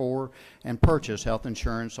shop for and purchase health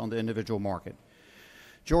insurance on the individual market.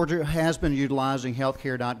 Georgia has been utilizing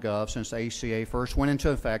healthcare.gov since the ACA first went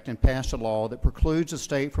into effect and passed a law that precludes the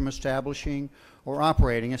state from establishing or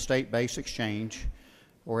operating a state-based exchange,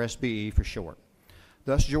 or SBE for short.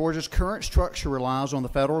 Thus, Georgia's current structure relies on the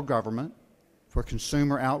federal government for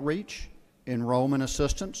consumer outreach, enrollment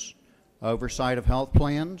assistance, oversight of health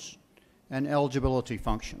plans, and eligibility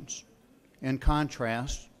functions. In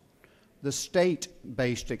contrast, the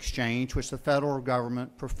state-based exchange, which the federal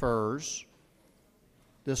government prefers,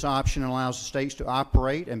 this option allows the states to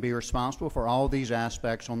operate and be responsible for all these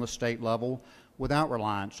aspects on the state level without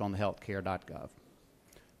reliance on the healthcare.gov.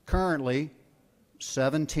 Currently,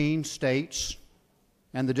 17 states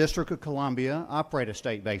and the District of Columbia operate a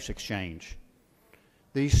state-based exchange.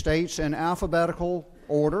 These states in alphabetical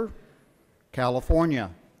order: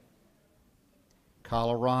 California,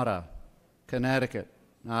 Colorado, Connecticut,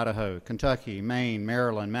 Idaho, Kentucky, Maine,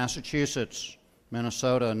 Maryland, Massachusetts,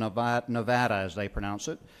 Minnesota, Nevada, as they pronounce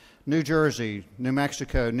it, New Jersey, New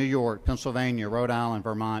Mexico, New York, Pennsylvania, Rhode Island,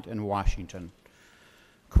 Vermont, and Washington.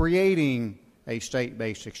 Creating a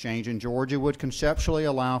state-based exchange in Georgia would conceptually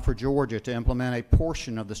allow for Georgia to implement a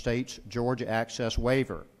portion of the state's Georgia Access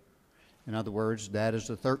Waiver. In other words, that is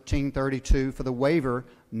the 1332 for the waiver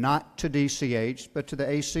not to DCH but to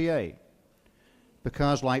the ACA.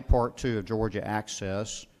 Because, like Part 2 of Georgia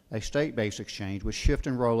Access, a state-based exchange would shift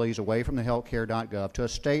enrollees away from the healthcare.gov to a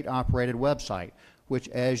state-operated website, which,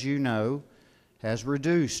 as you know, has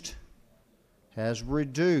reduced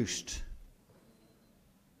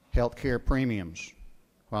healthcare premiums.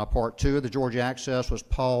 While Part 2 of the Georgia Access was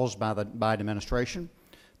paused by the Biden administration,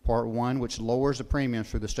 Part 1, which lowers the premiums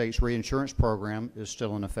through the state's reinsurance program, is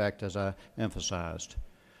still in effect, as I emphasized.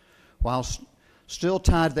 While still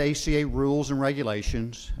tied to the ACA rules and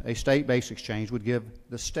regulations, a state-based exchange would give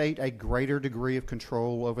the state a greater degree of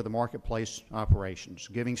control over the marketplace operations,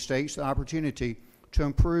 giving states the opportunity to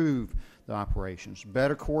improve the operations,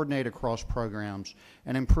 better coordinate across programs,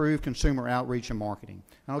 and improve consumer outreach and marketing.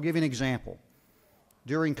 And I'll give you an example.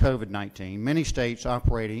 During COVID-19, many states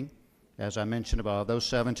operating, as I mentioned above, those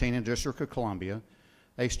 17 in the District of Columbia,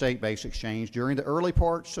 a state-based exchange during the early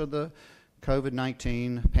parts of the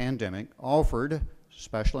COVID-19 pandemic offered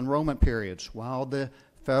special enrollment periods, while the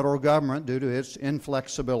federal government, due to its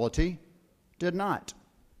inflexibility, did not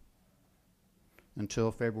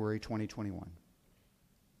until February 2021.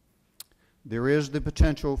 There is the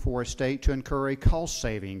potential for a state to incur a cost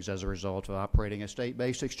savings as a result of operating a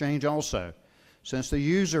state-based exchange also, since the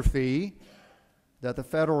user fee that the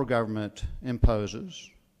federal government imposes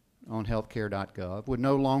on healthcare.gov would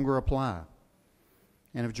no longer apply.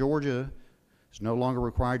 And if Georgia is no longer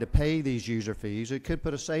required to pay these user fees, it could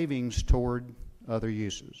put a savings toward other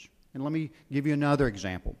uses. And let me give you another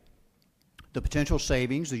example. The potential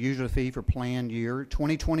savings, the user fee for plan year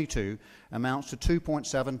 2022, amounts to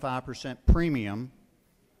 2.75% premium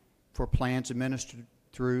for plans administered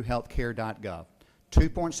through healthcare.gov.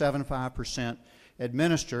 2.75%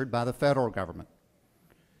 administered by the federal government.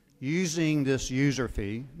 Using this user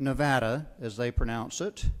fee, Nevada, as they pronounce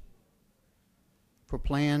it, for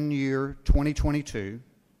plan year 2022,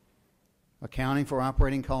 accounting for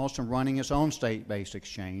operating costs and running its own state-based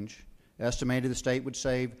exchange, estimated the state would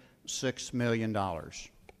save $6 million.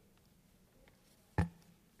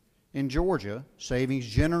 In Georgia, savings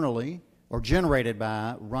generated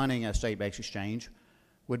by running a state-based exchange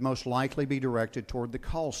would most likely be directed toward the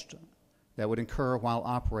cost that would incur while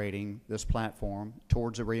operating this platform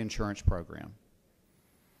towards a reinsurance program.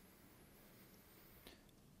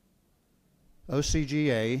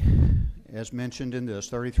 OCGA, as mentioned in this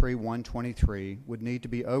 33-123, would need to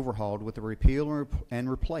be overhauled with a repeal and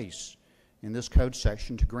replace in this code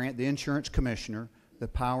section to grant the insurance commissioner the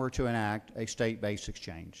power to enact a state-based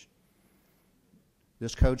exchange.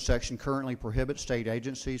 This code section currently prohibits state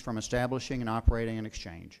agencies from establishing and operating an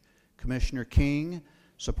exchange. Commissioner King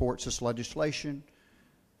supports this legislation,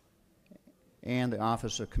 and the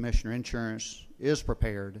Office of Commissioner Insurance is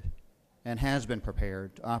prepared and has been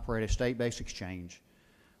prepared to operate a state-based exchange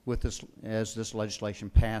with this, as this legislation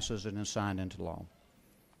passes and is signed into law.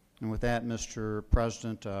 And with that, Mr.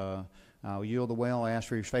 President, I'll yield the well. I ask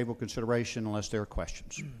for your favorable consideration unless there are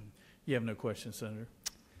questions. You have no questions, Senator.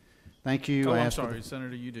 Thank you. Oh, I'm sorry,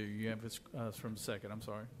 Senator, you do. You have this from second. I'm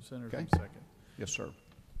sorry. Senator from second. Yes, sir.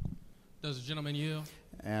 Does the gentleman yield?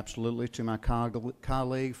 Absolutely, to my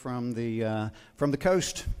colleague from the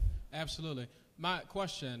coast. Absolutely. My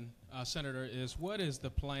question, Senator, is what is the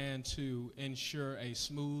plan to ensure a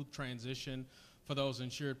smooth transition for those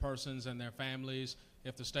insured persons and their families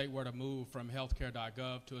if the state were to move from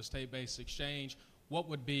healthcare.gov to a state-based exchange? What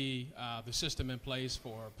would be the system in place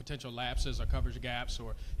for potential lapses or coverage gaps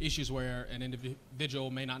or issues where an individual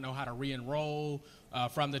may not know how to re-enroll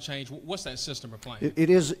from the change? What's that system or plan? It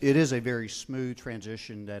is a very smooth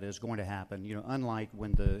transition that is going to happen. You know, unlike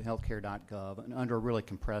when the healthcare.gov, under a really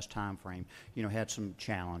compressed time frame, you know, had some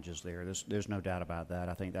challenges there. There's no doubt about that.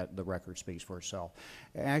 I think that the record speaks for itself.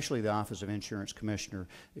 Actually, the Office of Insurance Commissioner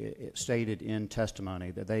it stated in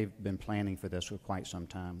testimony that they've been planning for this for quite some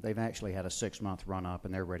time. They've actually had a 6-month run up,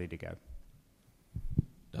 and they're ready to go.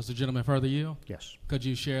 Does the gentleman further yield? Yes. Could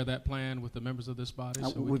you share that plan with the members of this body?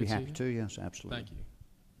 So we'd be happy to, yes, absolutely. Thank you.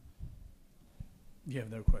 You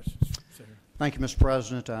have no questions, Senator. Thank you, Mr.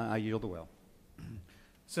 President. I yield the well.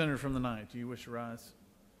 Senator from the 9th, do you wish to rise?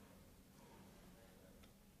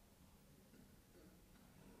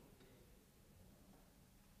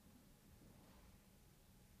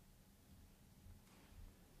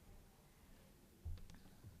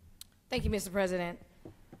 Thank you, Mr. President.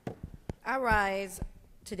 I rise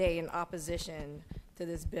today in opposition to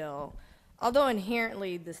this bill. Although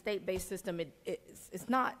inherently the state-based system, it's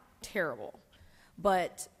not terrible,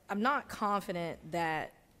 but I'm not confident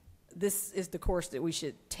that this is the course that we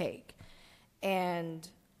should take. And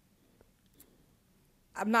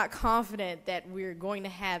I'm not confident that we're going to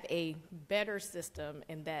have a better system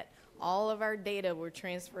and that all of our data will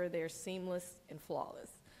transfer there seamless and flawless.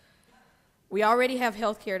 We already have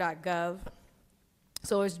healthcare.gov,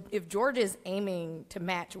 so if Georgia is aiming to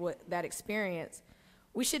match that experience,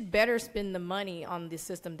 we should better spend the money on the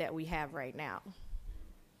system that we have right now.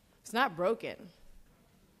 It's not broken.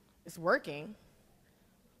 It's working.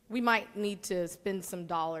 We might need to spend some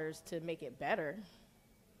dollars to make it better,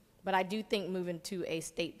 but I do think moving to a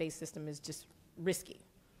state-based system is just risky.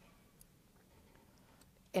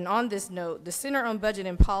 And on this note, the Center on Budget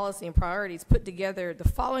and Policy and Priorities put together the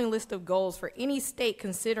following list of goals for any state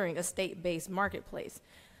considering a state-based marketplace.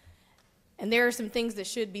 And there are some things that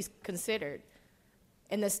should be considered.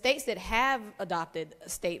 In the states that have adopted a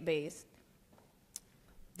state-based,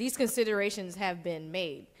 these considerations have been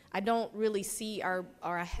made. I don't really see or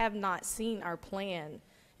I have not seen our plan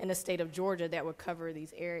in the state of Georgia that would cover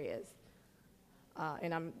these areas.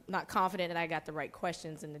 And I'm not confident that I got the right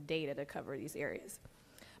questions and the data to cover these areas.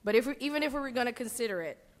 But even if we were going to consider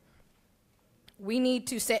it, we need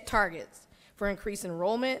to set targets for increased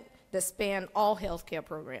enrollment that span all healthcare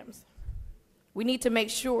programs. We need to make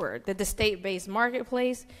sure that the state-based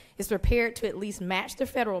marketplace is prepared to at least match the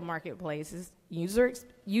federal marketplace's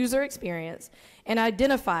user experience and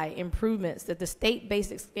identify improvements that the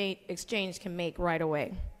state-based exchange can make right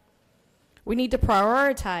away. We need to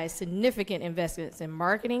prioritize significant investments in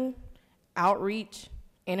marketing, outreach,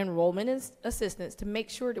 and enrollment assistance to make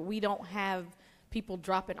sure that we don't have people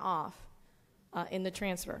dropping off in the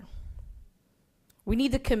transfer. We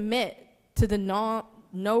need to commit to the no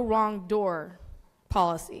wrong door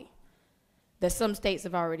policy that some states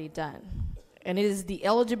have already done. And it is the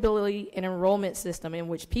eligibility and enrollment system in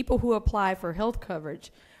which people who apply for health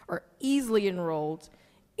coverage are easily enrolled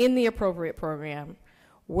in the appropriate program,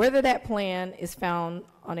 whether that plan is found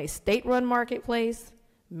on a state-run marketplace,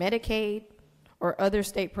 Medicaid, or other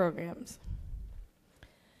state programs,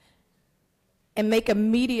 and make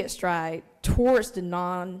immediate stride towards the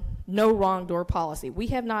no wrong door policy. We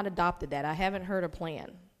have not adopted that. I haven't heard a plan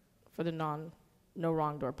for the no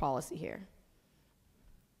wrong door policy here.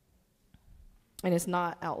 And it's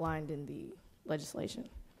not outlined in the legislation.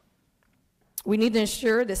 We need to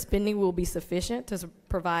ensure that spending will be sufficient to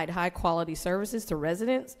provide high quality services to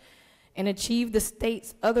residents and achieve the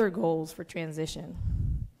state's other goals for transition.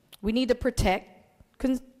 We need to protect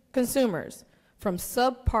consumers from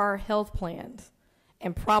subpar health plans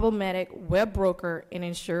and problematic web broker and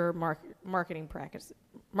insurer marketing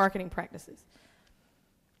practices.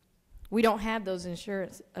 We don't have those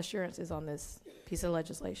assurances on this piece of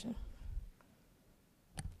legislation.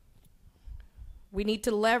 We need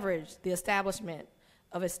to leverage the establishment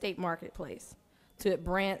of a state marketplace to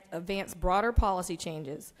advance broader policy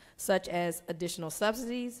changes, such as additional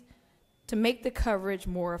subsidies, to make the coverage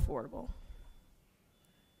more affordable.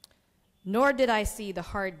 Nor did I see the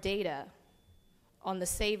hard data on the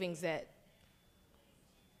savings that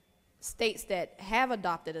states that have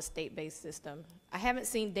adopted a state-based system. I haven't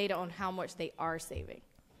seen data on how much they are saving.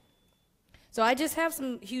 So I just have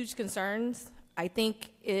some huge concerns. I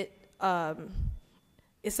think it's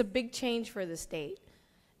a big change for the state,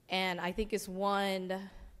 and I think it's one that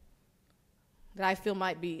I feel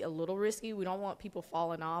might be a little risky. We don't want people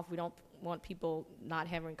falling off. We don't want people not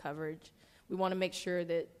having coverage. We want to make sure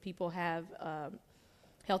that people have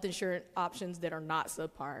health insurance options that are not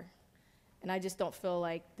subpar. And I just don't feel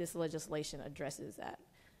like this legislation addresses that.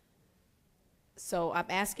 So I'm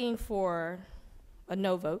asking for a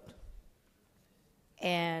no vote.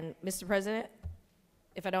 And Mr. President,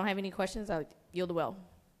 if I don't have any questions, I'll yield the well.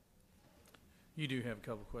 You do have a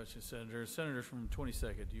couple questions, Senator. Senator from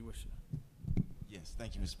 22nd, do you wish to? Yes,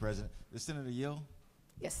 thank you, Mr. President. Does Senator yield?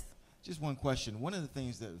 Yes. Just one question. One of the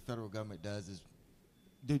things that the federal government does is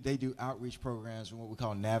they do outreach programs and what we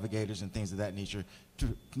call navigators and things of that nature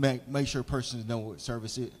to make sure persons know what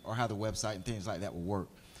service it or how the website and things like that will work.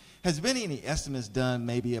 Has there been any estimates done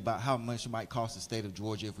maybe about how much it might cost the state of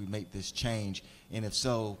Georgia if we make this change? And if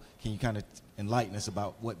so, can you kind of enlighten us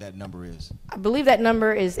about what that number is? I believe that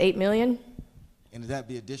number is $8 million. And does that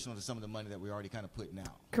be additional to some of the money that we're already kind of putting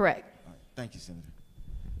out? Correct. All right. Thank you, Senator.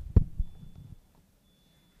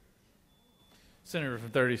 Senator from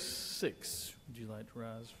 36, would you like to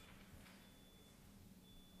rise?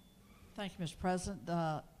 Thank you, Mr. President.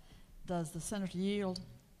 Does the senator yield?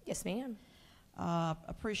 Yes, ma'am.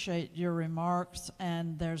 Appreciate your remarks.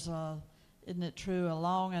 And there's isn't it true, a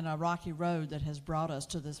long and a rocky road that has brought us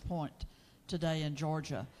to this point today in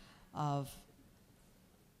Georgia of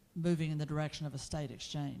moving in the direction of a state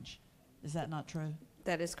exchange. Is that not true?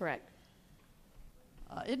 That is correct.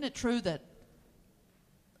 Isn't it true that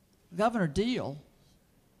Governor Deal,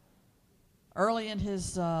 early in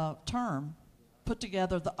his term, put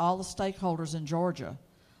together all the stakeholders in Georgia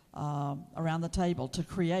around the table to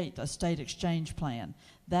create a state exchange plan?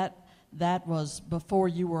 That was before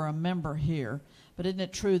you were a member here. But isn't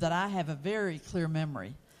it true that I have a very clear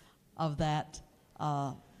memory of that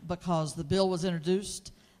because the bill was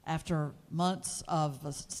introduced after months of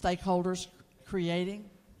stakeholders creating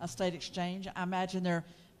a state exchange? I imagine there are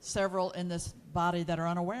several in this body that are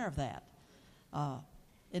unaware of that.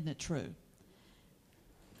 Isn't it true?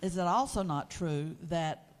 Is it also not true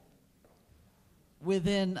that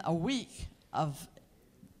within a week of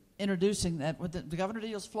introducing that, the Governor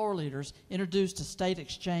Deal's floor leaders introduced a state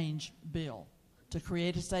exchange bill to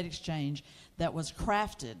create a state exchange that was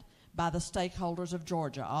crafted by the stakeholders of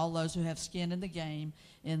Georgia, all those who have skin in the game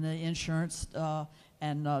in the insurance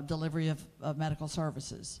and delivery of medical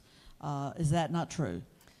services. Is that not true?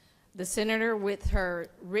 The senator, with her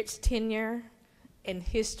rich tenure and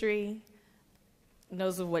history,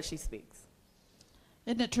 knows of what she speaks.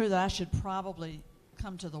 Isn't it true that I should probably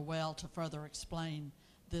come to the well to further explain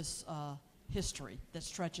this history that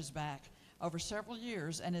stretches back over several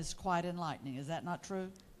years and is quite enlightening? Is that not true?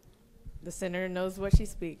 The senator knows what she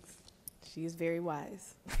speaks. She is very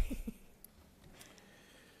wise.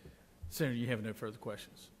 Senator, you have no further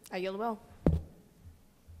questions. I yield well.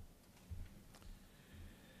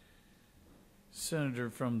 Senator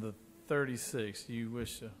from the 36th, do you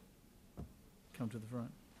wish to come to the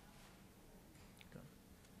front? Okay.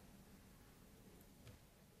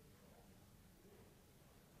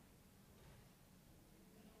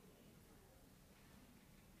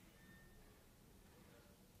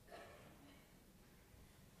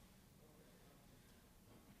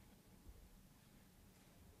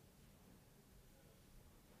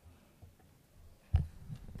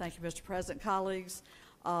 Thank you, Mr. President. Colleagues,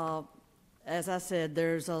 as I said,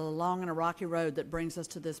 there's a long and a rocky road that brings us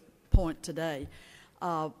to this point today.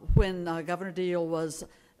 When Governor Deal was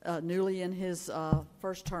newly in his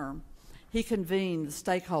first term, he convened the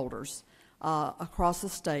stakeholders across the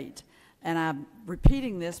state. And I'm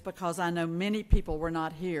repeating this because I know many people were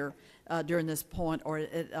not here during this point or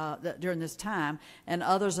during this time, and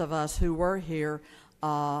others of us who were here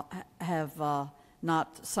have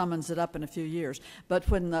not summons it up in a few years. But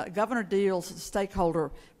when Governor Deal's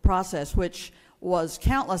stakeholder process, which was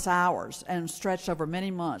countless hours and stretched over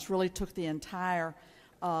many months, really took the entire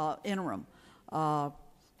interim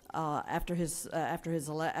after he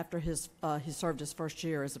served his first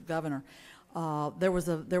year as a governor. There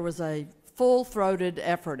was a full-throated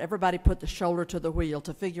effort. Everybody put the shoulder to the wheel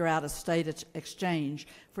to figure out a state exchange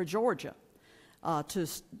for Georgia, to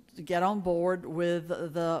get on board with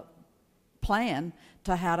the plan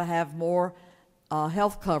to how to have more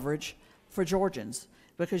health coverage for Georgians,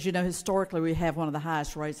 because you know historically we have one of the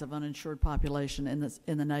highest rates of uninsured population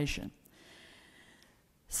in the nation.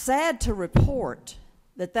 Sad to report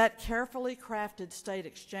that carefully crafted state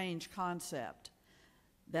exchange concept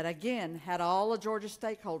that again had all the Georgia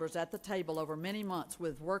stakeholders at the table over many months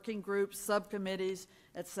with working groups, subcommittees,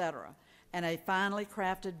 etc., and a finely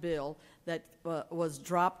crafted bill that was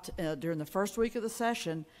dropped during the first week of the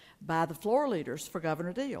session by the floor leaders for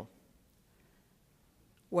Governor Deal.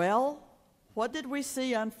 Well, what did we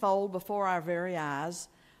see unfold before our very eyes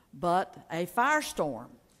but a firestorm?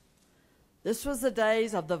 This was the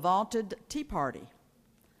days of the vaunted Tea Party.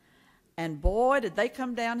 And boy, did they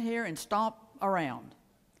come down here and stomp around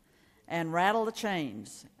and rattle the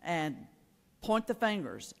chains and point the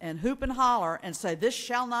fingers and hoop and holler and say, this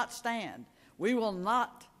shall not stand. We will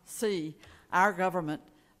not see our government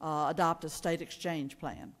adopt a state exchange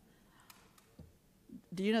plan.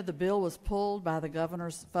 Do you know the bill was pulled by the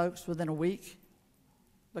governor's folks within a week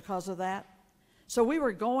because of that? So we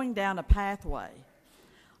were going down a pathway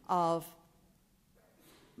of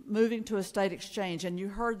moving to a state exchange, and you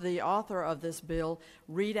heard the author of this bill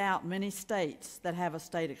read out many states that have a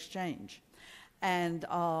state exchange. And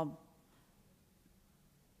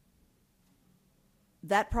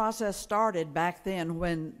that process started back then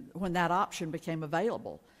when that option became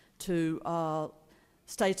available to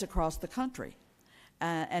states across the country.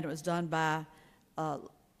 And it was done by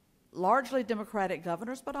largely Democratic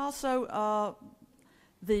governors, but also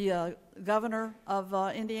the governor of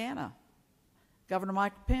Indiana, Governor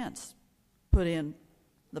Mike Pence, put in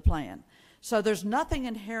the plan. So there's nothing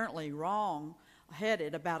inherently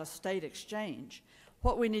wrong-headed about a state exchange.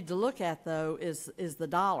 What we need to look at, though, is the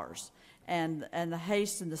dollars and the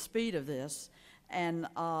haste and the speed of this, and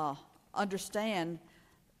understand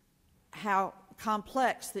how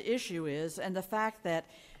complex the issue is, and the fact that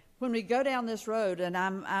when we go down this road, and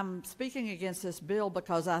I'm speaking against this bill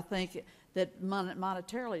because I think that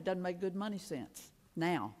monetarily it doesn't make good money sense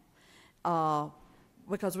now,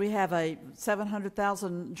 because we have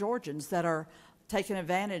 700,000 Georgians that are taking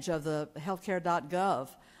advantage of the healthcare.gov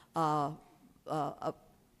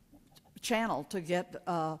channel to get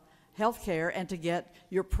health care and to get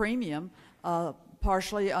your premium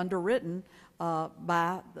partially underwritten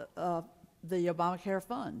by the Obamacare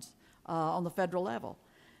funds on the federal level.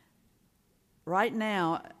 Right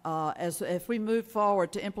now, if we move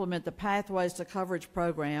forward to implement the Pathways to Coverage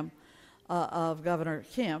program of Governor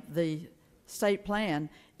Kemp, the state plan,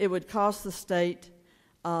 it would cost the state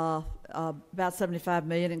about $75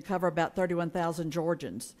 million and cover about 31,000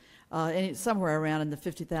 Georgians, and it's somewhere around in the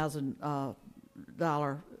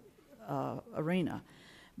 $50,000 arena.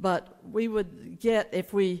 But we would get,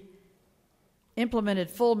 if we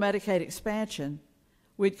implemented full Medicaid expansion,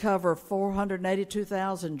 we'd cover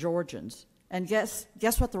 482,000 Georgians. And guess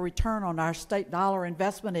what the return on our state dollar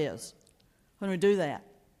investment is when we do that?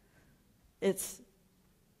 It's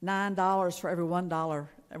 $9 for every one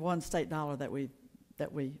state dollar that we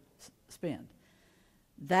spend.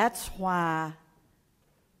 That's why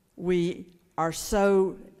we are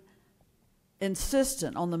so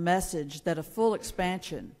insistent on the message that a full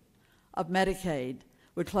expansion of Medicaid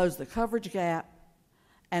would close the coverage gap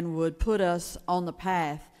and would put us on the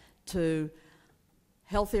path to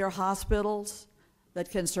healthier hospitals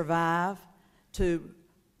that can survive, to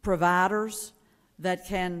providers that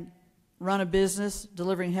can run a business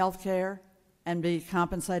delivering health care and be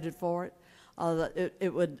compensated for it.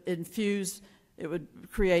 It would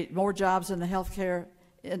create more jobs in the healthcare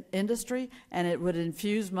industry, and it would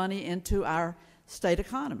infuse money into our state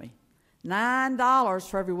economy. $9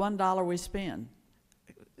 for every $1 we spend.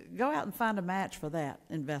 Go out and find a match for that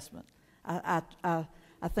investment.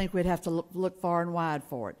 I think we'd have to look far and wide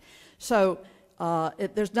for it. So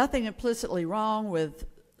there's nothing implicitly wrong with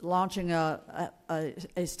launching a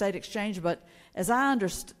state exchange, but as I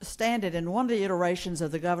understand it, in one of the iterations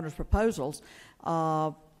of the governor's proposals,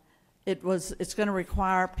 it's going to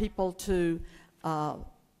require people to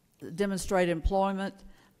demonstrate employment,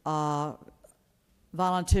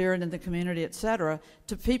 volunteering in the community, et cetera,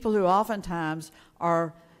 to people who oftentimes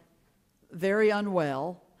are very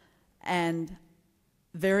unwell and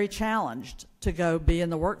very challenged to go be in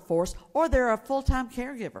the workforce, or they're a full-time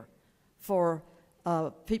caregiver for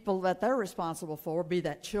people that they're responsible for, be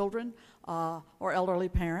that children or elderly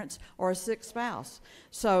parents or a sick spouse.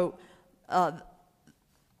 So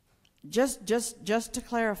just to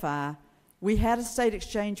clarify, we had a state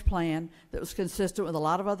exchange plan that was consistent with a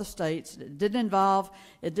lot of other states.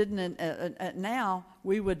 Now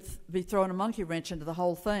we would be throwing a monkey wrench into the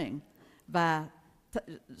whole thing by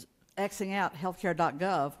Xing out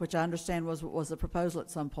healthcare.gov, which I understand was a proposal at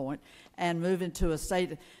some point, and move into a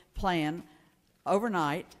state plan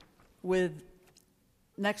overnight with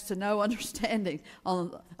next to no understanding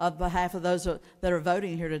on behalf of those that are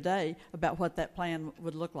voting here today about what that plan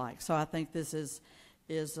would look like. So I think this is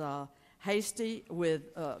hasty with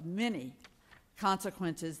many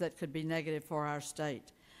consequences that could be negative for our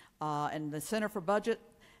state. And the Center for Budget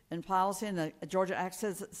and Policy and the Georgia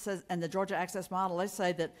Access model, they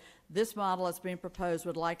say that this model that's being proposed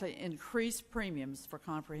would likely increase premiums for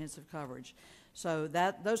comprehensive coverage. So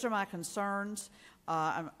those are my concerns.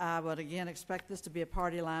 I would again expect this to be a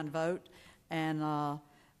party line vote, and an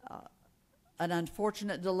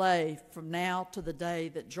unfortunate delay from now to the day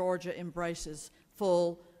that Georgia embraces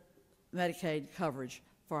full Medicaid coverage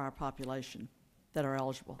for our population that are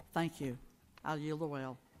eligible. Thank you. I'll yield the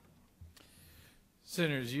well.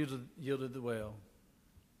 Senators yielded the well.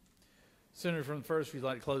 Senator from the first, if you'd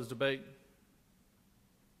like to close debate.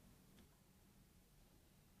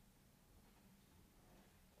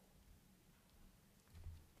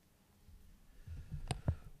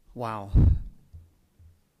 Wow.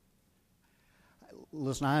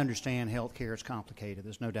 Listen, I understand health care is complicated.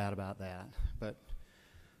 There's no doubt about that. But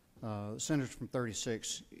Senator from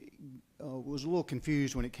 36 was a little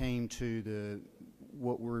confused when it came to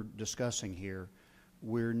what we're discussing here.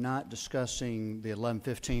 We're not discussing the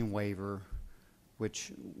 1115 waiver,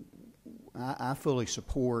 which I fully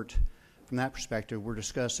support from that perspective. We're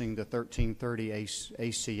discussing the 1330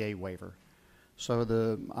 ACA waiver. So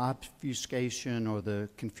the obfuscation or the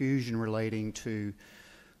confusion relating to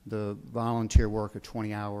the volunteer work of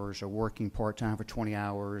 20 hours or working part-time for 20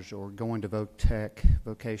 hours or going to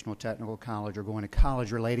vocational technical college or going to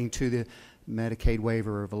college relating to the Medicaid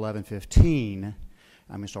waiver of 1115,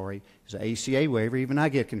 it's an ACA waiver. Even I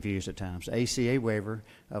get confused at times. ACA waiver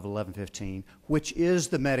of 1115, which is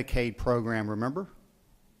the Medicaid program, remember?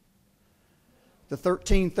 The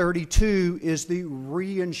 1332 is the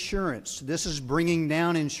reinsurance. This is bringing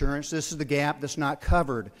down insurance. This is the gap that's not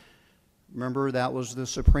covered. Remember, that was the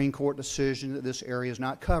Supreme Court decision that this area is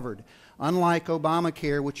not covered. Unlike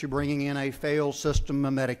Obamacare, which you're bringing in a failed system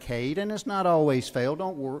of Medicaid, and it's not always failed.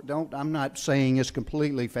 I'm not saying it's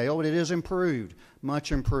completely failed, but it is improved,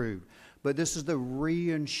 much improved. But this is the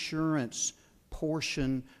reinsurance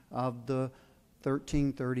portion of the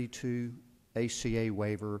 1332 ACA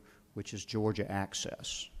waiver, which is Georgia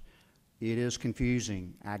Access. It is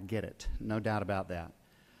confusing. I get it. No doubt about that.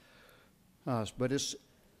 But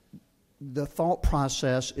the thought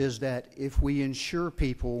process is that if we insure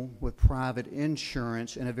people with private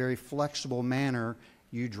insurance in a very flexible manner,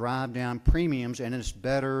 you drive down premiums, and it's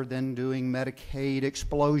better than doing Medicaid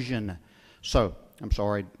explosion. So, I'm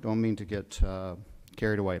sorry, don't mean to get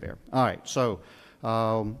carried away there. All right, so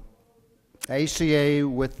ACA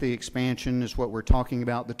with the expansion is what we're talking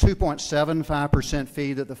about. The 2.75%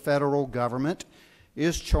 fee that the federal government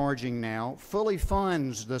is charging now fully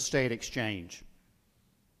funds the state exchange.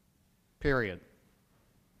 Period.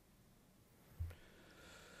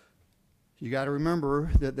 You got to remember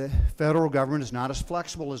that the federal government is not as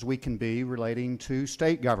flexible as we can be relating to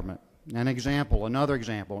state government. Another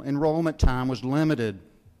example, enrollment time was limited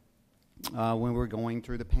when we were going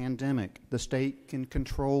through the pandemic. The state can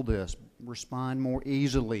control this, respond more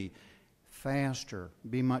easily, faster,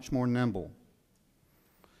 be much more nimble.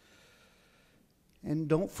 And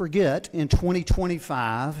don't forget, in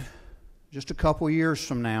 2025, just a couple years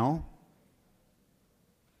from now,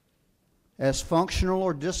 as functional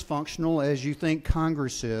or dysfunctional as you think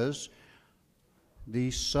Congress is,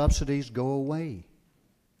 these subsidies go away.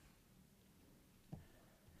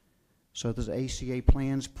 So the ACA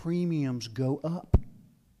plans premiums go up.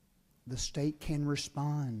 The state can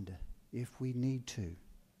respond if we need to.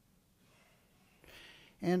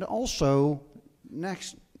 And also,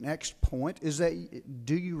 next point is that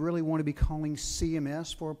do you really want to be calling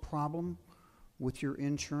CMS for a problem with your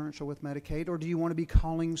insurance or with Medicaid, or do you want to be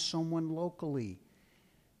calling someone locally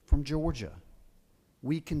from Georgia?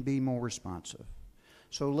 We can be more responsive.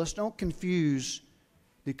 So let's don't confuse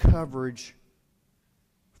the coverage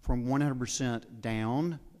from 100%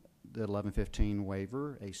 down, the 1115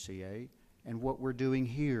 waiver, ACA, and what we're doing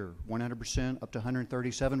here, 100% up to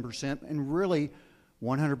 137%, and really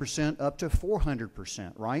 100% up to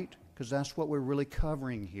 400%, right? Because that's what we're really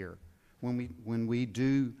covering here when we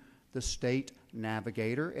do the state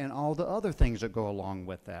navigator and all the other things that go along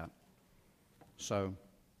with that. So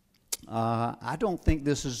I don't think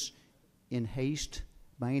this is in haste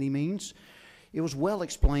by any means. It was well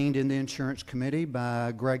explained in the Insurance Committee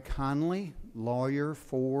by Greg Conley, lawyer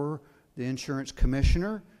for the Insurance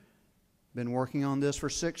Commissioner. Been working on this for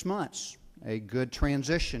 6 months. A good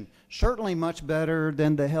transition. Certainly much better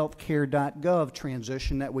than the healthcare.gov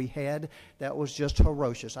transition that we had. That was just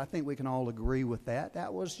ferocious. I think we can all agree with that.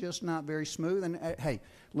 That was just not very smooth. And hey,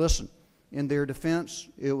 listen, in their defense,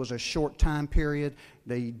 it was a short time period.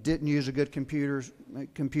 They didn't use a good computer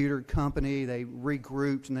company. They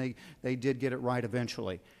regrouped, and they did get it right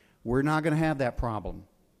eventually. We're not going to have that problem.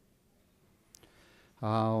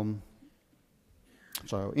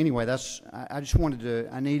 So anyway, I just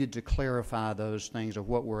I needed to clarify those things of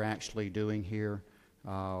what we're actually doing here.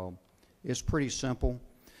 It's pretty simple.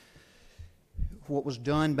 What was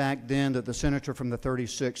done back then that the senator from the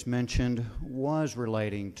 36 mentioned was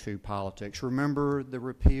relating to politics. Remember the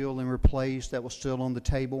repeal and replace that was still on the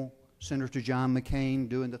table? Senator John McCain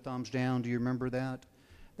doing the thumbs down, do you remember that?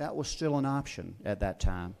 That was still an option at that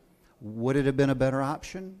time. Would it have been a better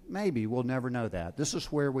option? Maybe, we'll never know that. This is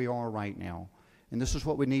where we are right now. And this is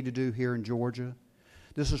what we need to do here in Georgia.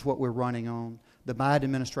 This is what we're running on. The Biden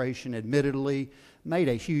administration admittedly made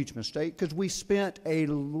a huge mistake because we spent a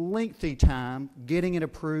lengthy time getting it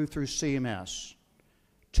approved through CMS.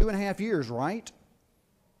 2.5 years, right?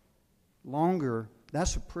 Longer.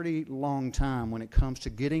 That's a pretty long time when it comes to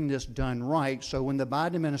getting this done right. So when the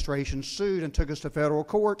Biden administration sued and took us to federal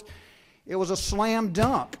court, it was a slam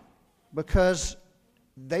dunk because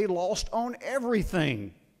they lost on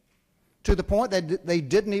everything, to the point that they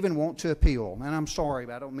didn't even want to appeal. And I'm sorry,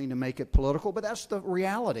 I don't mean to make it political, but that's the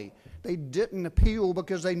reality. They didn't appeal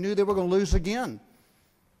because they knew they were going to lose again.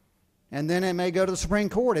 And then it may go to the Supreme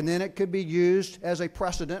Court, and then it could be used as a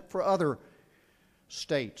precedent for other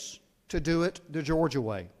states to do it the Georgia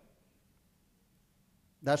way.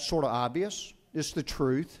 That's sort of obvious. It's the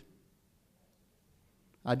truth.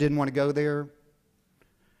 I didn't want to go there,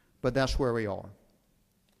 but that's where we are.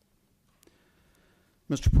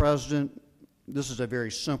 Mr. President, this is a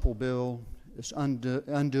very simple bill. It's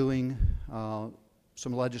undoing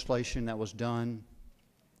some legislation that was done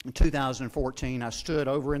In 2014, I stood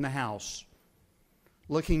over in the House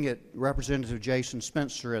looking at Representative Jason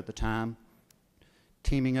Spencer at the time,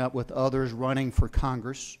 teaming up with others running for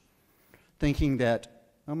Congress, thinking that,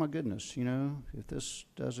 oh my goodness, you know, if this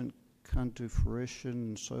doesn't come to fruition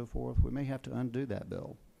and so forth, we may have to undo that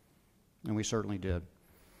bill. And we certainly did.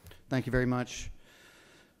 Thank you very much,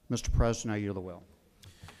 Mr. President. I yield the will.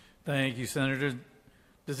 Thank you, Senator.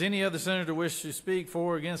 Does any other senator wish to speak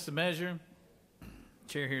for or against the measure?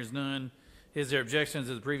 Chair hears none. Is there objection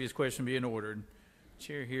to the previous question being ordered?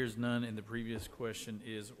 Chair hears none, and the previous question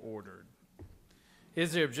is ordered.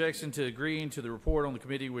 Is there objection to agreeing to the report on the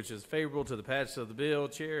committee which is favorable to the passage of the bill?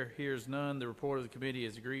 Chair hears none. The report of the committee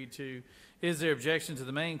is agreed to. Is there objection to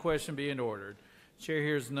the main question being ordered? Chair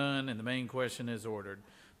hears none, and the main question is ordered.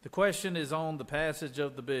 The question is on the passage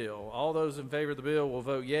of the bill. All those in favor of the bill will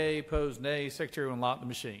vote yea, opposed nay. Secretary will unlock the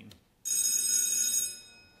machine.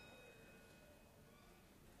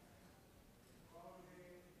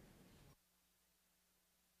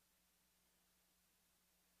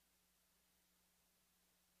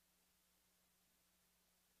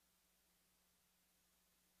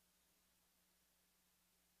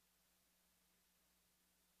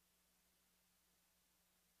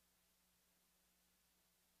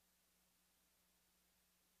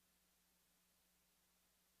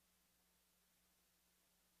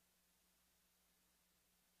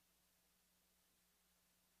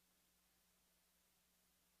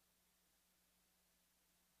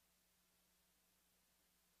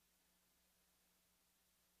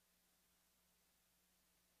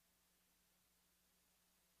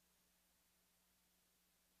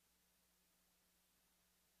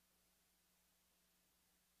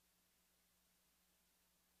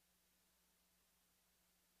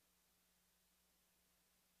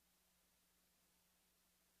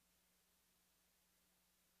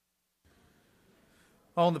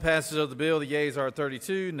 On the passage of the bill, the yeas are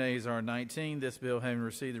 32, nays are 19. This bill, having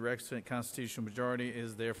received the requisite constitutional majority,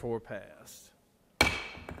 is therefore passed.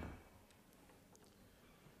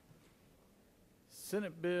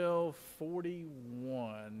 Senate Bill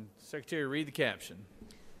 41. Secretary, read the caption.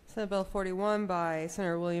 Senate Bill 41 by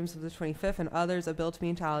Senator Williams of the 25th and others, a bill to be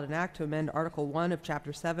entitled an act to amend Article 1 of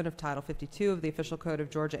Chapter 7 of Title 52 of the Official Code of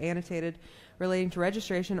Georgia Annotated relating to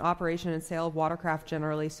registration, operation, and sale of watercraft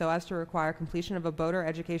generally so as to require completion of a boater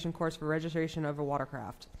education course for registration of a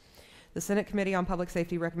watercraft. The Senate Committee on Public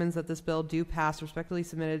Safety recommends that this bill do pass. Respectfully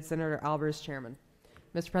submitted, Senator Albers, Chairman.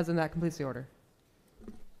 Mr. President, that completes the order.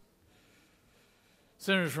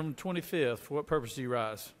 Senators from the 25th, for what purpose do you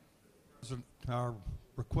rise? Our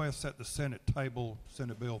request that the Senate table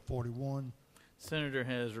Senate Bill 41. Senator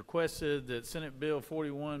has requested that Senate Bill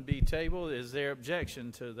 41 be tabled. Is there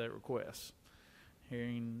objection to that request?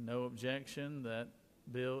 Hearing no objection, that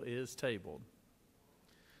bill is tabled.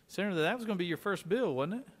 Senator, that was going to be your first bill,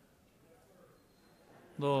 wasn't it?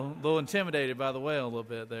 A little intimidated by the whale a little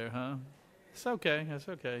bit there, huh? It's okay. That's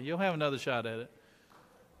okay. You'll have another shot at it.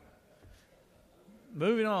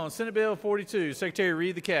 Moving on, Senate Bill 42. Secretary,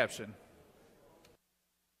 read the caption.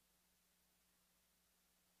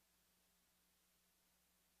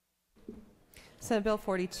 Senate Bill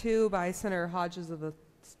 42 by Senator Hodges of the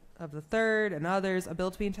Third and others, a bill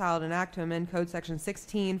to be entitled an act to amend Code Section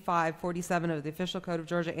 16-547 of the Official Code of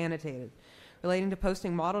Georgia Annotated, relating to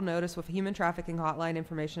posting model notice with human trafficking hotline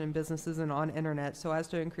information in businesses and on internet so as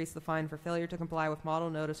to increase the fine for failure to comply with model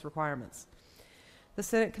notice requirements. The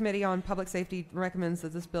Senate Committee on Public Safety recommends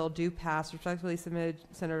that this bill do pass. Respectfully submitted,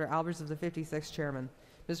 Senator Albers of the 56th Chairman.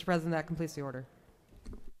 Mr. President, that completes the order.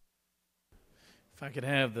 If I could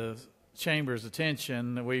have the Chamber's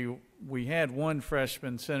attention, we had one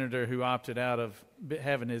freshman senator who opted out of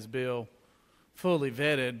having his bill fully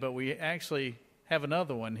vetted, but we actually have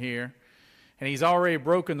another one here, and he's already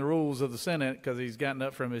broken the rules of the Senate because he's gotten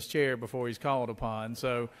up from his chair before he's called upon.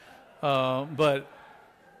 So, but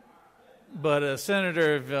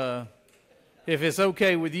Senator, if it's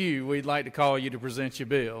okay with you, we'd like to call you to present your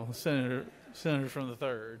bill, Senator from the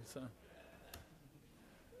 3rd. So.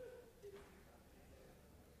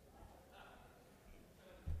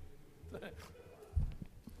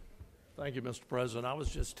 Thank you, Mr. President. I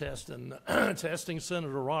was just testing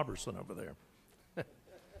Senator Robertson over there,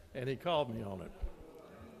 and he called me on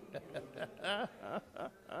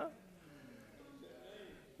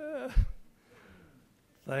it.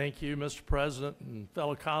 Thank you, Mr. President and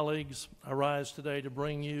fellow colleagues. I rise today to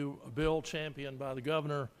bring you a bill championed by the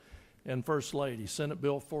Governor and First Lady, Senate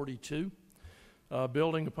Bill 42,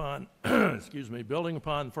 building upon, building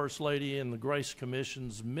upon First Lady and the Grace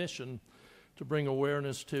Commission's mission to bring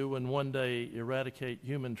awareness to and one day eradicate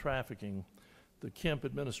human trafficking. The Kemp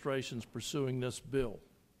administration is pursuing this bill.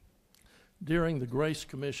 During the Grace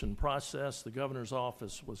Commission process, the governor's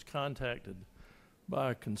office was contacted by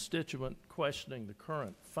a constituent questioning the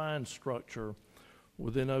current fine structure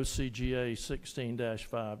within OCGA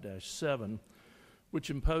 16-5-7, which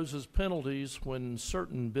imposes penalties when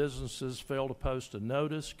certain businesses fail to post a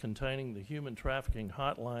notice containing the human trafficking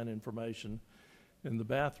hotline information in the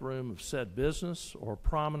bathroom of said business or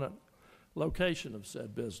prominent location of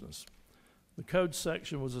said business. The code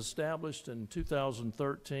section was established in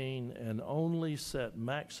 2013 and only set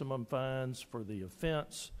maximum fines for the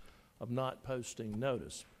offense of not posting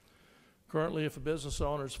notice. Currently, if a business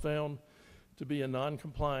owner is found to be in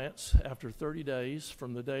noncompliance after 30 days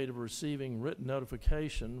from the date of receiving written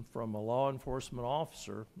notification from a law enforcement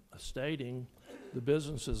officer stating the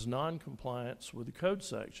business's noncompliance with the code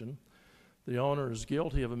section, the owner is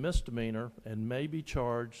guilty of a misdemeanor and may be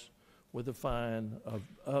charged with a fine of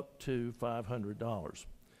up to $500.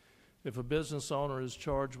 If a business owner is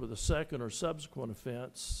charged with a second or subsequent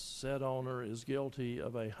offense, said owner is guilty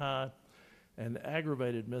of a high and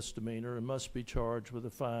aggravated misdemeanor and must be charged with a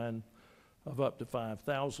fine of up to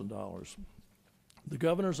 $5,000. The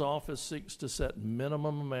governor's office seeks to set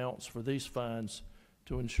minimum amounts for these fines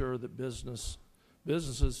to ensure that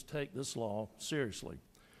businesses take this law seriously.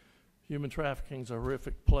 Human trafficking is a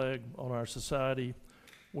horrific plague on our society.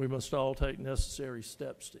 We must all take necessary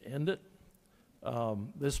steps to end it.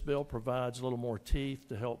 This bill provides a little more teeth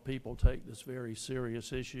to help people take this very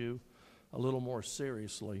serious issue a little more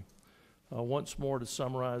seriously. Once more, to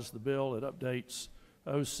summarize the bill, it updates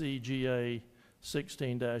OCGA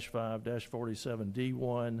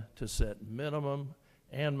 16-5-47D1 to set minimum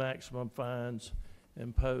and maximum fines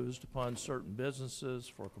imposed upon certain businesses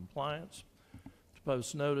for compliance, to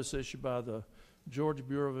post notice issued by the Georgia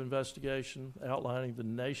Bureau of Investigation outlining the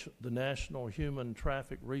National Human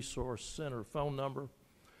Traffic Resource Center phone number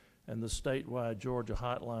and the statewide Georgia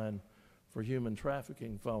hotline for human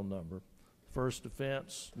trafficking phone number. First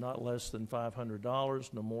offense, not less than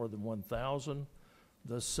 $500, no more than $1,000.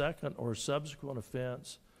 The second or subsequent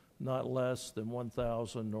offense, not less than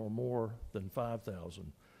 $1,000 nor more than $5,000.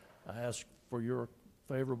 I ask for your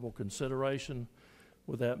favorable consideration.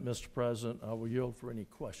 With that, Mr. President, I will yield for any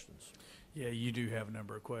questions. Yeah, you do have a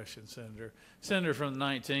number of questions, Senator. Senator from the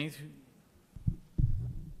 19th.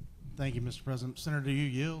 Thank you, Mr. President. Senator, do you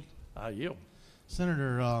yield? I yield.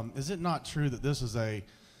 Senator, is it not true that this is a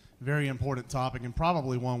very important topic and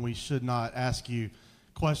probably one we should not ask you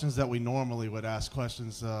questions that we normally would ask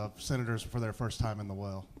questions of senators for their first time in the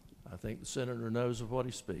well? I think the senator knows of what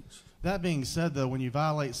he speaks. That being said, though, when you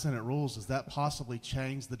violate Senate rules, does that possibly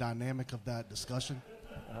change the dynamic of that discussion?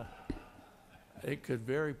 It could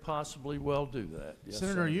very possibly well do that. Yes,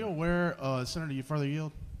 Senator, are you aware, Senator, you further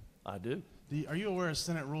yield? I do. Are you aware of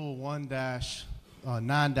Senate Rule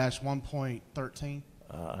 1-9-1.13?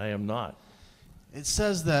 I am not. It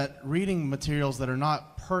says that reading materials that are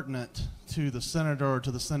not pertinent to the senator or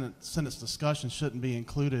to the Senate's discussion shouldn't be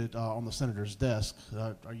included on the senator's desk.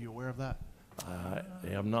 Are you aware of that? I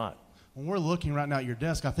am not. When we're looking right now at your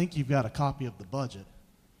desk, I think you've got a copy of the budget.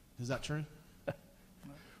 Is that true?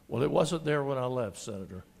 Well, it wasn't there when I left,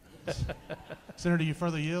 Senator. Senator, do you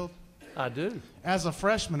further yield? I do. As a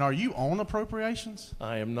freshman, are you on appropriations?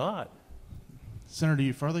 I am not. Senator, do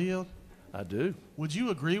you further yield? I do. Would you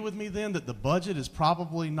agree with me then that the budget is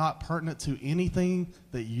probably not pertinent to anything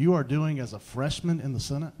that you are doing as a freshman in the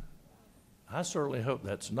Senate? I certainly hope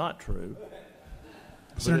that's not true.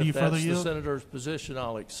 Senator, you further yield? If that's the senator's position,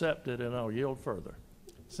 I'll accept it and I'll yield further.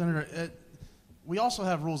 Senator, we also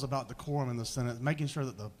have rules about decorum in the Senate, making sure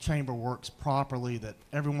that the chamber works properly, that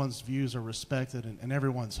everyone's views are respected and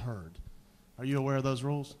everyone's heard. Are you aware of those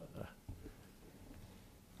rules?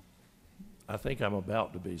 I think I'm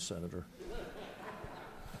about to be, Senator.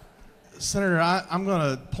 Senator, I'm going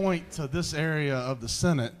to point to this area of the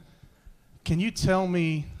Senate. Can you tell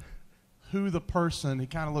me who the person, he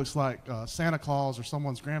kind of looks like Santa Claus or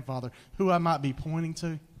someone's grandfather, who I might be pointing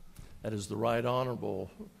to? That is the Right Honorable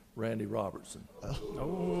Randy Robertson.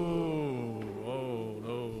 No.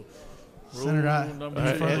 Senator,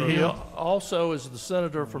 and he also is the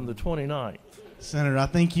senator from the 29th. Senator, I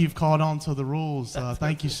think you've caught on to the rules.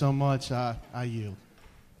 Thank you so much. I yield.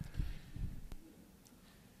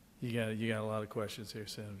 You got a lot of questions here,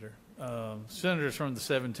 Senator. Senators from the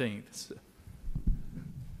 17th.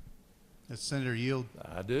 Does Senator yield?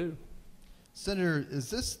 I do. Senator, is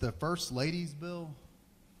this the First Lady's bill?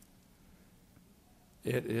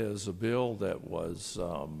 It is a bill that was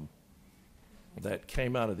that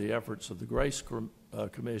came out of the efforts of the Grace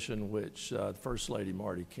Commission, which First Lady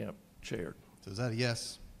Marty Kemp chaired. So is that a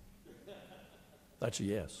yes? That's a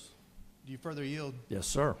yes. Do you further yield? Yes,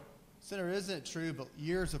 sir. Senator, isn't it true, but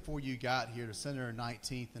years before you got here, the Senator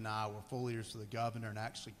 19th and I were full leaders for the governor and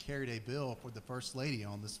actually carried a bill for the First Lady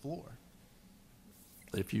on this floor?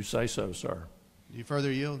 If you say so, sir. Do you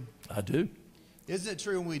further yield? I do. Isn't it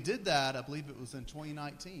true when we did that, I believe it was in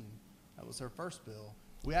 2019, that was her first bill,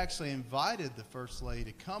 we actually invited the First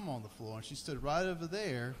Lady to come on the floor, and she stood right over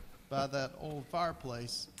there by that old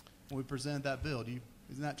fireplace when we presented that bill.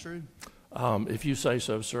 Isn't that true? If you say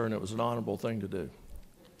so, sir, and it was an honorable thing to do.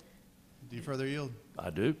 Do you further yield? I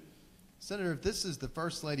do. Senator, if this is the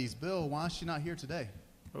First Lady's bill, why is she not here today?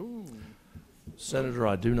 Ooh. Senator,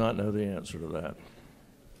 I do not know the answer to that.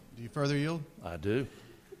 Do you further yield? I do.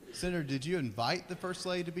 Senator, did you invite the First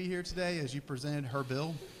Lady to be here today as you presented her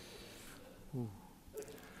bill? Ooh.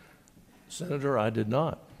 Senator, I did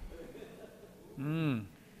not. Do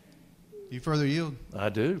you further yield? I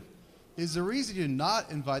do. Is the reason you did not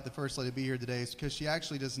invite the First Lady to be here today is because she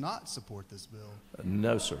actually does not support this bill?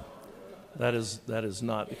 No, sir. That is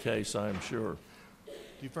not the case, I am sure. Do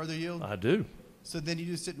you further yield? I do. So then you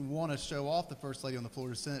just didn't want to show off the First Lady on the floor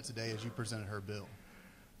of the Senate today as you presented her bill?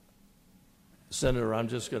 Senator, I'm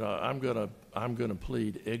gonna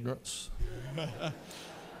plead ignorance.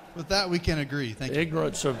 With that, we can agree. Thank you.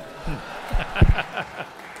 Ignorance of.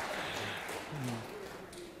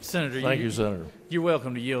 Senator, thank you, Senator. You're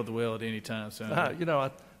welcome to yield the well at any time, Senator. You know,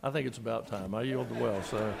 I think it's about time. I yield the well,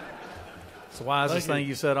 so. It's the wisest thing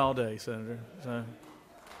you said all day, Senator. So,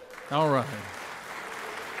 all right.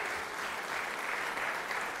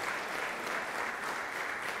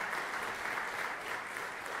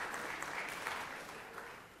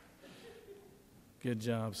 Good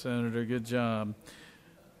job, Senator. Good job.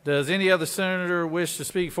 Does any other senator wish to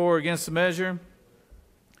speak for or against the measure?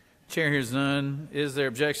 Chair hears none. Is there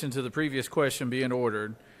objection to the previous question being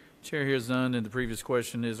ordered? Chair hears none, and the previous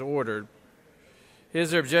question is ordered.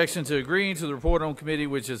 Is there objection to agreeing to the report on committee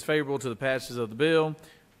which is favorable to the passage of the bill?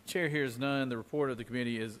 Chair hears none. The report of the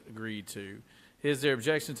committee is agreed to. Is there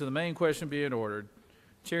objection to the main question being ordered?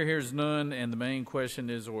 Chair hears none, and the main question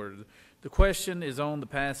is ordered. The question is on the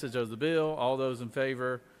passage of the bill. All those in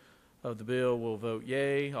favor of the bill will vote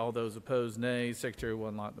yea. All those opposed, nay. Secretary will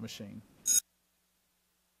unlock the machine.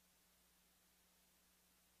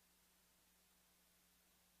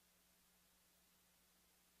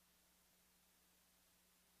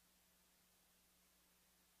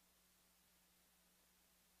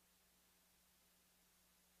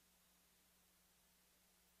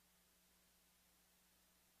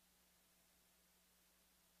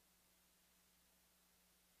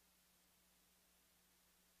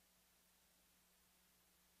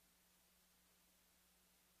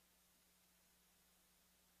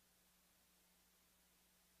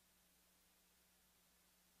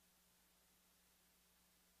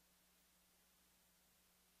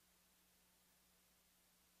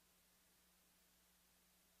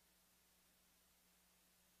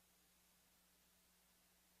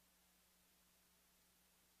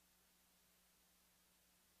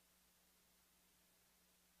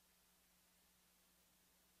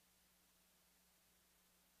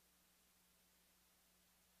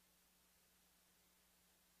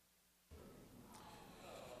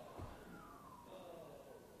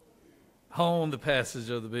 On the passage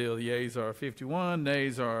of the bill, the yeas are 51,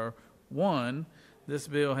 nays are 1. This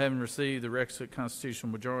bill, having received the requisite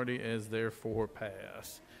constitutional majority, is therefore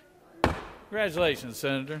passed. Congratulations,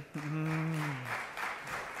 Senator.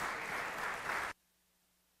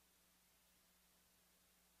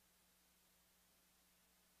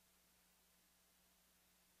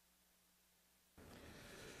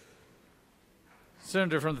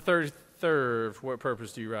 Senator from the 33rd, for what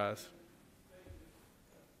purpose do you rise?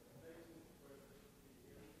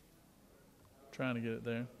 Trying to get it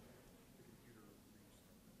there.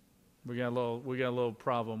 We got a little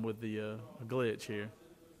problem with the glitch here.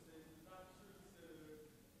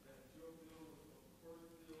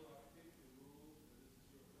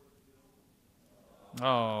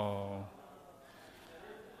 Oh,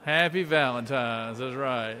 happy Valentine's! That's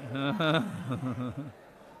right.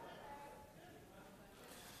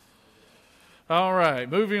 All right,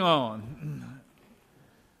 moving on.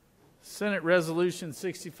 Senate Resolution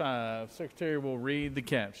 65. Secretary will read the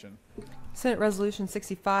caption. Senate Resolution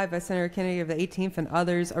 65 by Senator Kennedy of the 18th and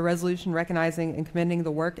others, a resolution recognizing and commending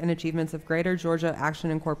the work and achievements of Greater Georgia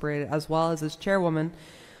Action Incorporated, as well as its chairwoman,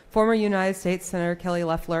 former United States Senator Kelly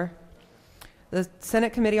Loeffler. The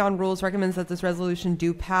Senate Committee on Rules recommends that this resolution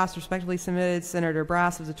do pass. Respectfully submitted, Senator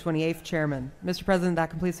Brass of the 28th chairman. Mr. President,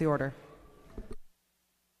 that completes the order.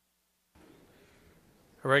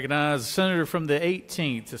 I recognize the senator from the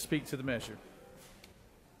 18th to speak to the measure.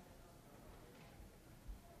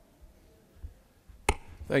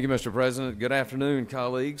 Thank you, Mr. President. Good afternoon,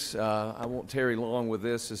 colleagues. I won't tarry long with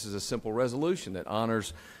this. This is a simple resolution that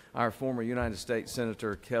honors our former United States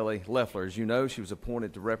Senator Kelly Loeffler. As you know, she was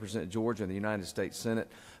appointed to represent Georgia in the United States Senate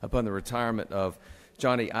upon the retirement of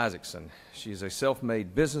Johnny Isaacson. She is a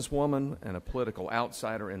self-made businesswoman and a political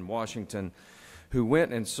outsider in Washington who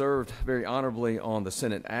went and served very honorably on the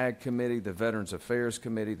Senate Ag Committee, the Veterans Affairs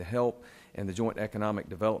Committee, the Help, and the Joint Economic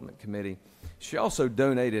Development Committee. She also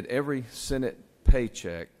donated every Senate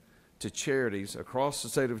paycheck to charities across the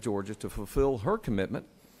state of Georgia to fulfill her commitment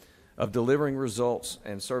of delivering results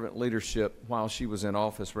and servant leadership while she was in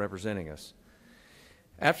office representing us.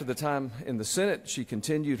 After the time in the Senate, she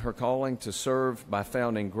continued her calling to serve by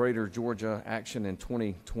founding Greater Georgia Action in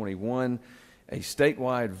 2021, a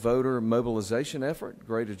statewide voter mobilization effort.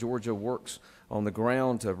 Greater Georgia works on the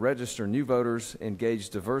ground to register new voters, engage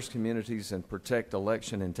diverse communities, and protect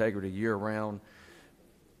election integrity year-round.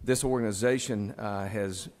 This organization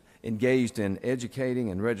has engaged in educating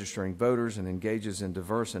and registering voters and engages in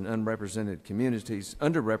diverse and underrepresented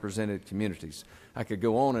communities. I could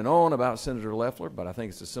go on and on about Senator Loeffler, but I think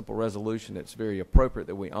it's a simple resolution. It's very appropriate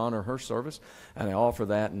that we honor her service, and I offer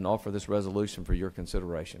that and offer this resolution for your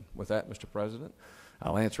consideration. With that, Mr. President,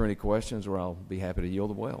 I'll answer any questions or I'll be happy to yield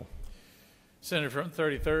the well. Senator from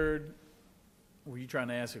 33rd, were you trying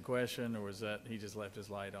to ask a question, or was that he just left his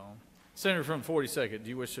light on? Senator from 42nd, do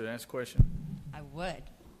you wish to ask a question? I would.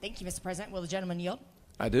 Thank you, Mr. President. Will the gentleman yield?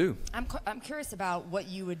 I do. I'm curious about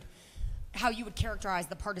how you would characterize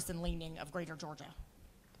the partisan leaning of Greater Georgia.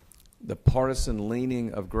 The partisan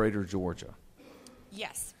leaning of Greater Georgia.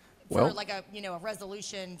 Yes. Well, for like a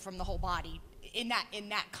resolution from the whole body in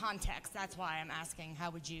that context. That's why I'm asking,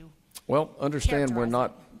 how would you? Well, understand we're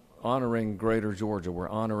not honoring Greater Georgia. We're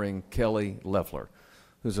honoring Kelly Loeffler,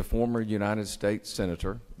 who's a former United States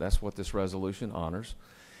Senator. That's what this resolution honors.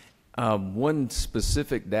 One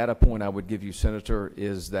specific data point I would give you, Senator,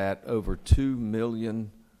 is that over 2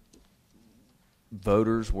 million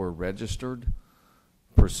voters were registered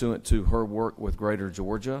pursuant to her work with Greater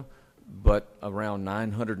Georgia, but around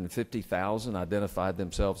 950,000 identified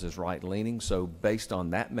themselves as right-leaning. So based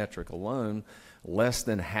on that metric alone, less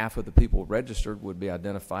than half of the people registered would be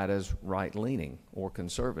identified as right-leaning or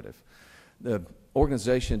conservative. The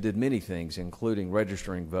organization did many things, including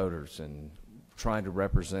registering voters and trying to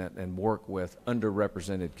represent and work with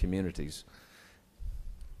underrepresented communities.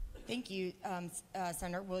 Thank you,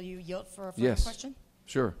 Senator. Will you yield for a further Yes. question?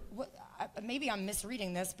 Sure. Maybe I'm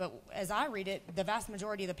misreading this, but as I read it, the vast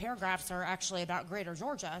majority of the paragraphs are actually about Greater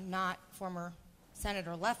Georgia, not former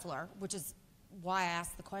Senator Loeffler, which is why I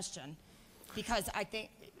asked the question. Because I think,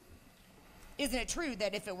 isn't it true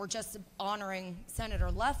that if it were just honoring Senator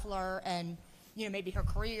Loeffler and maybe her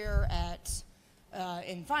career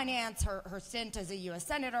in finance, her stint as a U.S.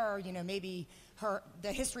 Senator, maybe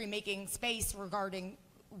the history-making space regarding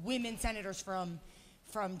women senators from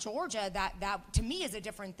Georgia, that to me is a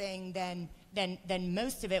different thing than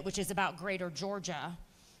most of it, which is about Greater Georgia,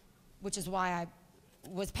 which is why I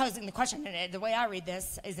was posing the question. And the way I read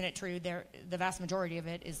this, isn't it true? The vast majority of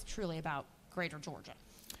it is truly about Greater Georgia.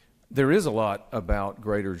 There is a lot about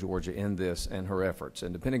Greater Georgia in this and her efforts,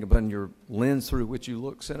 and depending upon your lens through which you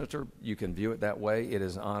look, Senator, you can view it that way. It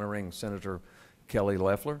is honoring Senator Kelly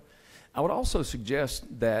Loeffler. I would also suggest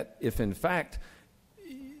that if, in fact,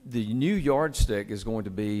 the new yardstick is going to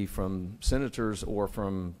be from senators or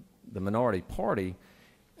from the minority party,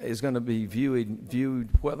 is going to be viewed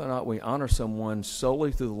whether or not we honor someone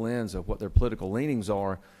solely through the lens of what their political leanings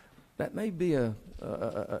are. That may be a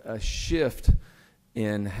shift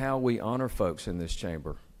in how we honor folks in this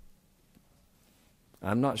chamber.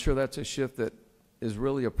 I'm not sure that's a shift that is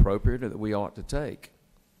really appropriate or that we ought to take.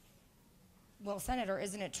 Well, Senator,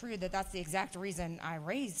 isn't it true that that's the exact reason I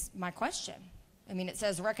raised my question? I mean, it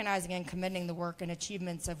says recognizing and commending the work and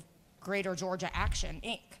achievements of Greater Georgia Action,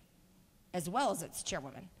 Inc., as well as its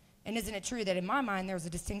chairwoman. And isn't it true that in my mind there's a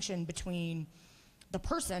distinction between the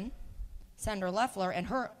person, Senator Loeffler, and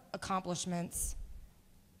her accomplishments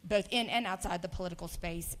both in and outside the political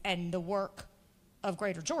space, and the work of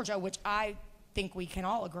Greater Georgia, which I think we can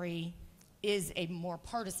all agree is a more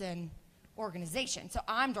partisan organization. So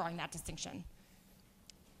I'm drawing that distinction.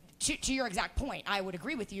 To your exact point, I would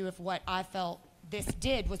agree with you if what I felt this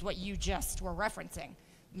did was what you just were referencing.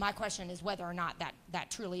 My question is whether or not that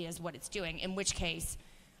truly is what it's doing, in which case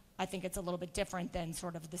I think it's a little bit different than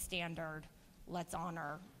sort of the standard, let's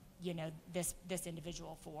honor, this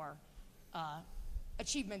individual for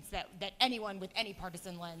achievements that anyone with any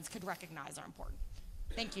partisan lens could recognize are important.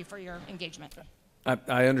 Thank you for your engagement.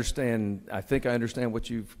 I understand. I think I understand what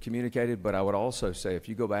you've communicated, but I would also say if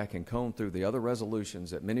you go back and comb through the other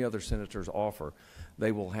resolutions that many other senators offer,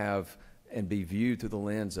 they will have and be viewed through the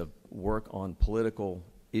lens of work on political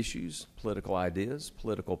issues, political ideas,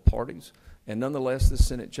 political parties, and nonetheless, this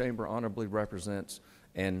Senate chamber honorably represents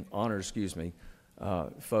and honors,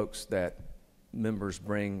 folks that members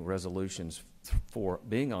bring resolutions for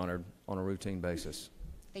being honored on a routine basis.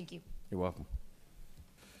 Thank you. You're welcome.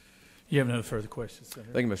 You have no further questions,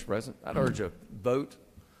 Senator. Thank you, Mr. President. I'd urge a vote,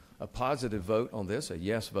 a positive vote on this, a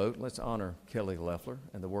yes vote. Let's honor Kelly Loeffler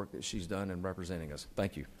and the work that she's done in representing us.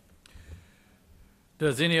 Thank you.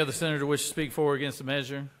 Does any other senator wish to speak for or against the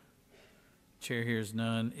measure? Chair hears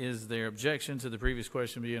none. Is there objection to the previous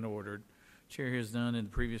question being ordered? Chair hears none, and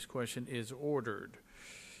the previous question is ordered.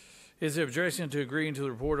 Is there objection to agreeing to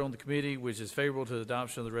the report on the committee, which is favorable to the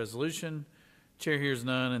adoption of the resolution? Chair hears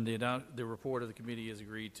none, and the report of the committee is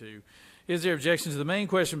agreed to. Is there objection to the main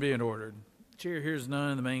question being ordered? Chair hears none,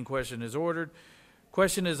 and the main question is ordered.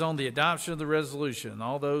 Question is on the adoption of the resolution.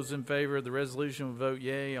 All those in favor of the resolution will vote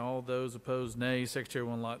yea. All those opposed, nay. Secretary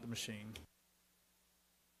will unlock the machine.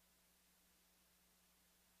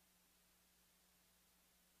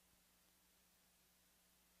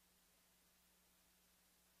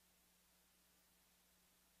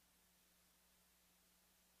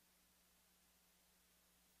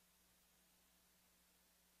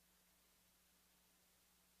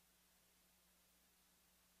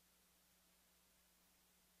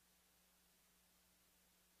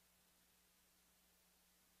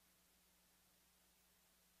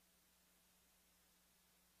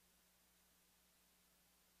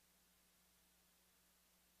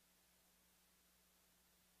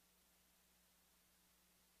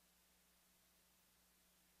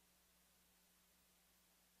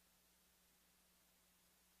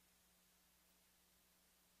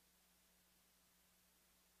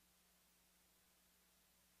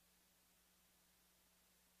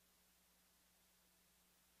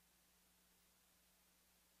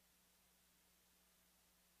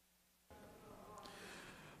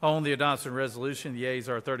 On the adoption resolution, the yeas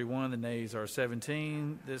are 31, the nays are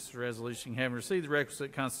 17. This resolution having received the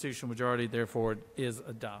requisite constitutional majority, therefore it is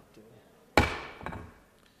adopted.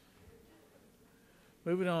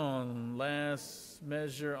 Moving on, last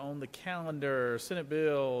measure on the calendar, Senate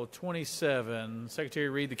Bill 27. Secretary,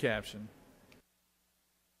 read the caption.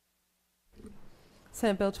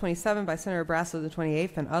 Senate Bill 27 by Senator Brasso the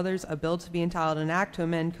 28th and others, a bill to be entitled an act to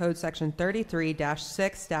amend Code Section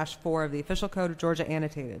 33-6-4 of the Official Code of Georgia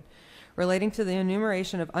Annotated, relating to the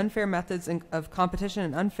enumeration of unfair methods of competition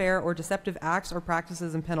and unfair or deceptive acts or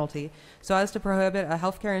practices and penalty, so as to prohibit a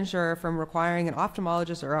healthcare insurer from requiring an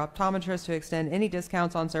ophthalmologist or optometrist to extend any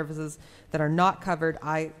discounts on services that are not covered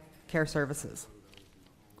eye care services.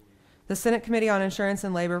 The Senate Committee on Insurance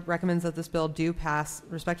and Labor recommends that this bill do pass.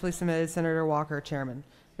 Respectfully submitted, Senator Walker, Chairman.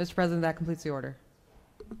 Mr. President, that completes the order.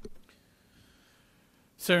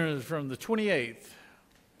 Senators from the 28th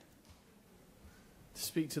to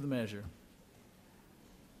speak to the measure.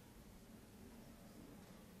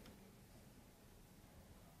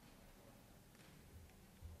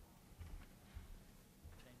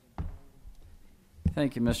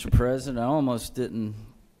 Thank you, Mr. President. I almost didn't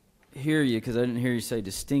hear you because I didn't hear you say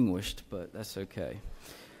distinguished, but that's okay.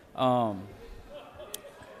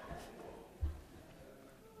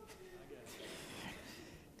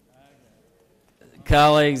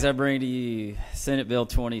 Colleagues, I bring to you Senate Bill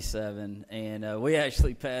 27, and we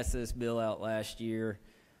actually passed this bill out last year,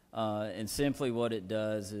 and simply what it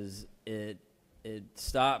does is it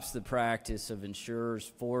stops the practice of insurers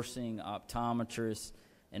forcing optometrists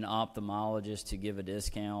and ophthalmologists to give a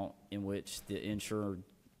discount in which the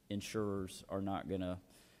insurers are not going to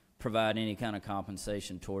provide any kind of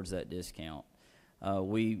compensation towards that discount.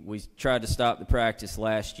 We tried to stop the practice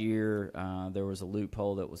last year. There was a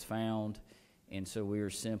loophole that was found, and so we are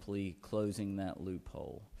simply closing that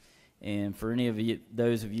loophole. And for any of you,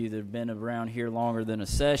 those of you that have been around here longer than a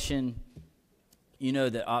session, you know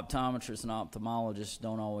that optometrists and ophthalmologists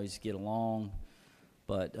don't always get along.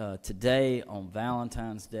 But today, on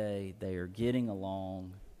Valentine's Day, they are getting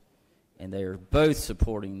along, and they are both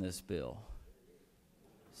supporting this bill.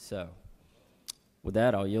 So, with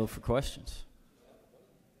that, I'll yield for questions.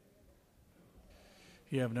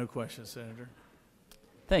 You have no questions, Senator.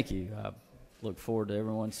 Thank you. I look forward to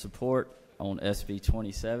everyone's support on SB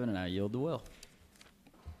 27, and I yield the will.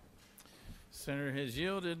 Senator has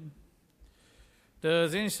yielded.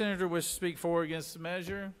 Does any senator wish to speak for or against the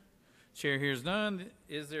measure? Chair hears none.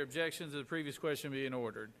 Is there objection to the previous question being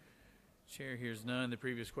ordered? Chair hears none. The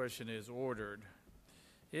previous question is ordered.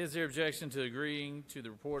 Is there objection to agreeing to the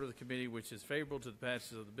report of the committee which is favorable to the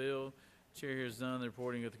passage of the bill? Chair hears none. The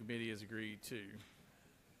reporting of the committee is agreed to.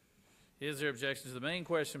 Is there objection to the main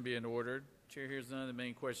question being ordered? Chair hears none. The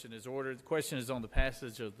main question is ordered. The question is on the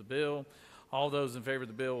passage of the bill. All those in favor of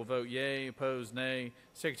the bill will vote yea. Opposed, nay.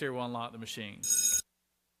 Secretary will unlock the machine.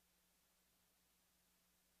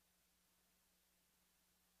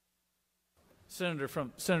 Senator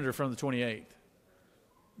from the 28th.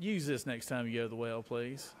 Use this next time you go to the well,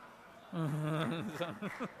 please.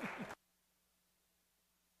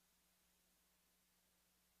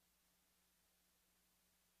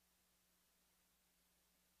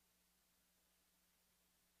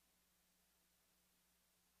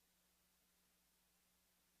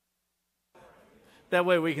 That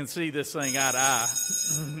way we can see this thing eye to eye.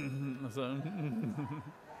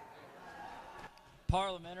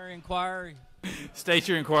 Parliamentary inquiry. State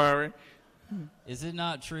your inquiry. Is it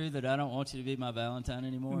not true that I don't want you to be my Valentine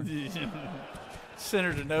anymore?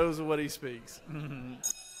 Senator knows what he speaks.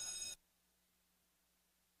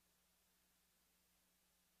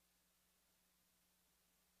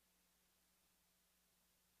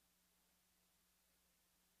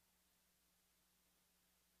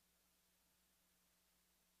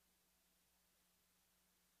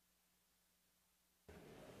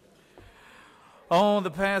 On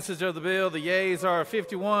the passage of the bill, the yeas are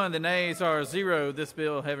 51, the nays are 0. This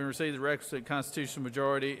bill, having received the requisite constitutional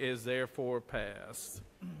majority, is therefore passed.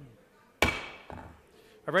 I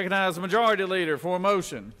recognize the majority leader for a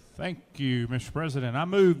motion. Thank you, Mr. President. I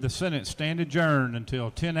move the Senate stand adjourned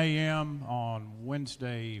until 10 a.m. on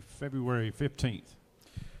Wednesday, February 15th.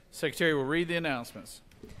 Secretary will read the announcements.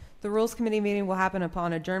 The Rules Committee meeting will happen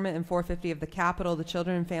upon adjournment in 450 of the Capitol. The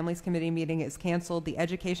Children and Families Committee meeting is canceled. The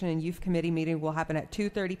Education and Youth Committee meeting will happen at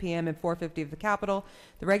 2:30 p.m. in 450 of the Capitol.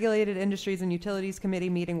 The Regulated Industries and Utilities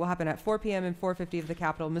Committee meeting will happen at 4 p.m. in 450 of the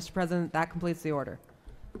Capitol. Mr. President, that completes the order.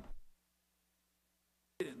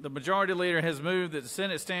 The majority leader has moved that the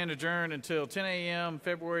Senate stand adjourned until 10 a.m.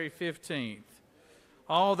 February 15th.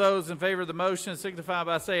 All those in favor of the motion signify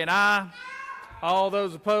by saying aye. All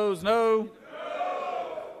those opposed, no.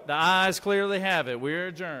 The ayes clearly have it. We're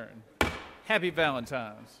adjourned. Happy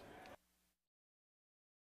Valentine's.